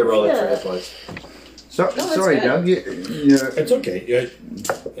 Nice. Yeah. They're rolling for Yeah. hit points. that's Sorry, good. Doug. It's okay. Yeah,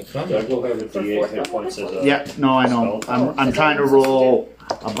 it's not Doug will have a D8 hit points as a. Yeah, no, I know. I'm trying to roll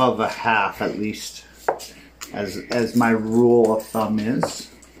above a half at least, as my rule of thumb is.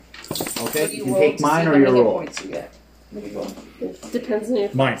 Okay, What do you can roll take to mine see or how your many roll. points you get? What do you roll? Depends on your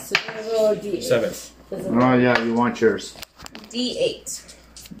Mine. So you roll a D8. 7. Doesn't Oh yeah, you want yours. D8.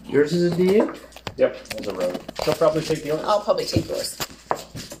 Yours is a D8. Yep, as a rogue. She'll probably take yours. I'll probably take yours.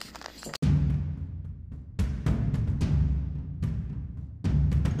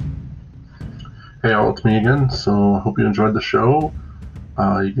 Hey all, it's me again. So hope you enjoyed the show.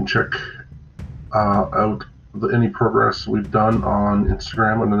 You can check out any progress we've done on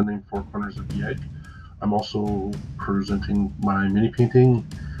Instagram under the name Four Corners of the Egg. I'm also presenting my mini painting,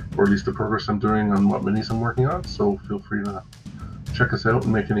 or at least the progress I'm doing on what minis I'm working on. So feel free to check us out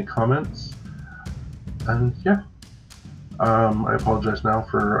and make any comments. And yeah, I apologize now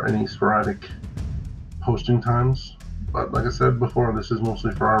for any sporadic posting times. But like I said before, this is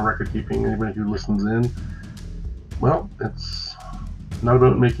mostly for our record keeping. Anybody who listens in, well, it's not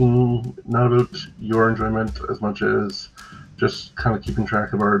about your enjoyment as much as just kind of keeping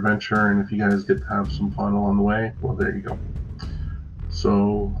track of our adventure. And if you guys get to have some fun along the way, well, there you go.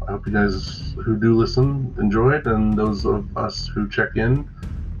 So I hope you guys who do listen enjoy it, and those of us who check in,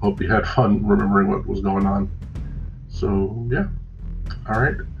 hope you had fun remembering what was going on. So yeah, all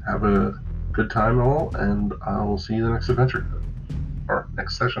right, have a good time all, and I will see you in the next adventure or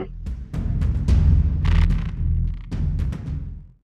next session.